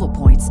and travel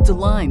points to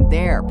line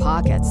their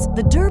pockets.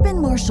 The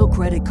Durbin-Marshall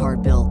credit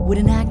card bill would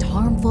enact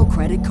harmful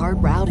credit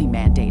card routing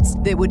mandates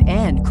that would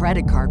end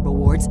credit card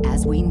rewards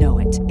as we know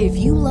it. If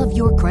you love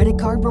your credit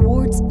card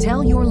rewards,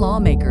 tell your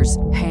lawmakers,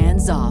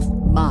 hands off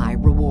my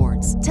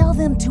rewards. Tell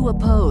them to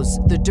oppose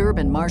the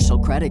Durbin-Marshall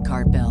credit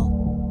card bill.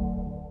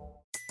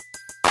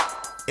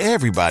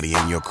 Everybody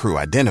in your crew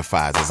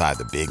identifies as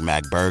either Big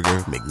Mac Burger,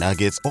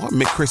 McNuggets, or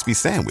McCrispy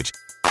Sandwich.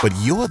 But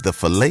you're the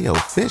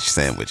Filet-O-Fish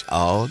Sandwich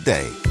all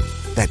day.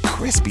 That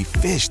crispy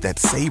fish, that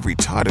savory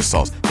tartar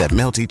sauce, that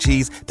melty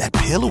cheese, that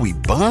pillowy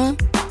bun.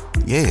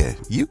 Yeah,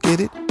 you get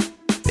it.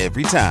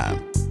 Every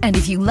time. And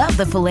if you love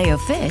the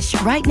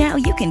Filet-O-Fish, right now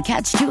you can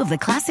catch 2 of the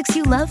classics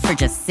you love for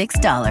just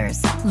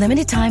 $6.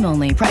 Limited time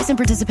only. Price and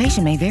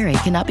participation may vary.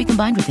 Cannot be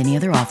combined with any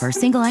other offer.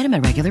 Single item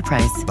at regular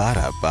price.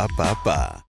 Ba-da-ba-ba-ba.